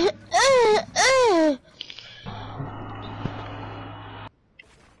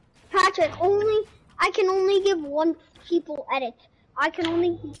 Patrick, I can only give one people edits. I can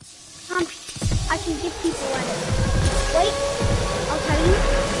give people edits. Wait, I'll tell you.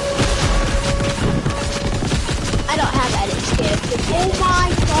 I don't have edits, kid. Oh my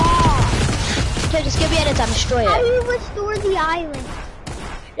god! Kid, just give me edits, I'll destroy How do it. you restore the island?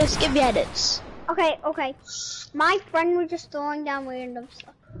 Just give me edits. Okay. My friend was just throwing down random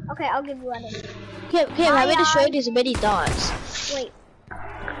stuff. Okay, I'll give you edits. Kid, let me destroy these mini dots. Wait.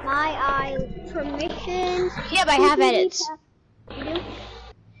 My island permissions. Yeah, but I have edits. You do?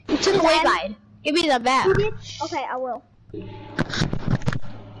 You took away mine. Give me the map. You did? Okay, I will.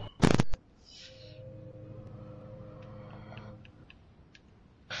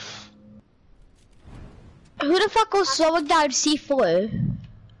 Who the fuck was slowing down C4?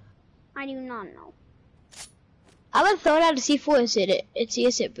 I do not know. I'm gonna throw down C4 and see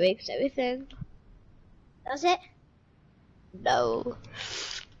if it breaks everything. Does it? No.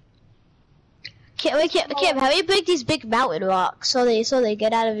 Kim, how do you break these big mountain rocks so they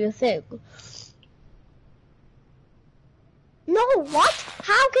get out of your thing? No, what?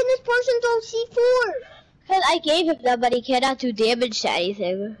 How can this person throw C4? Cause I gave him that, but he cannot do damage to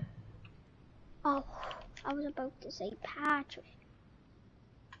anything. Oh, I was about to say Patrick.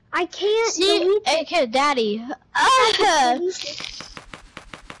 I can't See, delete hey, kid, Daddy.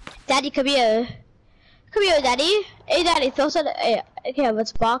 Daddy, come here. Come here, Daddy. Hey, Daddy, throw some. Hey, okay,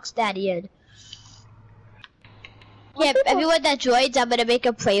 let's box Daddy in. Yeah, everyone that joins, I'm gonna make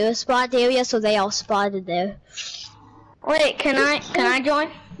a player spawn area so they all spawn in there. Wait, can I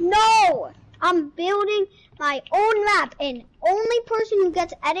join? No! I'm building my own map, and only person who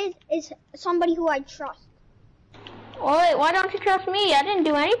gets edits is somebody who I trust. Wait, why don't you trust me? I didn't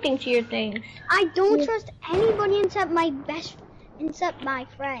do anything to your things. I don't trust anybody except my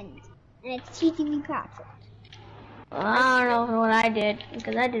friends, and it's TTV Patrick. I don't know what I did,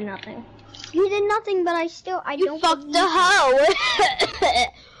 because I did nothing. You did nothing, but I You don't fucked believe the you. hoe.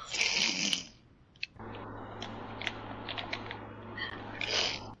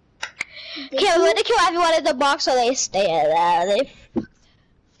 Okay, we're gonna kill everyone in the box so they stay there.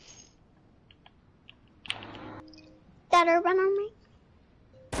 That urban on me?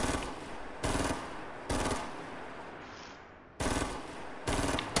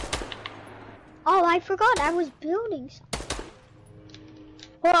 Oh, I forgot I was building something.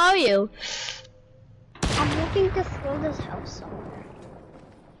 Where are you? I'm looking to throw this house somewhere.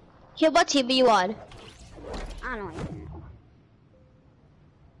 Okay, what team are you on? I don't even know.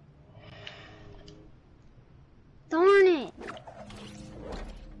 Darn it.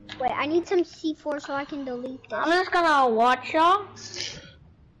 Wait, I need some C4 so I can delete this. I'm just gonna watch y'all.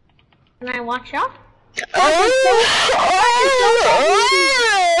 Can I watch y'all?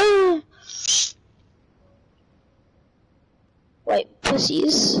 Wait,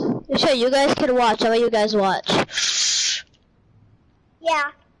 pussies. Sure, you guys can watch. How about you guys watch?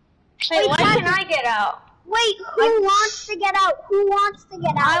 Yeah. Wait, why Patrick. can I get out? Wait, who wants to get out? Who wants to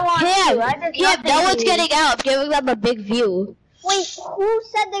get out? I want to. I did Kim, nothing no to one's you. getting out. I'm giving them a big view. Wait, who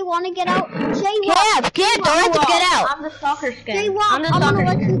said they want to get out? Kim, don't let them get out. I'm the soccer skin. J-Walk, I'm the I'm gonna soccer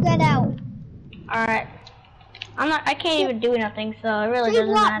let skin. you get out. Alright. I can't even do nothing, so it really doesn't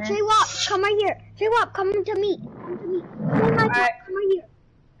J-Walk, matter. J-Walk, come right here. J-Walk, come to me. Come to me. Come on my top, Alright. come right here.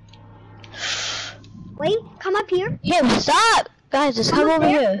 Wait, come up here. Kim, stop! Guys, just come over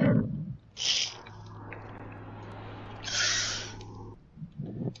here.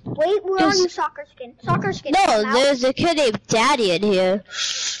 Wait, where are you, soccer skin? Soccer skin. No, come out. there's a kid named Daddy in here.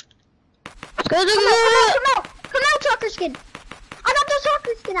 Come out, soccer skin. I got the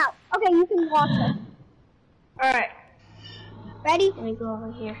soccer skin out. Okay, you can watch it. Alright. Ready? Let me go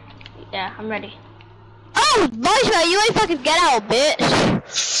over here. Yeah, I'm ready. Oh, Marshmallow, you ain't fucking get out,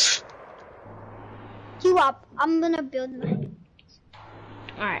 bitch. Queue up. I'm gonna build my.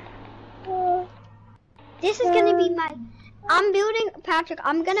 Alright. This is gonna be my. I'm building, Patrick.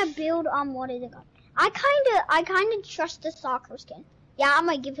 I'm gonna build what is it called? I kinda trust the soccer skin. Yeah, I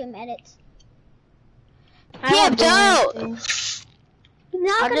might give him edits. Kim, don't! He's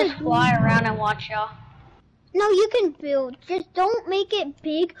not I'll gonna just fly around and watch y'all. No, you can build. Just don't make it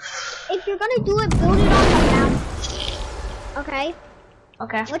big. If you're gonna do it, build it on the map. Okay.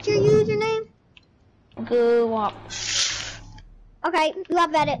 Okay. What's your username? Go up. Okay, you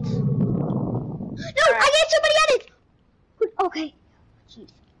have edits. I get somebody edit. Okay. Jeez.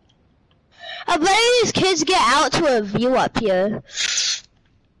 I bet these kids get out to a view up here.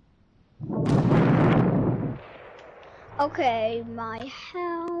 Okay, my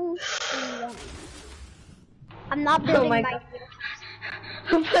house. I'm not building my my. God.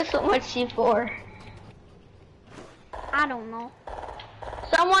 Who put so much C4? I don't know.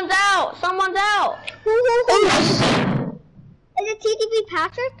 Someone's out! Someone's out! Who? Is it TTV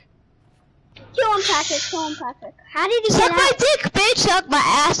Patrick? Kill him, Patrick. Kill him, Patrick. How did he Suck get my out? dick, bitch! Suck my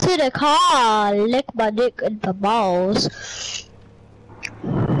ass to the car! Lick my dick in the balls.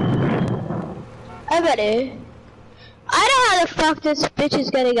 I'm ready. I know how the fuck this bitch is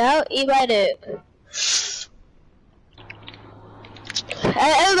getting out. Eat my dick.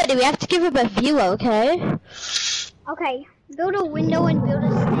 Everybody, we have to give him a view, okay? Okay, build a window and build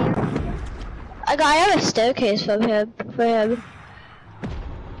a stair. I have a staircase for him.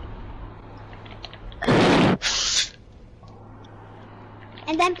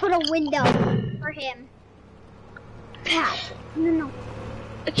 And then put a window for him. Pat. No.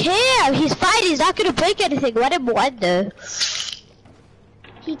 Cam, he's fine. He's not gonna break anything. Let him wonder.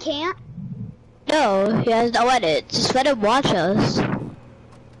 He can't? No, he has no edit. Just let him watch us.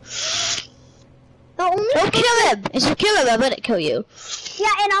 The only Don't kill him. If you kill him, I'm gonna kill you. Yeah,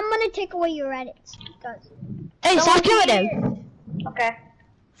 and I'm gonna take away your edits because. Hey, No stop one killing cares. him. Okay.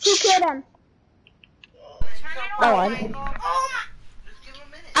 Who killed him? No one.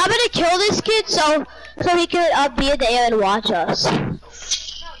 I'm gonna kill this kid so he can be in the air and watch us. No, you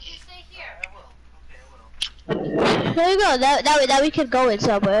stay here. I will. Okay, I will. There you go. Now we can go in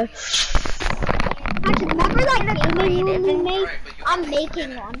somewhere. Actually, remember that gaming room we made? I'm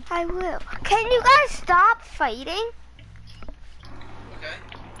making one. I will. Can you guys stop fighting Okay?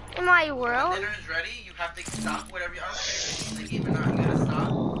 in my When world? dinner is ready, you have to stop whatever you are. In the game or not, you gotta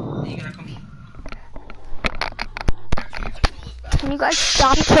stop. And you're gonna come eat. Actually, you can pull this back. Can you guys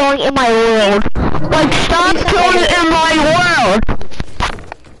stop killing in my world? Like, stop killing in my world!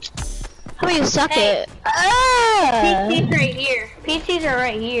 How about you suck Hey. it? Ah! PC's right here. PCs are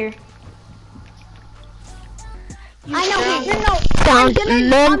right here. I know. No. Sounds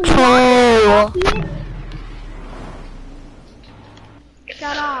mental.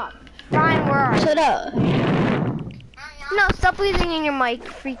 Shut up. Ryan, where are you? Shut up. No, stop breathing in your mic,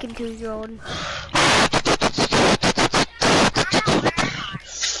 freaking 2-year-old.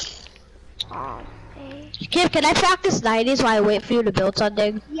 Oh, hey. Kim, can I practice 90s while I wait for you to build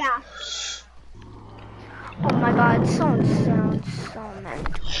something? Yeah. Oh my god, someone sounds so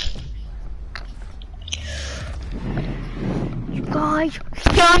mental. You guys,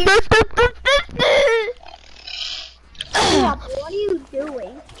 stop What are you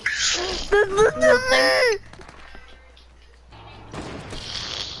doing?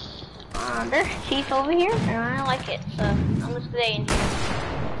 There's Chief over here, and I don't like it, so I'm gonna stay in here.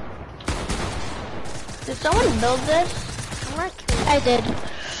 Did someone build this? I did.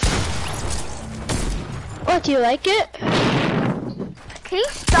 What, do you like it? Can you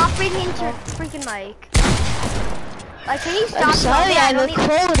stop breathing into your freaking mic? Like, can you stop? I'm sorry, talking? I'm a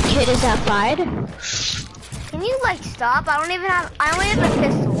cold kid, is that fine? Can you like stop? I only have a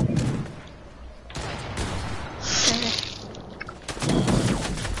pistol.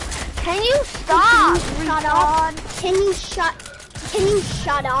 Can you stop? Shut up. Can you shut up? Can you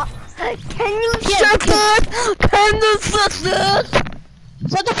shut up? Can you shut up?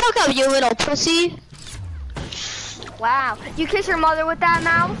 Shut the fuck up, you little pussy. Wow, you kiss your mother with that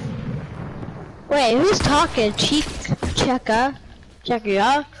mouth? Wait, who's talking? Checker,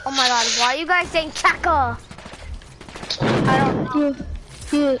 yeah? Oh my god, why are you guys saying Chaka? I don't know.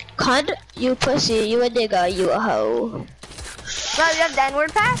 You cunt, you pussy, you a nigga, you a hoe. Bro, you have the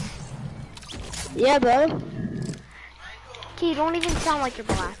N-word pass? Yeah, bro. Okay, you don't even sound like you're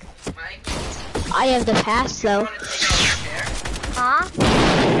black. I have the pass though. Huh?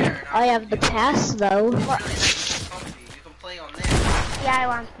 I have the pass though. You can play on this. Yeah, I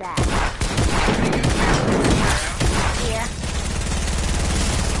want that. Yeah.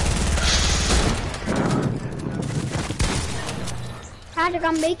 Patrick,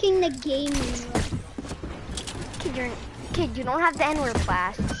 I'm making the game room. Kid, you don't have the N-word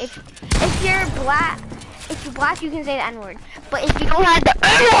pass. If you're black, you can say the N-word. But if you don't have the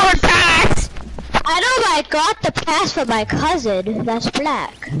N-word pass, I know I got the pass from my cousin that's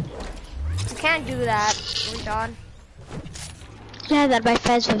black. you can't do that, retard. Yeah, that my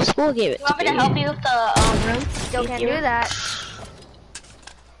friends from school gave it You want me to to me. help you with the room? Still can't do that.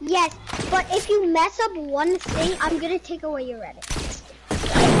 Yes, but if you mess up one thing, I'm gonna take away your edit.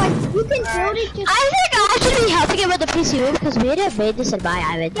 Like, you can build it just. I think actually helping him with the PCU because we didn't made this in my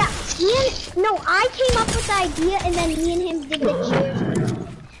island. Yeah, I came up with the idea and then me and him did the chairs.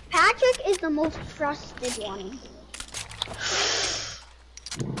 Patrick is the most trusted one.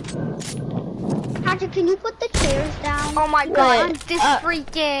 Patrick, can you put the chairs down? Oh my god, Wait, this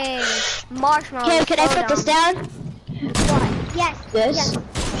freaking marshmallow. Okay, can I put this down? What? Yes. This? Yes.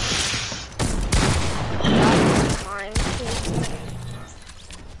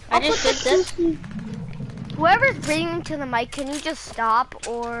 I just did this. Whoever's bringing to the mic, can you just stop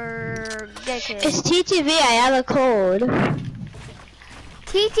or get it? It's TTV, I have a code.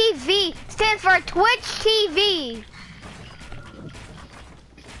 TTV stands for Twitch TV.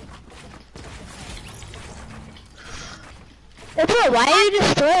 Hey, bro, why are you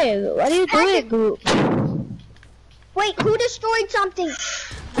destroying? What are you doing, group? Wait, who destroyed something?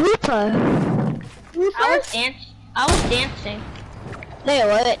 Grouper. I was dancing. No, you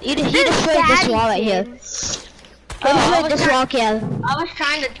weren't. He destroyed this wall right here. He destroyed this wall, Cal. I was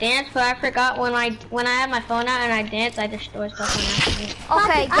trying to dance, but I forgot when I had my phone out and I danced, I destroyed stuff on accident.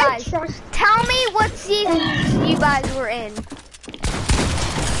 Okay, guys, tell me what season you guys were in.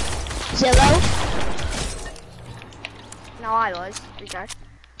 Zillow? No, I was. Retard.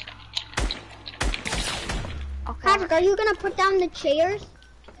 Okay. Patrick, are you gonna put down the chairs?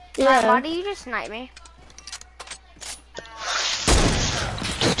 Why do you just snipe me?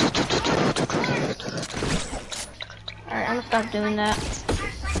 Alright, I'm gonna stop doing that.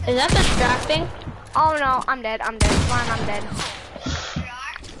 Is that distracting? Oh no, I'm dead. I'm dead. Fine, I'm dead.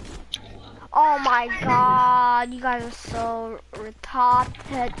 Oh my god, you guys are so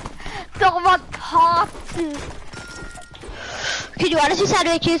retarded. So retarded. Could you honestly sound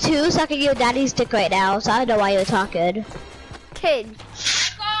like you too, so I can give you daddy's dick right now, so I don't know why you're talking. Kid.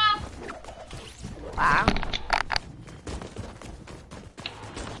 Wow.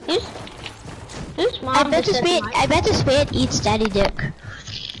 Whose mom I bet just this man eats daddy dick.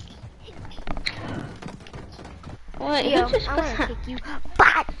 Wait, Yo, who just I'm got gonna kick you.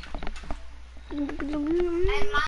 But.